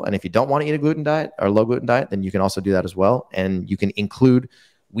doable. And if you don't want to eat a gluten diet or low gluten diet, then you can also do that as well. And you can include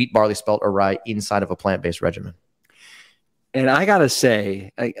wheat, barley, spelt, or rye inside of a plant-based regimen. And I got to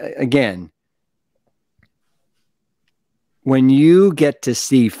say, again, when you get to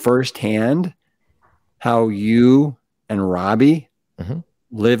see firsthand how you and Robby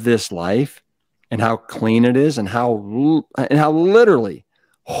live this life and how clean it is and how literally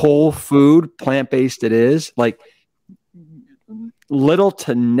whole food, plant-based it is, like little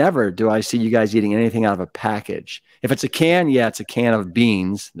to never do I see you guys eating anything out of a package. If it's a can, yeah, it's a can of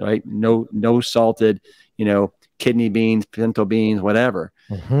beans, right? No salted, kidney beans, pinto beans, whatever.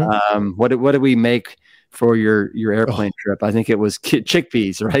 What did we make for your airplane trip? I think it was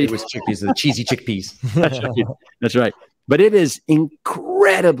chickpeas, right? It was chickpeas, the cheesy chickpeas. That's right. But it is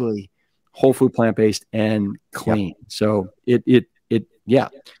incredibly whole food, plant-based, and clean. Yep. So yeah.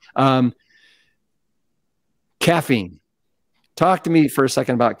 Caffeine. Talk to me for a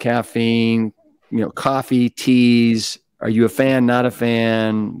second about caffeine, coffee, teas. Are you a fan, not a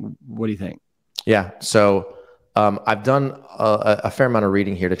fan? What do you think? Yeah. So I've done a fair amount of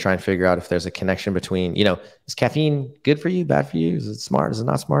reading here to try and figure out if there's a connection between, is caffeine good for you, bad for you? Is it smart? Is it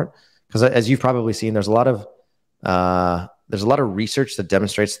not smart? Because as you've probably seen, there's a lot of research that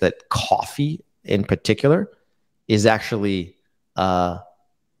demonstrates that coffee in particular is actually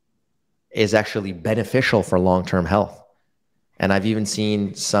beneficial for long-term health. And I've even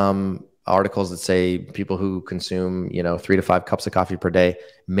seen some articles that say people who consume, 3 to 5 cups of coffee per day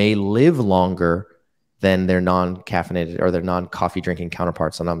may live longer than their non-caffeinated or their non-coffee drinking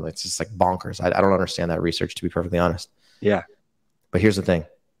counterparts. And it's just like bonkers. I don't understand that research, to be perfectly honest. Yeah. But here's the thing.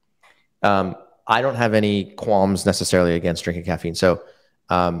 I don't have any qualms necessarily against drinking caffeine. So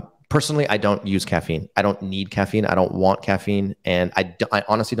personally, I don't use caffeine. I don't need caffeine. I don't want caffeine. And I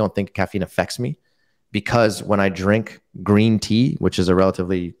honestly don't think caffeine affects me, because when I drink green tea, which is a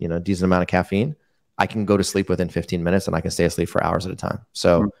relatively decent amount of caffeine, I can go to sleep within 15 minutes and I can stay asleep for hours at a time.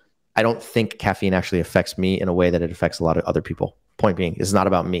 So I don't think caffeine actually affects me in a way that it affects a lot of other people. Point being, this is not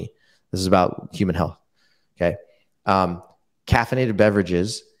about me. This is about human health. Okay. Caffeinated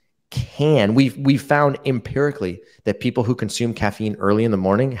beverages we've found empirically that people who consume caffeine early in the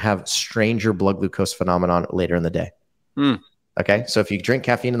morning have stranger blood glucose phenomenon later in the day. Okay. So if you drink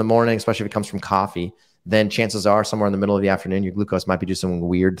caffeine in the morning, especially if it comes from coffee, then chances are somewhere in the middle of the afternoon, your glucose might be doing some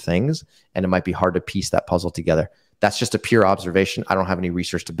weird things and it might be hard to piece that puzzle together. That's just a pure observation. I don't have any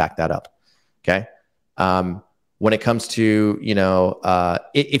research to back that up. Okay. When it comes to,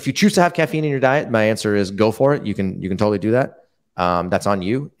 if you choose to have caffeine in your diet, my answer is go for it. You can totally do that. That's on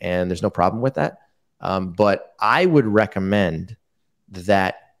you and there's no problem with that. But I would recommend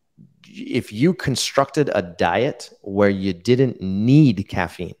that if you constructed a diet where you didn't need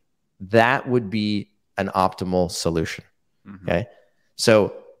caffeine, that would be an optimal solution. Okay.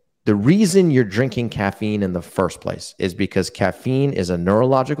 So the reason you're drinking caffeine in the first place is because caffeine is a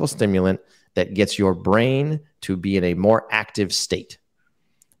neurological stimulant that gets your brain to be in a more active state.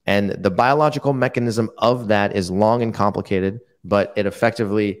 And the biological mechanism of that is long and complicated, but it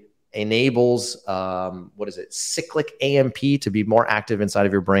effectively enables, cyclic AMP to be more active inside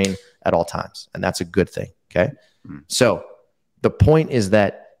of your brain at all times. And that's a good thing. Okay. So the point is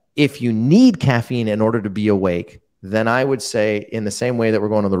that if you need caffeine in order to be awake, then I would say, in the same way that we're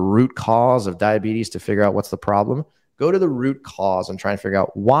going to the root cause of diabetes to figure out what's the problem, go to the root cause and try and figure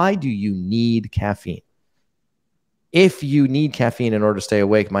out, why do you need caffeine? If you need caffeine in order to stay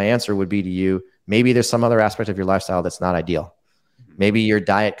awake, my answer would be to you, maybe there's some other aspect of your lifestyle that's not ideal. Maybe your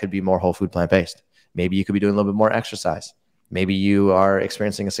diet could be more whole food, plant-based. Maybe you could be doing a little bit more exercise. Maybe you are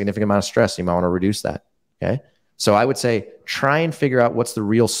experiencing a significant amount of stress. You might want to reduce that. Okay. So I would say, try and figure out what's the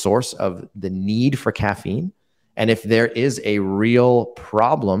real source of the need for caffeine. And if there is a real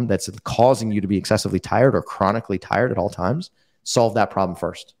problem that's causing you to be excessively tired or chronically tired at all times, solve that problem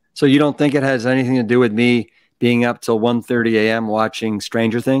first. So you don't think it has anything to do with me being up till 1:30 a.m. watching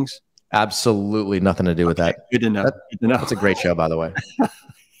Stranger Things? Absolutely nothing to do with that. Good to know. Good to know. That's a great show, by the way.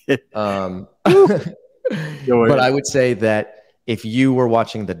 But I would say that if you were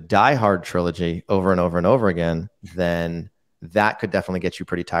watching the Die Hard trilogy over and over and over again, then that could definitely get you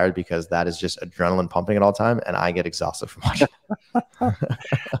pretty tired, because that is just adrenaline pumping at all time, and I get exhausted from watching.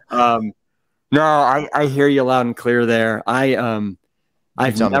 No, I hear you loud and clear there. I've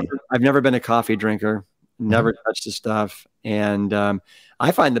never been a coffee drinker, never touched the stuff, and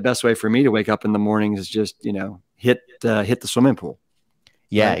I find the best way for me to wake up in the mornings is just hit the swimming pool.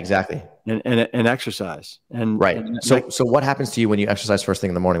 Yeah, right? Exactly. And exercise. And right. And so what happens to you when you exercise first thing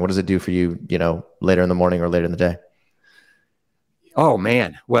in the morning? What does it do for you, later in the morning or later in the day? Oh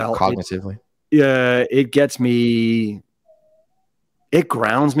man. Well, cognitively. It gets me, it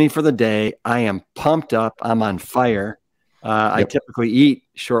grounds me for the day. I am pumped up. I'm on fire. I typically eat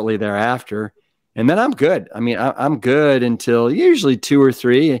shortly thereafter, and then I'm good. I mean, I'm good until usually 2 or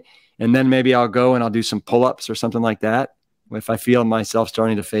 3. And then maybe I'll go and I'll do some pull-ups or something like that. if I feel myself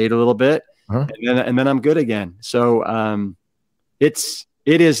starting to fade a little bit, and then I'm good again. So it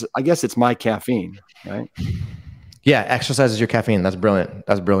is, I guess it's my caffeine, right? Yeah, exercise is your caffeine. That's brilliant.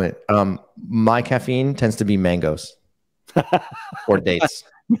 That's brilliant. My caffeine tends to be mangoes or dates,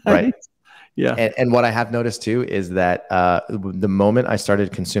 right? Yeah. And what I have noticed too is that the moment I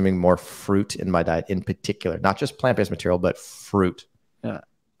started consuming more fruit in my diet, in particular, not just plant-based material, but fruit,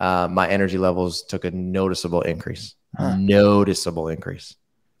 my energy levels took a noticeable increase. Noticeable increase.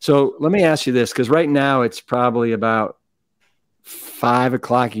 So let me ask you this, because right now it's probably about 5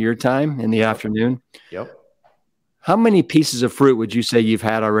 o'clock your time in the afternoon. Yep. How many pieces of fruit would you say you've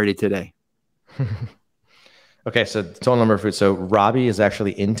had already today? Okay, so the total number of fruits. So Robby is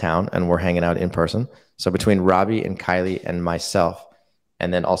actually in town and we're hanging out in person. So between Robby and Kylie and myself,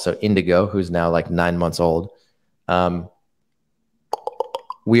 and then also Indigo, who's now like 9 months old,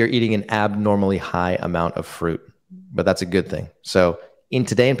 we are eating an abnormally high amount of fruit, but that's a good thing. So in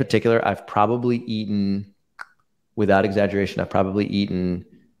today in particular, I've probably eaten, without exaggeration, I've probably eaten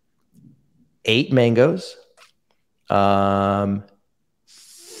 8 mangoes, 5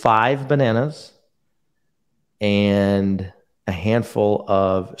 bananas, and a handful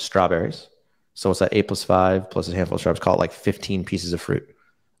of strawberries. So it's that 8 plus 5 plus a handful of strawberries, call it like 15 pieces of fruit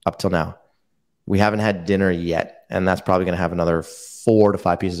up till now. We haven't had dinner yet, and that's probably going to have another 4 to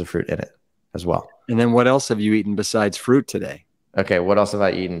 5 pieces of fruit in it as well. And then what else have you eaten besides fruit today? Okay, what else have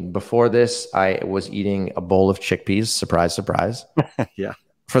I eaten? Before this, I was eating a bowl of chickpeas. Surprise, surprise. Yeah.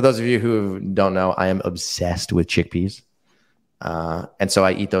 For those of you who don't know, I am obsessed with chickpeas. And so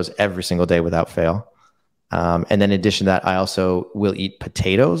I eat those every single day without fail. And then in addition to that, I also will eat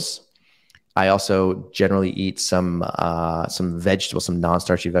potatoes. I also generally eat some vegetables, some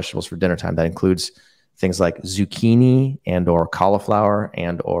non-starchy vegetables for dinner time. That includes things like zucchini and or cauliflower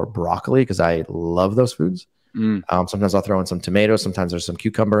and or broccoli, because I love those foods. Sometimes I'll throw in some tomatoes. Sometimes there's some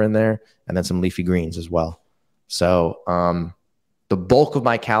cucumber in there, and then some leafy greens as well. So the bulk of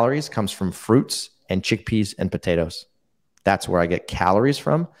my calories comes from fruits and chickpeas and potatoes. That's where I get calories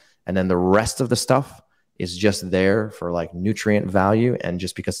from. And then the rest of the stuff is just there for like nutrient value and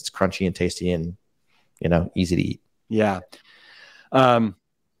just because it's crunchy and tasty and, you know, easy to eat. Yeah. And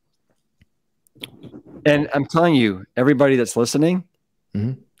I'm telling you, everybody that's listening,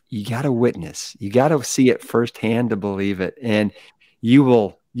 you got to witness, you got to see it firsthand to believe it. And you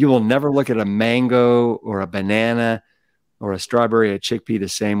will never look at a mango or a banana or a strawberry, a chickpea the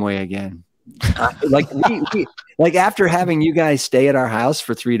same way again. Like after having you guys stay at our house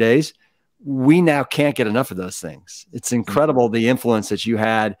for 3 days, we now can't get enough of those things. It's incredible the influence that you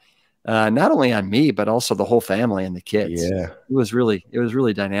had, not only on me, but also the whole family and the kids. Yeah. It was really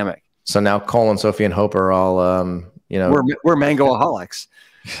dynamic. So now Cole and Sophie and Hope are all, you know, we're mangoaholics.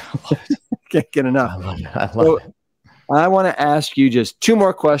 Can't get enough. I love it. I want to ask you just 2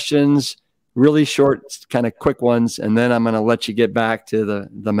 more questions, really short, kind of quick ones. And then I'm going to let you get back to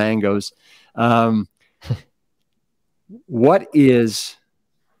the mangoes. What is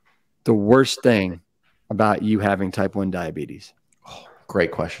the worst thing about you having type 1 diabetes? Oh,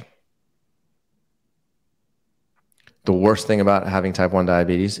 great question. The worst thing about having type 1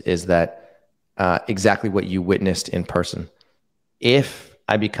 diabetes is that exactly what you witnessed in person. If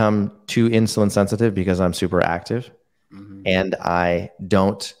I become too insulin sensitive because I'm super active and I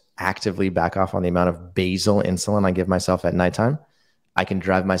don't actively back off on the amount of basal insulin I give myself at nighttime, I can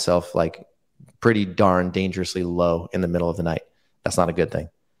drive myself like pretty darn dangerously low in the middle of the night. That's not a good thing,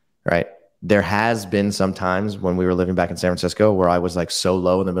 right? There has been some times when we were living back in San Francisco where I was like so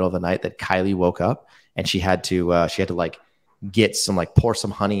low in the middle of the night that Kylie woke up and she had to like get some, like pour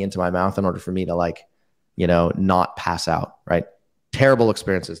some honey into my mouth in order for me to like, you know, not pass out, right? Terrible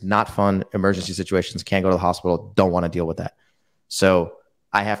experiences, not fun, emergency situations, can't go to the hospital, don't want to deal with that. So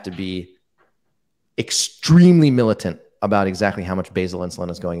I have to be extremely militant about exactly how much basal insulin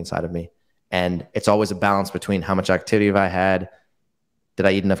is going inside of me. And it's always a balance between how much activity have I had, did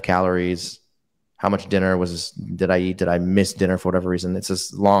I eat enough calories, how much dinner did I eat, did I miss dinner for whatever reason. It's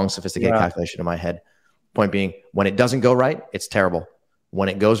this long, sophisticated calculation in my head. Point being, when it doesn't go right, it's terrible. When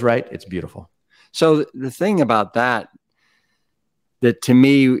it goes right, it's beautiful. So the thing about that to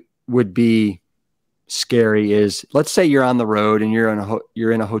me would be scary is, let's say you're on the road and you're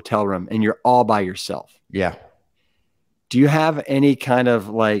in a hotel room and you're all by yourself. Yeah. Do you have any kind of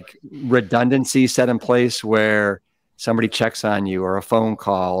like redundancy set in place where somebody checks on you or a phone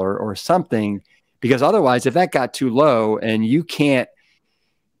call or something? Because otherwise, if that got too low and you can't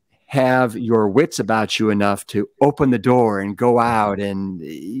have your wits about you enough to open the door and go out, and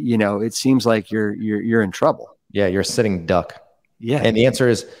you know, it seems like you're in trouble. Yeah, you're a sitting duck. Yeah. And the answer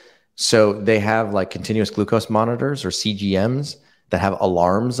is So they have like continuous glucose monitors or CGMs that have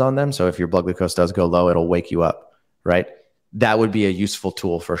alarms on them. So if your blood glucose does go low, it'll wake you up, right? That would be a useful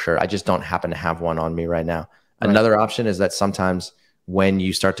tool for sure. I just don't happen to have one on me right now. Right. Another option is that sometimes when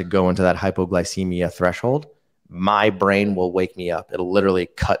you start to go into that hypoglycemia threshold, my brain will wake me up. It'll literally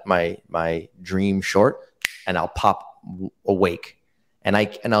cut my dream short and I'll pop awake. And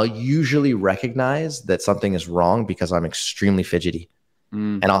I'll usually recognize that something is wrong because I'm extremely fidgety.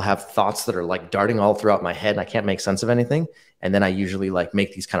 And I'll have thoughts that are like darting all throughout my head and I can't make sense of anything. And then I usually like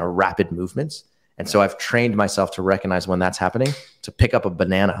make these kind of rapid movements. And so I've trained myself to recognize when that's happening, to pick up a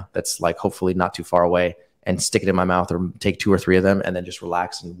banana that's like hopefully not too far away and stick it in my mouth or take 2 or 3 of them and then just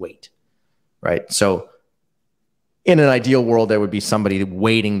relax and wait. Right. So in an ideal world, there would be somebody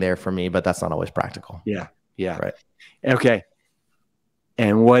waiting there for me, but that's not always practical. Yeah. Yeah. Right. Okay.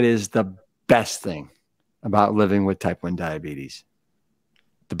 And what is the best thing about living with type 1 diabetes?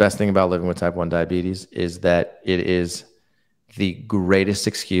 The best thing about living with type 1 diabetes is that it is the greatest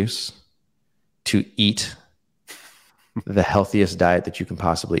excuse to eat the healthiest diet that you can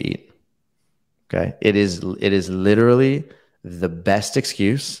possibly eat. Okay. It is literally the best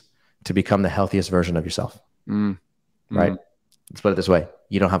excuse to become the healthiest version of yourself. Right. Let's put it this way.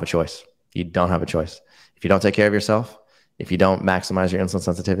 You don't have a choice. You don't have a choice. If you don't take care of yourself, if you don't maximize your insulin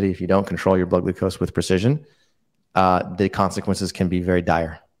sensitivity, if you don't control your blood glucose with precision, the consequences can be very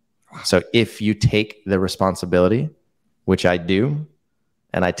dire. So if you take the responsibility, which I do,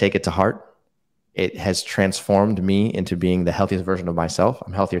 and I take it to heart, it has transformed me into being the healthiest version of myself.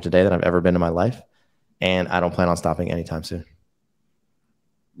 I'm healthier today than I've ever been in my life. And I don't plan on stopping anytime soon.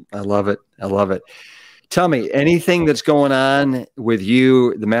 I love it. I love it. Tell me, anything that's going on with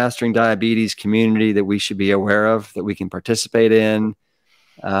you, the Mastering Diabetes community that we should be aware of, that we can participate in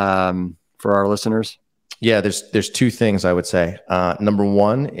for our listeners? Yeah, there's 2 things I would say. Number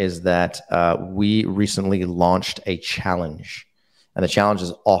 1 is that we recently launched a challenge. And the challenge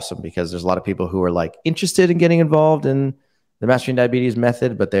is awesome because there's a lot of people who are like interested in getting involved in the Mastering Diabetes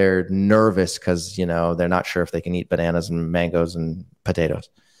method, but they're nervous because, you know, they're not sure if they can eat bananas and mangoes and potatoes.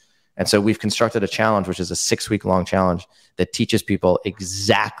 And so we've constructed a challenge, which is a 6-week long challenge that teaches people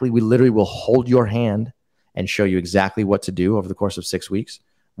exactly, we literally will hold your hand and show you exactly what to do over the course of 6 weeks.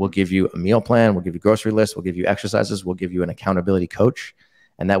 We'll give you a meal plan. We'll give you grocery lists. We'll give you exercises. We'll give you an accountability coach.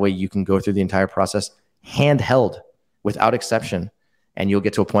 And that way you can go through the entire process handheld without exception. And you'll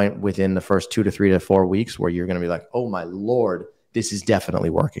get to a point within the first 2 to 3 to 4 weeks where you're going to be like, oh my Lord, this is definitely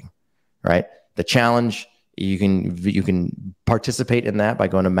working, right? The challenge, you can participate in that by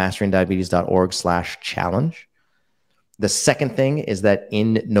going to masteringdiabetes.org/challenge. The second thing is that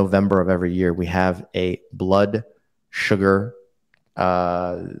in November of every year, we have a blood sugar,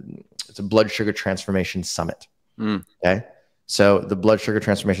 it's a blood sugar transformation summit. Okay. So the blood sugar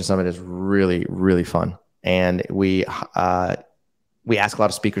transformation summit is really, really fun. And we ask a lot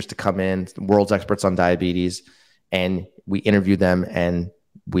of speakers to come in, world's experts on diabetes, and we interview them and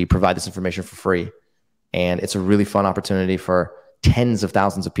we provide this information for free. And it's a really fun opportunity for tens of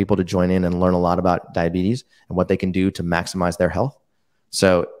thousands of people to join in and learn a lot about diabetes and what they can do to maximize their health.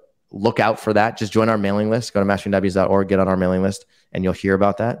 So look out for that. Just join our mailing list. Go to masteringdiabetes.org, get on our mailing list, and you'll hear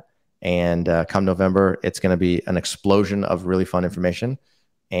about that. And come November, it's going to be an explosion of really fun information.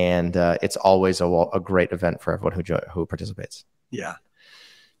 And it's always a great event for everyone who participates. Yeah.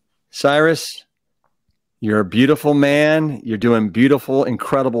 Cyrus, you're a beautiful man. You're doing beautiful,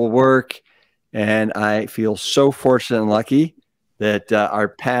 incredible work. And I feel so fortunate and lucky that our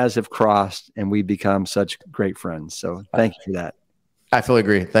paths have crossed and we've become such great friends. So thank you for that. I fully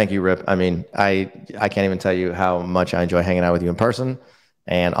agree. Thank you, Rip. I mean, I can't even tell you how much I enjoy hanging out with you in person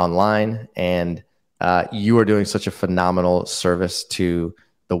and online. And you are doing such a phenomenal service to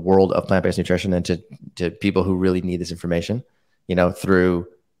the world of plant-based nutrition and to people who really need this information, you know, through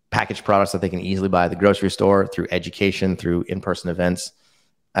packaged products that they can easily buy at the grocery store, through education, through in-person events.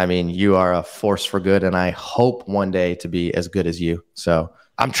 I mean, you are a force for good, and I hope one day to be as good as you. So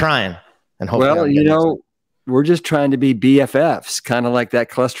I'm trying. And hopefully, well, you know, we're just trying to be BFFs, kind of like that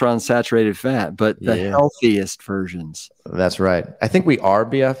cholesterol-saturated fat, but the healthiest versions. That's right. I think we are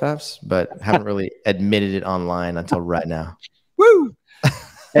BFFs, but haven't really admitted it online until right now. Woo!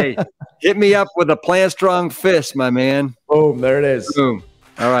 Hey, hit me up with a Plant Strong fist, my man. Boom, there it is. Boom.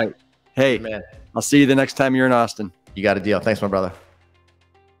 All right. Hey, man, I'll see you the next time you're in Austin. You got a deal. Thanks, my brother.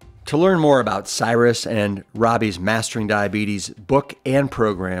 To learn more about Cyrus and Robby's Mastering Diabetes book and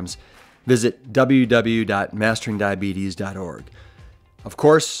programs, visit www.masteringdiabetes.org. Of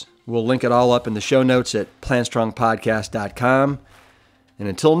course, we'll link it all up in the show notes at plantstrongpodcast.com. And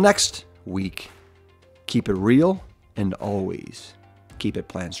until next week, keep it real and always keep it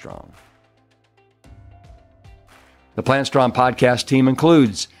Plant Strong. The Plant Strong podcast team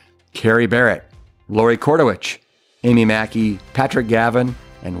includes Carrie Barrett, Lori Kordowich, Amy Mackey, Patrick Gavin,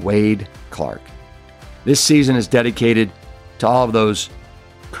 and Wade Clark. This season is dedicated to all of those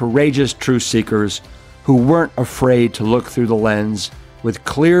courageous truth seekers who weren't afraid to look through the lens with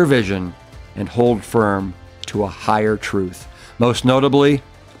clear vision and hold firm to a higher truth. Most notably,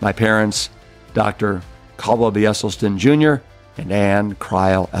 my parents, Dr. Caldwell B. Esselstyn Jr. and Ann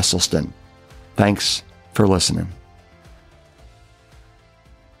Kreil Esselstyn. Thanks for listening.